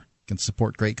 or more. You can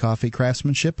support great coffee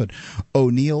craftsmanship at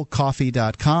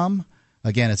o'neillcoffee.com.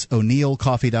 Again, it's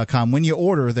o'neillcoffee.com. When you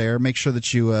order there, make sure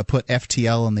that you put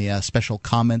FTL in the special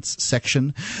comments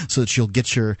section so that you'll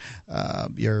get your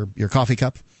coffee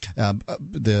cup.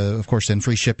 Of course, then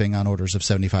free shipping on orders of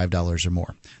 $75 or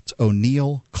more. It's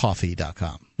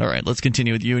o'neillcoffee.com. All right, let's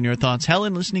continue with you and your thoughts.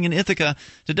 Helen, listening in Ithaca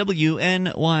to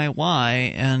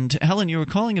WNYY. And Helen, you were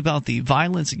calling about the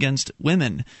Violence Against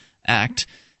Women Act.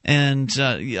 And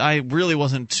I really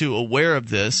wasn't too aware of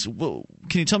this. Well,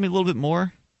 can you tell me a little bit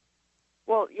more?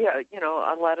 Well, yeah,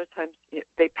 a lot of times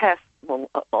they pass,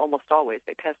 almost always,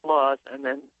 they pass laws, and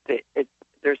then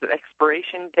there's an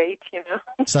expiration date,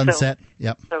 Sunset,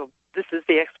 yep. So this is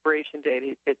the expiration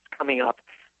date. It's coming up.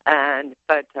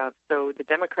 So the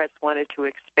Democrats wanted to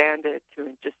expand it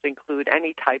to just include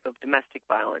any type of domestic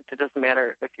violence. It doesn't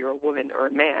matter if you're a woman or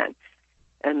a man.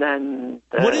 And then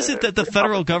what is it that the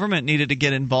federal government needed to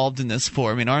get involved in this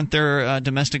for? I mean, aren't there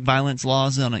domestic violence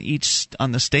laws on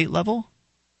the state level?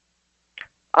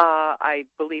 I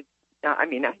believe. I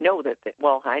know that.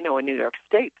 I know in New York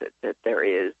State that there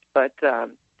is, but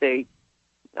they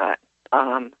are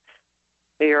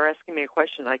asking me a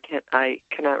question I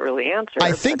cannot really answer.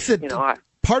 I think that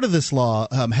part of this law,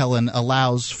 Helen,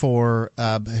 allows for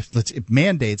it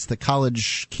mandates that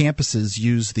college campuses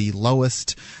use the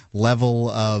lowest level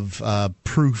of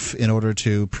proof in order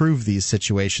to prove these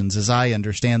situations, as I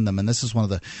understand them. And this is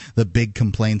one of the big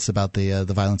complaints about the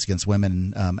Violence Against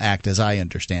Women Act, as I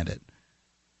understand it.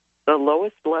 The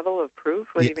lowest level of proof?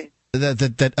 What do you mean?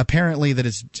 That apparently that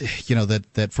it's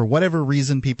that for whatever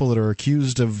reason people that are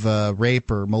accused of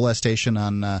rape or molestation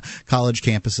on college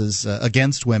campuses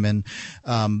against women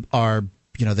are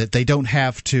that they don't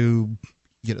have to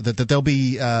that they'll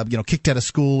be kicked out of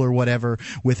school or whatever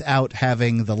without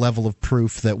having the level of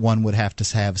proof that one would have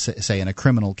to have, say, in a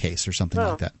criminal case or something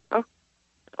like that. Oh,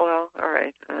 well, all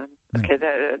right. Okay,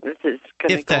 this is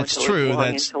going to go into a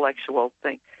long intellectual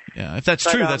thing. Yeah, if that's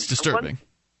true, that's disturbing.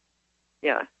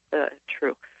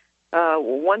 True.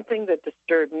 One thing that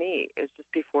disturbed me is just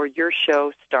before your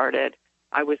show started,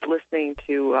 I was listening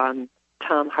to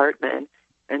Tom Hartman,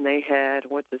 and they had,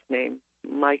 what's his name,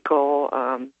 Michael,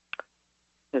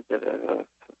 the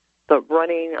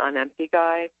Running on Empty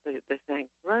guy, the thing,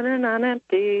 Running on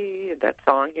Empty, that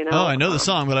song, Oh, I know the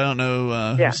song, but I don't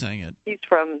know who sang it. He's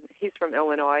from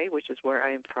Illinois, which is where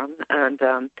I am from,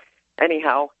 and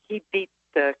anyhow, he beat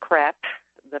the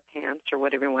pants, or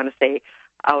whatever you want to say,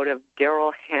 out of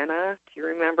Daryl Hannah. Do you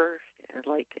remember,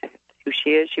 who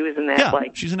she is? She was in that. Yeah,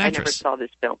 she's an actress. I never saw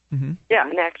this film. Mm-hmm. Yeah,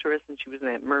 an actress, and she was in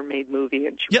that Mermaid movie,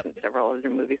 and she was in several other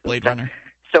movies. Blade Runner.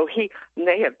 So they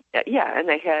had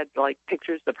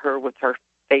pictures of her with her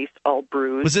face all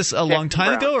bruised. Was this a long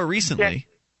time ago or recently?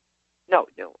 No.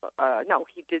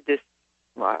 He did this.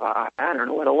 I don't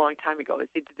know what a long time ago is.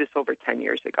 He did this over 10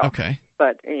 years ago. Okay.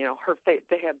 But her face.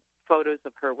 They had photos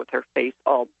of her with her face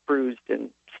all bruised and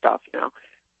stuff.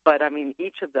 But I mean,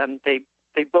 each of them, they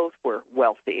both were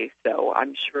wealthy, so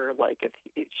I'm sure, like,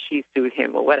 if she sued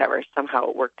him or whatever, somehow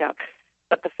it worked out.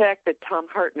 But the fact that Tom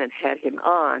Hartman had him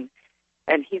on,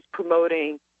 and he's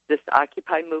promoting this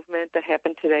Occupy movement that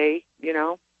happened today,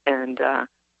 and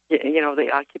the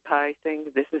Occupy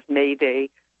thing. This is May Day,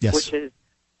 which is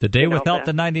the day without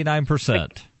the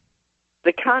 99%.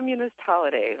 The communist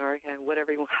holiday, or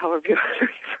however you want to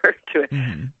refer to it.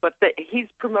 Mm-hmm. But he's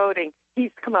promoting.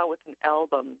 He's come out with an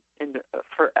album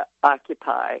for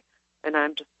Occupy, and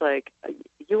I'm just like,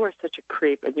 you are such a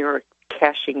creep, and you're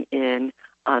cashing in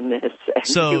on this.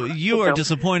 So you are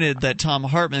disappointed that Tom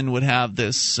Hartman would have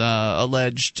this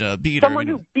alleged beater. Someone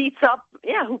who beats up,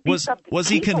 Was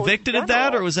he convicted of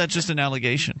that, or was that just an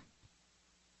allegation?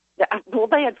 Well,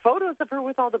 they had photos of her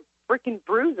with all the freaking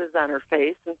bruises on her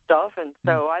face and stuff, and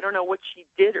so I don't know what she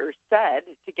did or said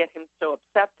to get him so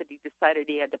upset that he decided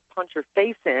he had to punch her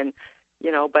face in,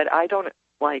 but I don't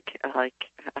like.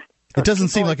 It doesn't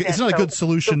seem like it's not a good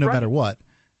solution no matter what.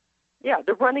 Yeah,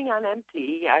 they're running on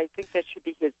empty. I think that should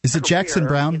be his. Is it career, Jackson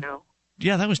Brown?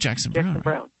 Yeah, that was Jackson Brown. Jackson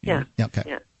Brown. Right? Yeah. Okay.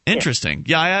 Yeah. Interesting.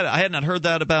 Yeah, I had not heard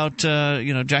that about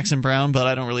Jackson Brown, but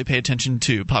I don't really pay attention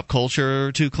to pop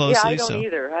culture too closely.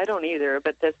 Yeah, I don't either.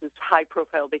 But this is high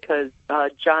profile because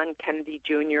John Kennedy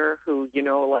Jr., who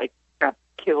got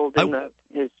killed in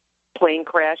his plane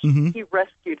crash, he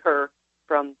rescued her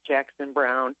from Jackson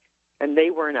Brown, and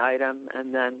they were an item.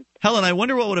 And then Helen, I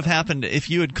wonder what would have happened if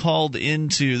you had called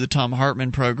into the Tom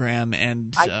Hartman program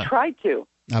and I tried to.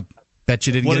 I bet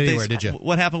you didn't get anywhere, did you?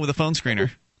 What happened with the phone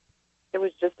screener? It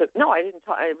was just I didn't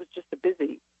talk. It was just a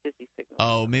busy signal.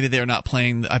 Oh, maybe they're not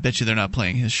playing. I bet you they're not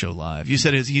playing his show live. You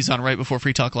said he's on right before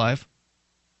Free Talk Live.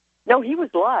 No, he was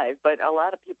live, but a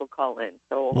lot of people call in.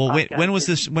 So well, wait, when was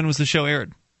this? When was the show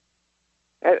aired?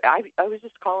 I was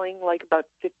just calling like about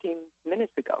 15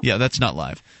 minutes ago. Yeah, that's not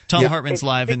live. Tom Hartman's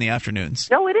live in the afternoons.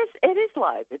 No, it is. It is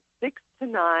live. It's 6 to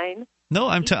 9. No,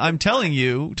 I'm telling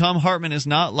you, Tom Hartman is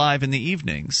not live in the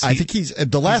evenings. I think he's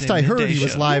the last I heard he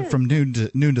was live from noon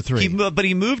to 3. But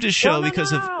he moved his show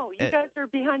because of. No, you guys are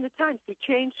behind the times. He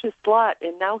changed his slot,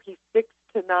 and now he's 6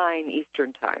 to 9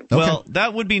 Eastern time. Okay. Well,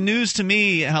 that would be news to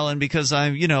me, Helen, because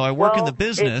I work in the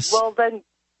business.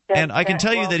 And I can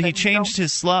tell you that he changed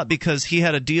his slot because he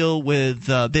had a deal with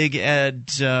Big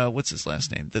Ed. What's his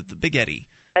last name? The Big Eddie.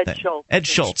 Ed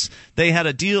Schultz. They had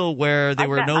a deal where they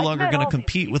were no longer going to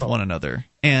compete with one another,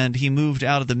 and he moved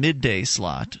out of the midday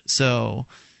slot. So,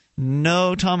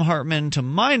 no, Tom Hartman, to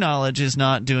my knowledge, is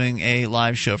not doing a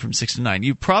live show from 6 to 9.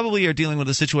 You probably are dealing with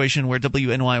a situation where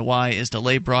WNYY is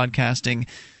delay broadcasting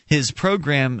his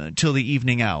program till the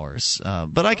evening hours.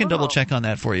 But I can double check on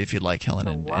that for you if you'd like, Helen,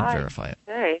 and verify it.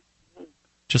 Hey.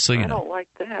 Just so you know. I don't like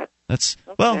that. That's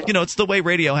well, it's the way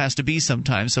radio has to be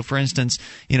sometimes. So, for instance,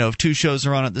 if two shows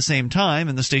are on at the same time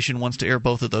and the station wants to air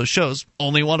both of those shows,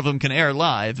 only one of them can air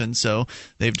live, and so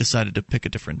they've decided to pick a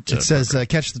different. It says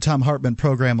catch the Tom Hartman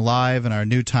program live in our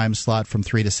new time slot from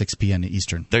 3 to 6 p.m.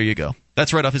 Eastern. There you go.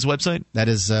 That's right off his website. That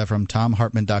is from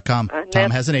TomHartman.com.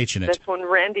 Tom has an H in it. That's when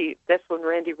Randy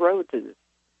Rhodes is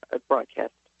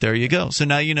broadcast. There you go. So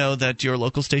now you know that your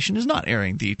local station is not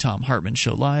airing the Tom Hartman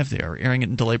Show live. They are airing it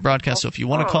in delayed broadcast. So if you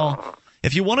want to call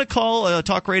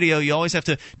talk radio, you always have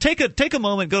to take a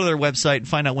moment, go to their website, and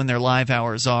find out when their live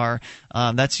hours are.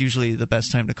 That's usually the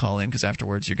best time to call in because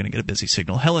afterwards you're going to get a busy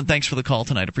signal. Helen, thanks for the call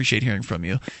tonight. Appreciate hearing from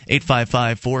you.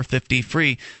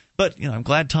 855-450-FREE. But I'm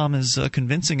glad Tom is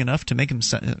convincing enough to make it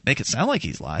sound like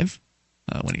he's live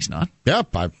when he's not.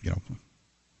 Yep,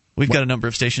 We've got a number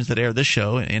of stations that air this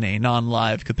show in a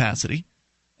non-live capacity,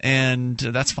 and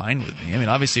that's fine with me. I mean,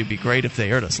 obviously, it would be great if they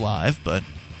aired us live, but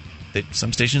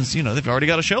some stations, they've already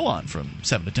got a show on from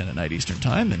 7 to 10 at night Eastern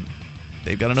Time, and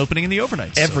they've got an opening in the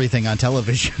overnight. Everything on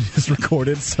television is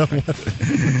recorded, so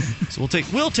so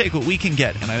we'll take what we can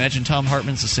get, and I imagine Tom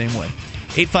Hartman's the same way.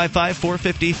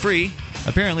 855-450-FREE.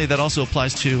 Apparently, that also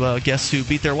applies to guests who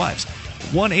beat their wives.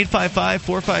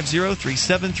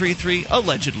 1-855-450-3733.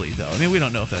 Allegedly, though. I mean, we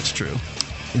don't know if that's true.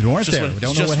 We weren't there. We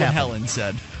don't know what happened. Helen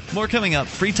said. More coming up.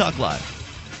 Free Talk Live.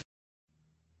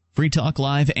 Free Talk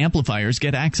Live amplifiers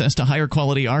get access to higher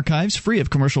quality archives, free of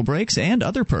commercial breaks, and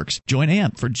other perks. Join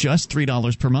AMP for just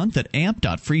 $3 per month at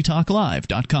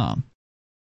amp.freetalklive.com.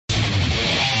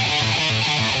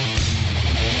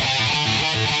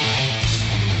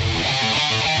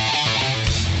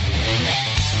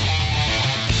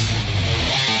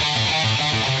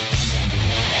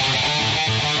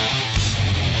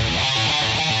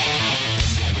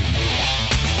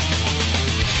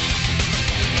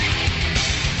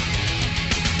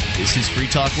 This is Free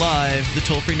Talk Live. The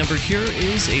toll-free number here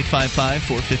is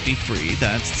 855-450-FREE.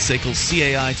 That's the SACL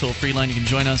CAI toll-free line. You can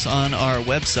join us on our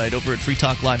website over at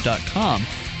freetalklive.com.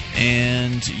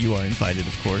 And you are invited,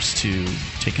 of course, to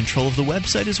take control of the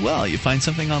website as well. You find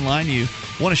something online you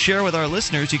want to share with our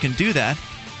listeners, you can do that.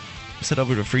 Just head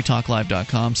over to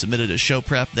freetalklive.com, submit it as show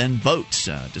prep, then vote.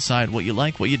 Decide what you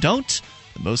like, what you don't.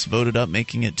 The most voted up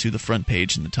making it to the front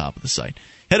page and the top of the site.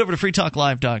 Head over to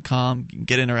freetalklive.com. You can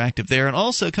get interactive there. And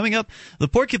also, coming up, the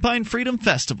Porcupine Freedom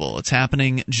Festival. It's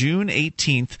happening June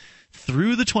 18th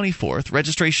through the 24th.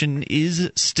 Registration is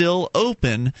still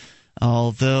open,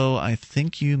 although I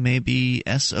think you may be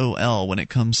SOL when it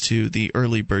comes to the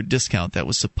early bird discount that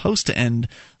was supposed to end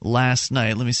last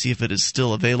night. Let me see if it is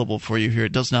still available for you here.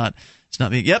 It does not. It's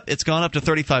not me. Yep, it's gone up to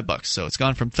 $35. So it's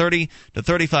gone from $30 to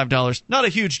 $35. Not a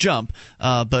huge jump,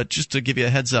 but just to give you a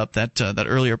heads up, that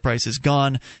earlier price is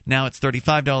gone. Now it's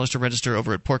 $35 to register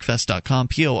over at porcfest.com,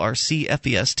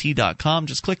 porcfest.com.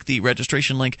 Just click the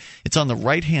registration link. It's on the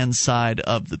right-hand side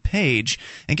of the page.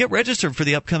 And get registered for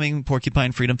the upcoming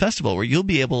Porcupine Freedom Festival, where you'll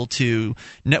be able to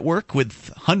network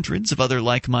with hundreds of other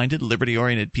like-minded,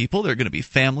 liberty-oriented people. There are going to be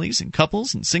families and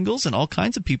couples and singles and all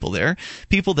kinds of people there.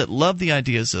 People that love the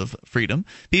ideas of freedom.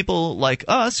 People like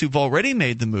us who've already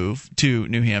made the move to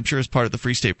New Hampshire as part of the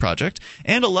Free State Project,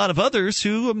 and a lot of others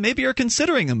who maybe are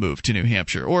considering a move to New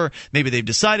Hampshire, or maybe they've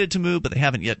decided to move but they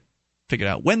haven't yet figured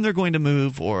out when they're going to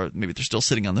move, or maybe they're still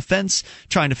sitting on the fence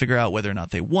trying to figure out whether or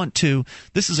not they want to.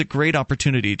 This is a great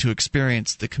opportunity to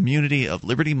experience the community of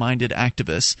liberty-minded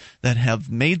activists that have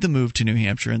made the move to New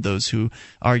Hampshire and those who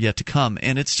are yet to come.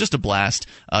 And it's just a blast.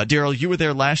 Daryl, you were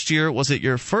there last year. Was it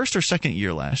your first or second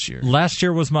year last year? Last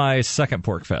year was my second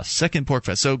Pork Fest. Second Pork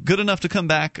Fest. So good enough to come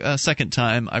back a second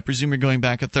time. I presume you're going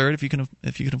back a third if you can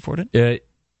afford it?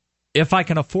 If I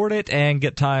can afford it and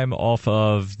get time off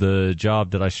of the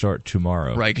job that I start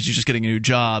tomorrow. Right, because you're just getting a new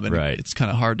job, and right. It's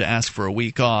kind of hard to ask for a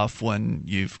week off when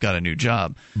you've got a new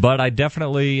job. But I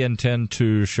definitely intend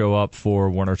to show up for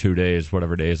 1 or 2 days,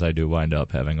 whatever days I do wind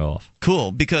up having off.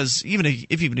 Cool, because even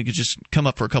if you could just come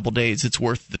up for a couple days, it's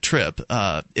worth the trip,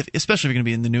 especially if you're going to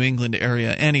be in the New England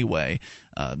area anyway.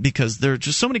 Because there are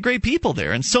just so many great people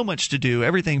there and so much to do.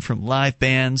 Everything from live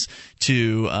bands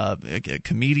to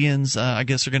comedians, I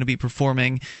guess, are going to be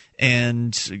performing.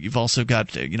 And you've also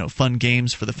got fun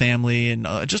games for the family and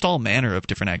just all manner of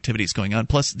different activities going on.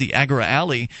 Plus the Agora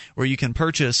Alley, where you can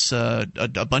purchase a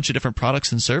bunch of different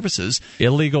products and services.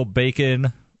 Illegal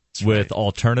bacon. With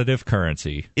alternative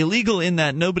currency. Illegal in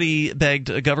that nobody begged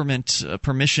a government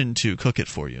permission to cook it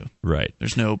for you. Right.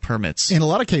 There's no permits. In a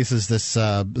lot of cases, this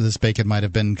bacon might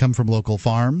have come from local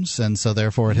farms, and so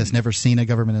therefore it has never seen a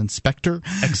government inspector.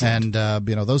 Excellent. And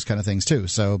those kind of things too.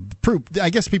 So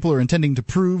I guess people are intending to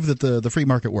prove that the free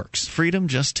market works. Freedom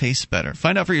just tastes better.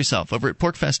 Find out for yourself over at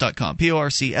porcfest.com,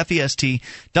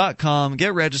 porcfest.com.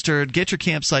 Get registered, get your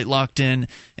campsite locked in,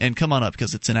 and come on up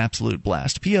because it's an absolute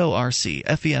blast.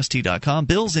 porcfest.com.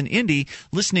 Bill's in Indy,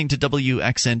 listening to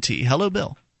WXNT. Hello,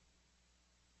 Bill.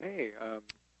 Hey,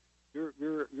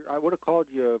 I would have called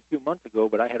you a few months ago,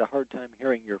 but I had a hard time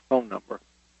hearing your phone number.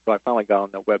 So I finally got on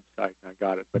the website and I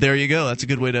got it. But there you go. That's a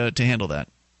good way to handle that.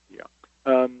 Yeah.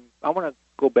 I want to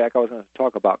go back. I was going to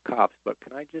talk about cops, but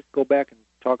can I just go back and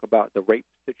talk about the rape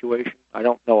situation? I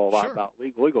don't know a lot about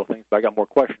legal things, but I got more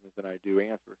questions than I do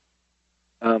answers.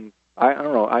 I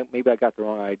don't know. Maybe I got the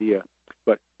wrong idea.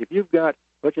 But if you've got,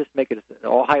 let's just make it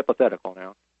all hypothetical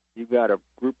now. You've got a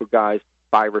group of guys,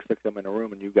 5 or 6 of them in a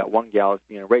room, and you've got one gal that's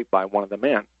being raped by one of the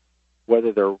men.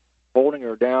 Whether they're holding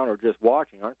her down or just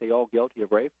watching, aren't they all guilty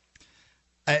of rape?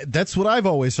 That's what I've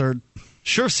always heard.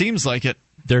 Sure seems like it.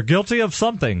 They're guilty of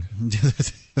something. They're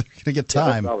going to get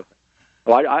time. Well,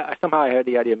 I somehow had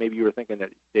the idea maybe you were thinking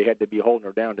that they had to be holding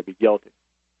her down to be guilty.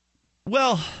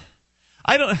 Well,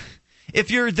 I don't... If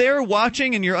you're there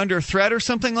watching and you're under threat or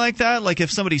something like that, like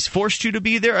if somebody's forced you to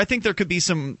be there, I think there could be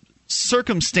some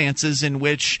circumstances in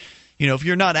which, if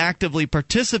you're not actively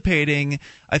participating,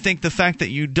 I think the fact that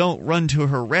you don't run to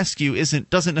her rescue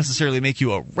doesn't necessarily make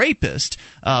you a rapist.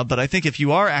 But I think if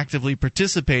you are actively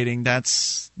participating,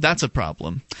 that's a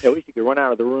problem. At least you could run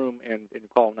out of the room and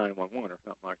call 911 or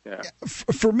something like that.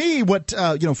 For me, what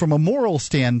from a moral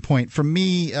standpoint, for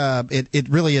me,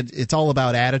 it's all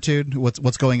about attitude.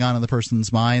 What's going on in the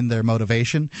person's mind, their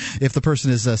motivation. If the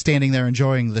person is standing there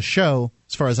enjoying the show,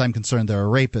 as far as I'm concerned, they're a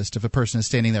rapist. If a person is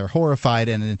standing there horrified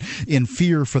and in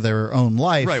fear for their own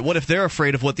life, right? What if they're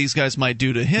afraid of what these guys might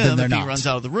do to him if he runs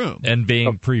out of the room and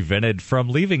being prevented from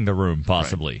leaving the room,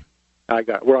 possibly? Right.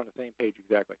 We're on the same page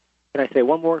exactly. Can I say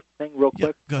one more thing real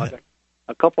quick? Go ahead.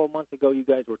 A couple of months ago, you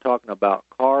guys were talking about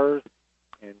cars,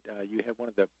 and you had one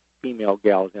of the female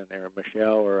gals in there,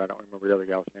 Michelle, or I don't remember the other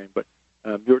gal's name, but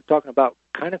you were talking about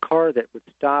kind of car that would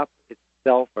stop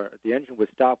itself, or the engine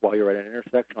would stop while you're at an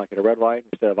intersection, like at a red light,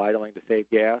 instead of idling to save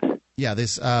gas. Yeah,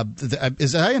 this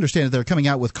as I understand it, they're coming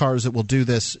out with cars that will do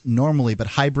this normally, but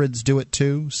hybrids do it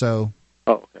too. So.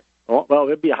 Oh, okay. Well,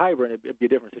 it'd be a hybrid. It'd be a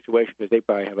different situation because they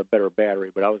probably have a better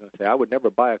battery. But I was going to say I would never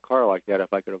buy a car like that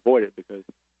if I could avoid it, because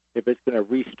if it's going to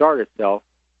restart itself,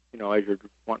 as you're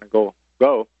wanting to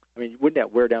go. I mean, wouldn't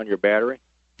that wear down your battery?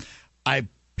 I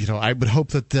would hope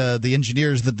that the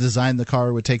engineers that designed the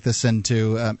car would take this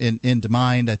into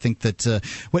mind. I think that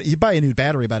you buy a new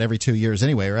battery about every 2 years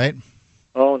anyway, right?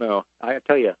 Oh, no. I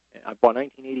tell you, I bought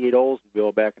 1988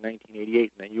 Oldsmobile back in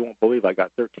 1988, and you won't believe I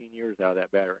got 13 years out of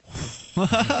that battery.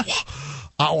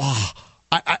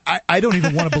 I don't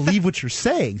even want to believe what you're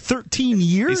saying. 13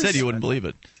 years? He said you wouldn't believe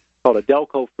it. It's called a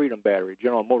Delco Freedom battery.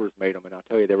 General Motors made them, and I'll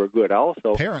tell you, they were good.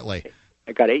 Apparently.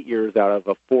 I got 8 years out of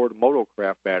a Ford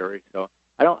Motocraft battery, so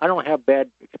I don't have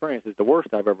bad experiences. The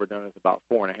worst I've ever done is about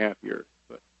 4.5 years.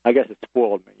 But I guess it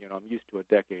spoiled me. I'm used to a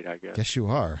decade, I guess. Yes, you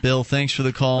are. Bill, thanks for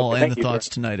the call and the thoughts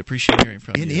tonight. Appreciate hearing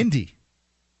from you. In Indy.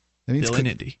 Bill in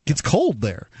Indy. It's cold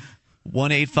there.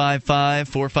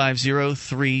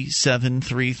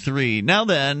 1-855-450-3733. Now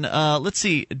then, let's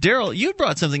see. Daryl, you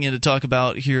brought something in to talk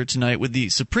about here tonight with the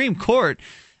Supreme Court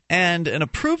and an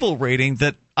approval rating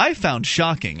that I found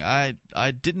shocking. I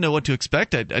didn't know what to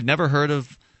expect. I'd never heard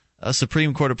of a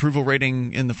Supreme Court approval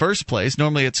rating in the first place.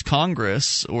 Normally it's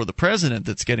Congress or the president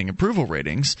that's getting approval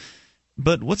ratings.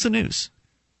 But what's the news?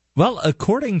 Well,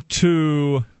 according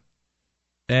to,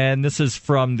 and this is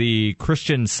from the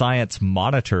Christian Science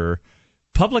Monitor,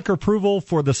 public approval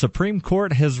for the Supreme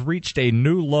Court has reached a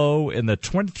new low in the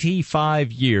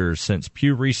 25 years since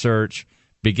Pew Research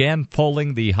began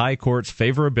polling the High Court's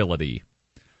favorability.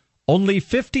 Only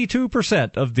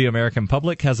 52% of the American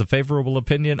public has a favorable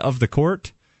opinion of the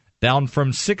court, down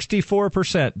from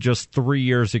 64% just 3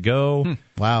 years ago.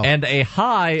 Wow. And a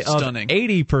high Stunning. of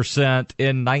 80%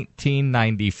 in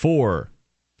 1994.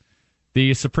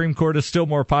 The Supreme Court is still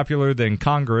more popular than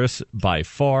Congress by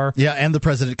far. Yeah, and the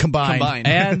president combined.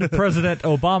 And President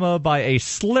Obama by a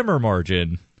slimmer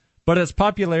margin. But its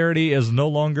popularity is no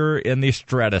longer in the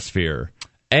stratosphere.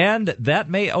 And that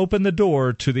may open the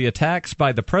door to the attacks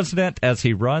by the president as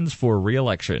he runs for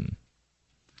re-election.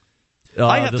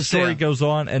 The story goes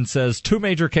on and says 2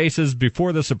 major cases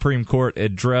before the Supreme Court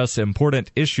address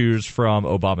important issues from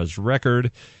Obama's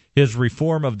record: his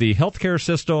reform of the healthcare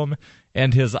system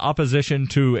and his opposition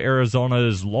to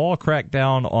Arizona's law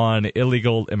crackdown on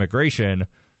illegal immigration,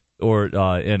 or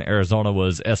in Arizona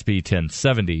was SB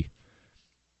 1070.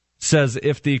 Says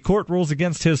if the court rules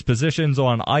against his positions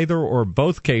on either or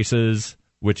both cases,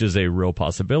 which is a real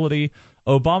possibility,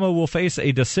 Obama will face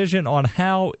a decision on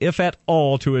how, if at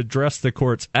all, to address the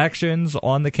court's actions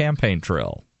on the campaign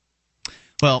trail.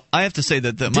 Well, I have to say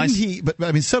that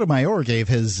Sotomayor gave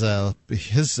his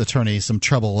attorney some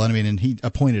trouble. And he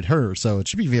appointed her, so it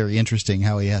should be very interesting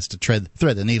how he has to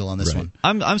thread the needle on this one.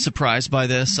 I'm surprised by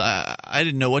this. I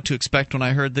didn't know what to expect when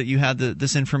I heard that you had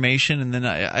this information, and then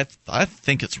I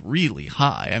think it's really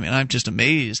high. I'm just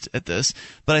amazed at this.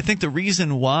 But I think the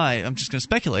reason why, I'm just going to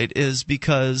speculate, is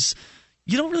because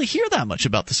you don't really hear that much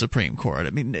about the Supreme Court.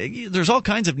 There's all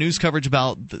kinds of news coverage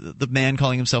about the man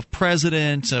calling himself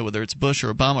president, whether it's Bush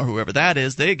or Obama or whoever that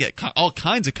is. They get all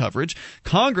kinds of coverage.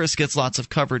 Congress gets lots of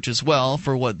coverage as well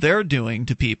for what they're doing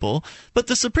to people. But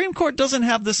the Supreme Court doesn't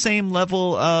have the same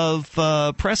level of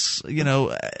press,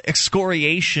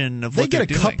 excoriation of what they're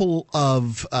doing.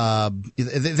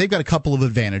 They've got a couple of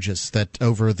advantages that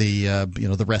over the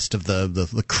the rest of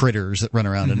the critters that run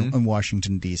around in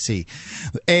Washington D.C.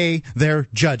 They're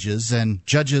judges, and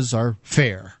judges are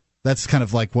fair. That's kind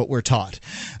of like what we're taught.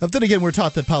 But then again, we're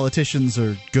taught that politicians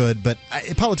are good, but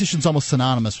politicians almost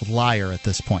synonymous with liar at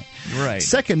this point. Right.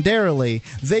 Secondarily,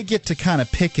 they get to kind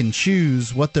of pick and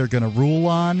choose what they're going to rule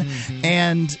on,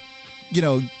 and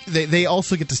they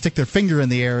also get to stick their finger in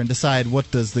the air and decide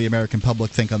what does the American public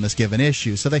think on this given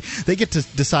issue. So they get to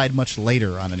decide much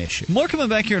later on an issue. More coming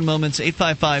back here in moments.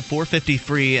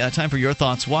 855-450-FREE. Time for your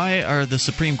thoughts. Why are the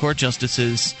Supreme Court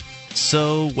justices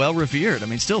so well revered?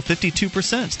 Still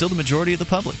 52%, still the majority of the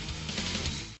public.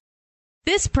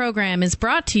 This program is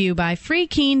brought to you by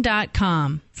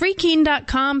FreeKeene.com.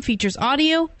 FreeKeene.com features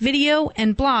audio, video,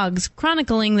 and blogs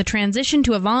chronicling the transition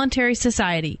to a voluntary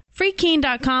society.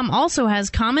 FreeKeene.com also has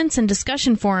comments and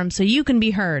discussion forums so you can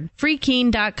be heard.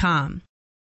 FreeKeene.com.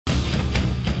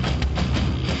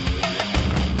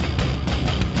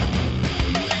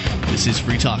 This is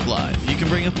Free Talk Live. You can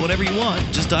bring up whatever you want.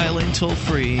 Just dial in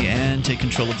toll-free and take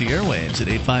control of the airwaves at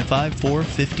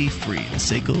 855-450-FREE. The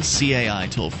SACL CAI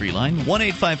toll-free line,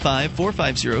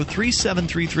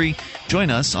 1-855-450-3733.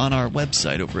 Join us on our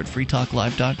website over at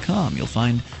freetalklive.com. You'll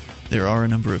find there are a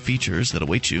number of features that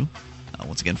await you.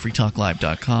 Once again,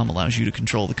 freetalklive.com allows you to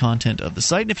control the content of the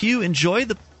site. And if you enjoy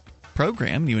the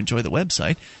program, you enjoy the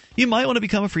website, you might want to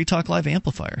become a Free Talk Live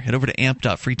amplifier. Head over to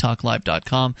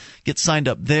amp.freetalklive.com. Get signed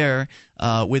up there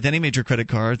with any major credit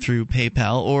card through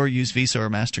PayPal, or use Visa or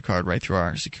MasterCard right through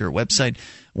our secure website.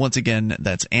 Once again,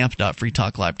 that's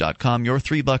amp.freetalklive.com. Your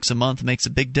 $3 a month makes a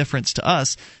big difference to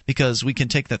us, because we can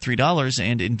take that $3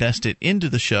 and invest it into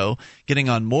the show, getting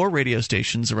on more radio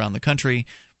stations around the country,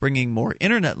 bringing more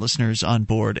internet listeners on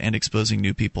board, and exposing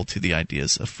new people to the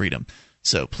ideas of freedom.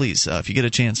 So please, if you get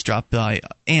a chance, drop by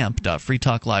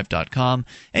amp.freetalklive.com,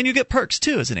 and you get perks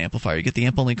too as an amplifier. You get the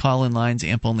AMP-only call-in lines,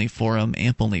 AMP-only forum,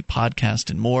 AMP-only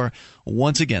podcast, and more.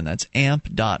 Once again, that's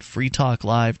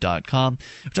amp.freetalklive.com.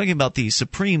 We're talking about the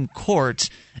Supreme Court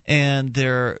and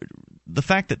the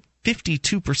fact that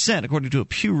 52%, according to a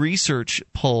Pew Research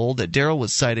poll that Daryl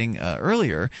was citing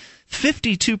earlier,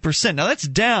 52%. Now that's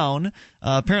down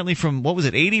apparently from, what was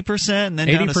it, 80%, and then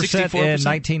down to 64%? 80% in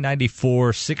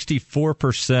 1994,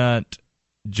 64%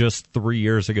 just 3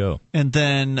 years ago. And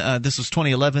then this was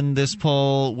 2011, this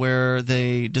poll, where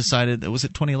they decided, was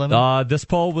it 2011? This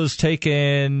poll was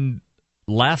taken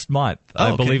last month.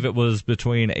 I believe it was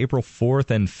between April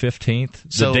 4th and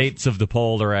 15th. The dates of the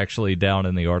poll are actually down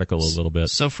in the article a little bit.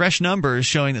 So fresh numbers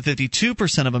showing that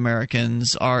 52% of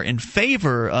Americans are in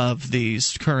favor of the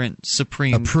current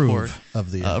Supreme Court.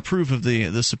 Approve of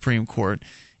the Supreme Court.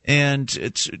 And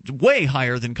it's way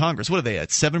higher than Congress. What are they at?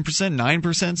 7%,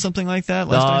 9%, something like that?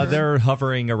 They're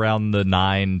hovering around the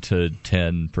 9 to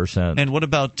 10%. And what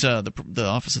about the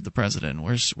Office of the President?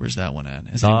 Where's that one at?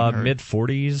 Mid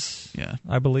 40s, yeah,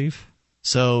 I believe.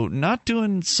 So not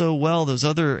doing so well, those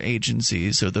other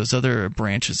agencies or those other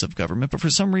branches of government. But for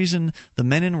some reason, the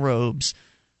men in robes,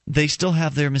 they still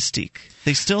have their mystique.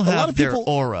 They still have their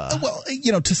aura. Well,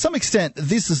 to some extent,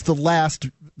 this is the last.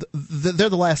 They're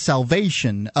the last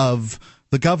salvation of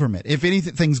the government. If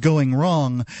anything's going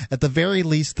wrong, at the very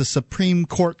least, the Supreme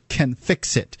Court can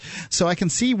fix it. So I can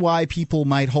see why people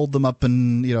might hold them up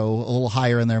and a little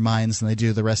higher in their minds than they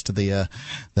do the rest of the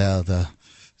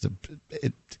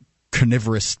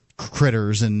carnivorous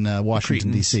critters in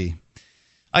Washington D.C.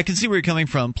 I can see where you're coming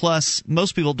from. Plus,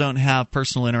 most people don't have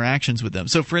personal interactions with them.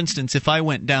 So, for instance, if I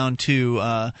went down to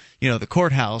the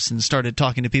courthouse and started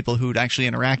talking to people who'd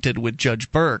actually interacted with Judge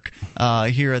Burke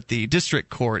here at the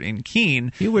district court in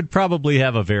Keene, he would probably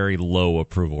have a very low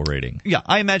approval rating. Yeah,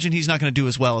 I imagine he's not going to do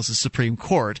as well as the Supreme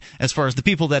Court as far as the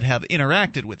people that have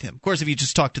interacted with him. Of course, if you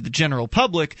just talk to the general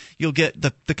public, you'll get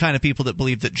the kind of people that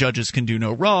believe that judges can do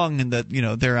no wrong and that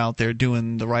they're out there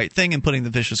doing the right thing and putting the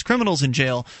vicious criminals in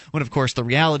jail. When, of course, the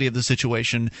reality of the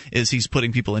situation is he's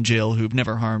putting people in jail who've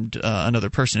never harmed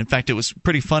another person. In fact, it was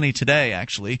pretty funny today,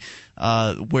 actually,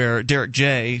 where Derek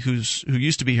J., who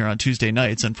used to be here on Tuesday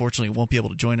nights, unfortunately won't be able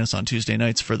to join us on Tuesday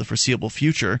nights for the foreseeable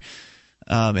future.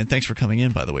 And thanks for coming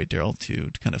in, by the way, Daryl,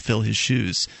 to kind of fill his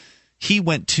shoes. He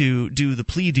went to do the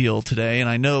plea deal today, and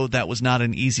I know that was not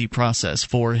an easy process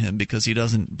for him because he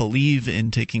doesn't believe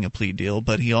in taking a plea deal,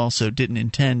 but he also didn't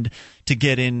intend to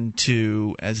get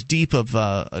into as deep of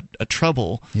a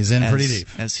trouble pretty deep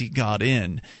as he got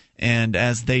in. And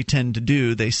as they tend to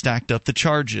do, they stacked up the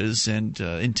charges and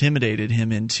intimidated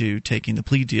him into taking the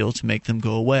plea deal to make them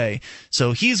go away.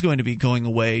 So he's going to be going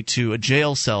away to a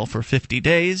jail cell for 50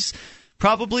 days.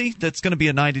 Probably that's going to be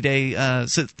a 90-day,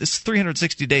 this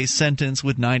 360-day sentence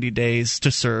with 90 days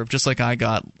to serve, just like I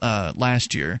got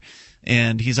last year.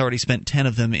 And he's already spent 10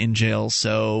 of them in jail.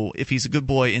 So if he's a good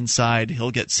boy inside, he'll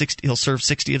get 60. He'll serve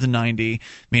 60 of the 90,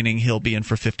 meaning he'll be in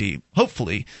for 50,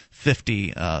 hopefully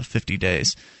 50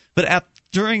 days. But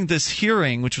during this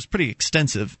hearing, which was pretty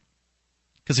extensive,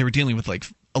 because they were dealing with like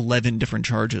 11 different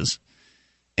charges.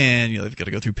 And they've got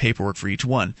to go through paperwork for each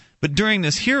one. But during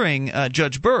this hearing,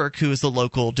 Judge Burke, who is the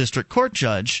local district court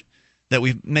judge that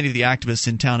many of the activists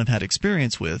in town have had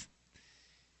experience with,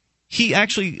 he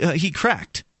actually he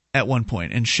cracked at one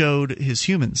point and showed his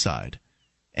human side.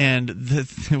 And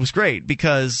it was great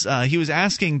because he was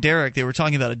asking Derek, they were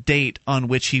talking about a date on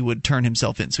which he would turn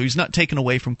himself in. So he's not taken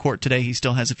away from court today. He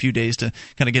still has a few days to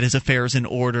kind of get his affairs in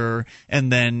order, and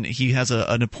then he has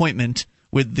an appointment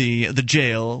with the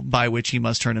jail by which he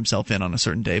must turn himself in on a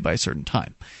certain day by a certain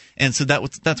time. And so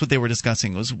that's what they were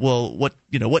discussing was, well, what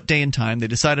day and time. They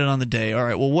decided on the day. All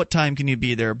right, well, what time can you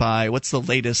be there by? What's the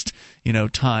latest,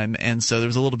 time? And so there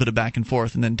was a little bit of back and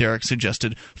forth, and then Derek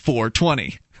suggested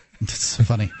 4:20. That's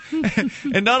funny.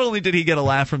 And not only did he get a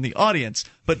laugh from the audience,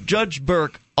 but Judge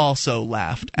Burke also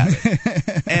laughed at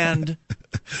it. And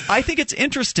I think it's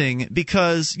interesting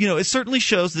because, it certainly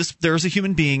shows there's a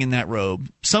human being in that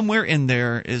robe. Somewhere in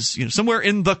there is, somewhere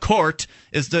in the court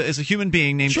is a human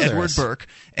being named Edward Burke.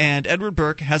 And Edward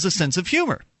Burke has a sense of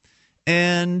humor.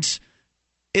 And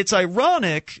it's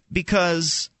ironic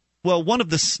because, one of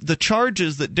the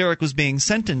charges that Derek was being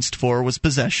sentenced for was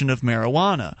possession of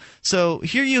marijuana. So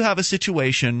here you have a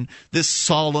situation, this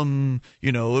solemn,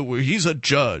 he's a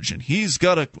judge and he's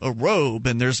got a robe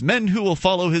and there's men who will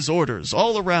follow his orders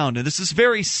all around. And this is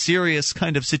very serious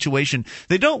kind of situation.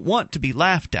 They don't want to be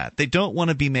laughed at. They don't want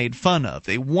to be made fun of.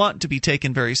 They want to be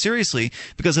taken very seriously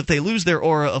because if they lose their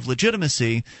aura of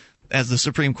legitimacy, as the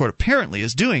Supreme Court apparently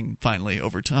is doing finally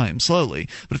over time, slowly.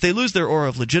 But if they lose their aura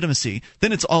of legitimacy,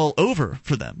 then it's all over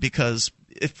for them because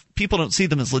if people don't see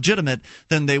them as legitimate,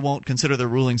 then they won't consider their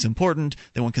rulings important,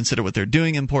 they won't consider what they're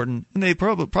doing important, and they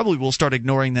probably will start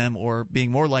ignoring them or being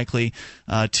more likely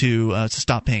to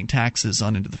stop paying taxes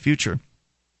on into the future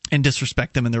and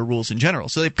disrespect them and their rules in general.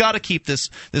 So they've got to keep this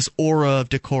aura of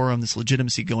decorum, this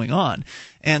legitimacy going on.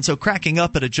 And so cracking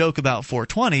up at a joke about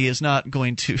 420 is not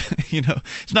going to,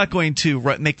 it's not going to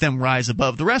make them rise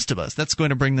above the rest of us. That's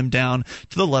going to bring them down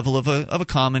to the level of a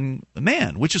common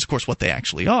man, which is, of course, what they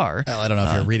actually are. Well, I don't know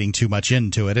if you're reading too much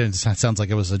into it. It sounds like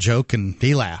it was a joke, and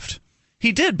he laughed.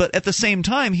 He did, but at the same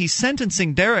time, he's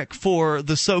sentencing Derek for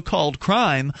the so-called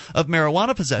crime of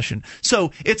marijuana possession.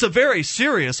 So it's a very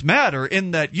serious matter in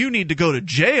that you need to go to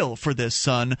jail for this,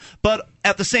 son, but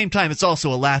at the same time, it's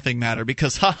also a laughing matter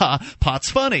because,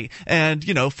 pot's funny. And,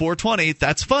 420,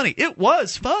 that's funny. It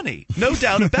was funny. No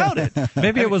doubt about it.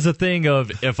 Maybe it was a thing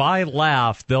of if I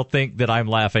laugh, they'll think that I'm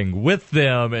laughing with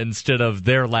them instead of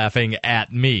they're laughing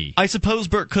at me. I suppose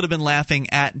Burke could have been laughing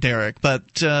at Derek,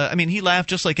 but, he laughed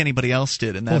just like anybody else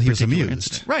did in that he was particular amused.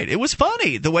 incident. Right. It was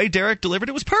funny. The way Derek delivered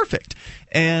it was perfect.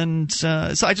 And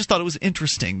so I just thought it was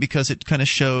interesting because it kind of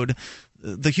showed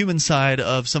the human side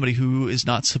of somebody who is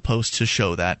not supposed to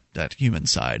show that human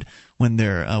side when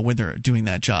they're doing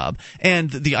that job,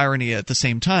 and the irony at the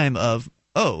same time of,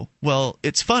 oh, well,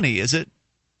 it's funny, is it?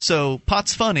 So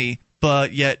pot's funny,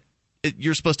 but yet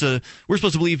we're supposed to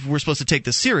believe we're supposed to take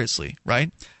this seriously,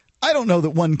 right? I don't know that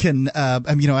one can.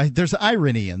 There's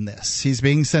irony in this. He's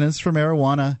being sentenced for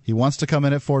marijuana. He wants to come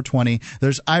in at 420.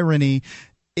 There's irony.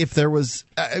 If there was,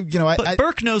 But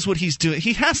Burke knows what he's doing.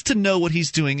 He has to know what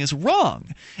he's doing is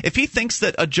wrong. If he thinks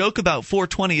that a joke about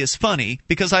 420 is funny,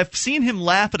 because I've seen him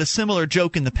laugh at a similar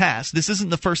joke in the past. This isn't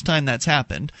the first time that's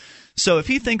happened. So if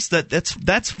he thinks that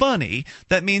that's funny,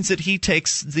 that means that he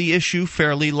takes the issue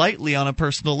fairly lightly on a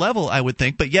personal level, I would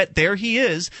think. But yet there he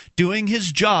is doing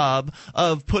his job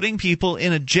of putting people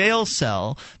in a jail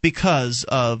cell because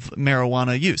of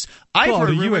marijuana use.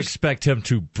 Do you expect him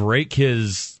to break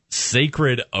his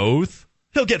sacred oath?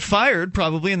 He'll get fired,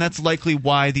 probably, and that's likely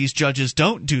why these judges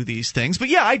don't do these things. But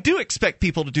yeah, I do expect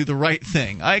people to do the right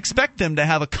thing. I expect them to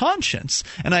have a conscience,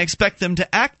 and I expect them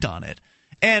to act on it.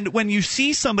 And when you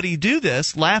see somebody do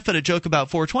this, laugh at a joke about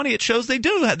 420, it shows they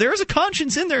do. There's a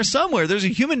conscience in there somewhere. There's a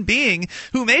human being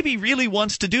who maybe really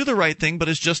wants to do the right thing, but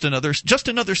is just another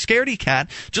scaredy cat,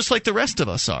 just like the rest of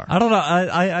us are. I don't know.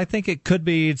 I think it could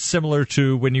be similar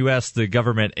to when you asked the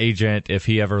government agent if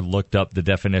he ever looked up the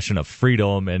definition of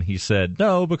freedom, and he said,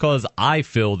 no, because I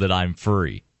feel that I'm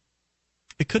free.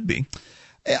 It could be.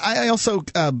 I also,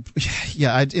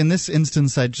 in this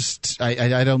instance,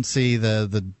 I don't see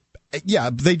the yeah,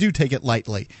 they do take it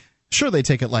lightly. Sure, they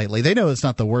take it lightly. They know it's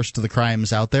not the worst of the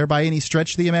crimes out there by any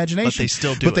stretch of the imagination. But they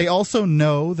still do. But they also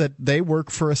know that they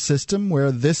work for a system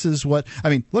where this is what I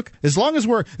mean. Look, as long as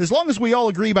we all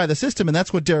agree by the system, and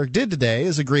that's what Derek did today,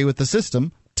 is agree with the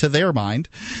system to their mind.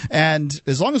 And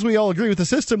as long as we all agree with the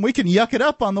system, we can yuck it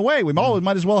up on the way. We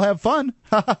might as well have fun.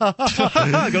 Go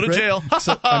to jail.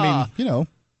 So,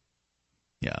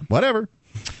 yeah, whatever.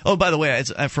 Oh, by the way,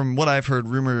 from what I've heard,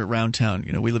 rumor around town,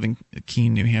 we live in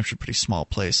Keene, New Hampshire, pretty small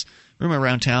place. Rumor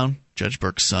around town, Judge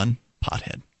Burke's son,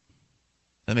 pothead.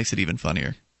 That makes it even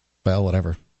funnier. Well,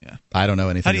 whatever. Yeah. I don't know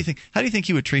anything. How do you think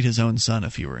he would treat his own son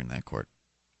if he were in that court?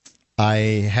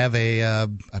 I have he'd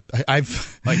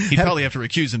probably have to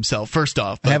recuse himself first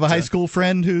off. I have a high school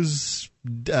friend whose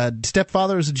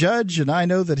stepfather is a judge, and I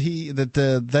know that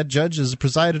that judge has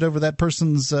presided over that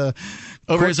person's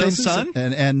over his own son.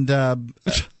 And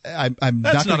I'm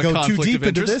not going to go too deep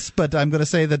into this, but I'm going to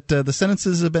say that the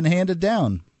sentences have been handed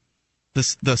down.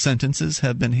 The sentences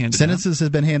have been handed down? Sentences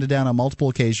have been handed down on multiple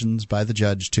occasions by the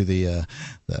judge to the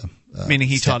meaning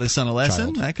he taught his son a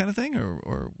lesson, that kind of thing,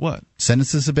 or what?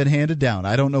 Sentences have been handed down.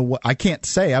 I don't know what. I can't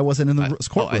say. I wasn't in the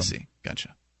courtroom. Oh, I see.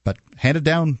 Gotcha. but handed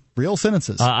down real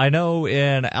sentences. I know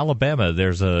in Alabama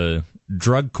there's a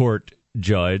drug court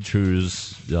judge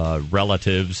whose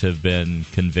relatives have been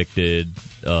convicted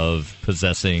of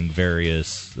possessing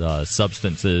various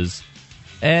substances,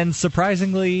 and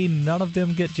surprisingly, none of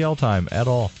them get jail time at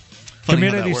all. Funny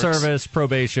Community service,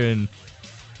 probation,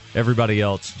 everybody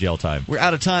else, jail time. We're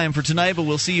out of time for tonight, but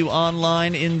we'll see you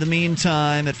online in the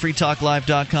meantime at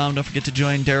freetalklive.com. Don't forget to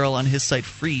join Daryl on his site,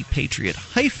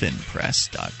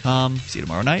 freepatriot-press.com. See you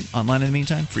tomorrow night. Online in the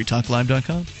meantime,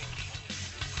 freetalklive.com.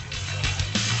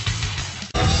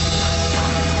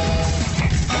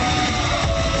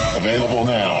 Available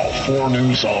now, 4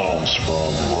 new songs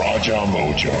from Raja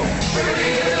Mojo.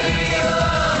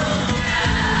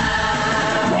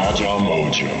 Raja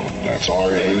Mojo. That's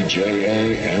R-A-J-A-M-O-J-O.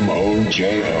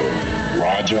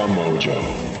 Raja Mojo.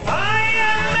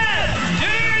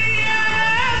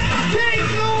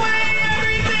 Takes away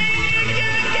everything you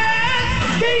can get.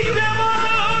 Keep them on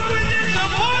the hook with this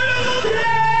affordable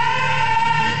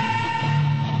debt.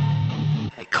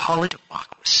 They call it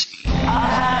democracy. I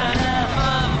had enough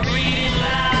of reading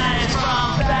lines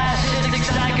from fascistic,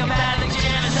 psychopathic,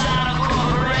 genocidal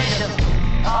corporations.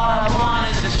 All I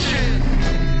want is the truth.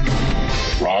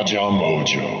 Raja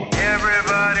Mojo.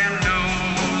 Everybody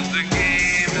knows the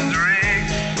game is rigged.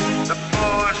 The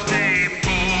poor stay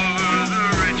poor, the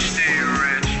rich stay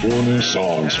rich. 4 new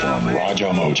songs from Raja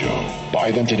Mojo.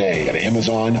 Buy them today at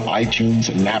Amazon, iTunes,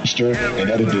 Napster, and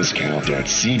at a discount at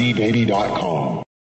cdbaby.com.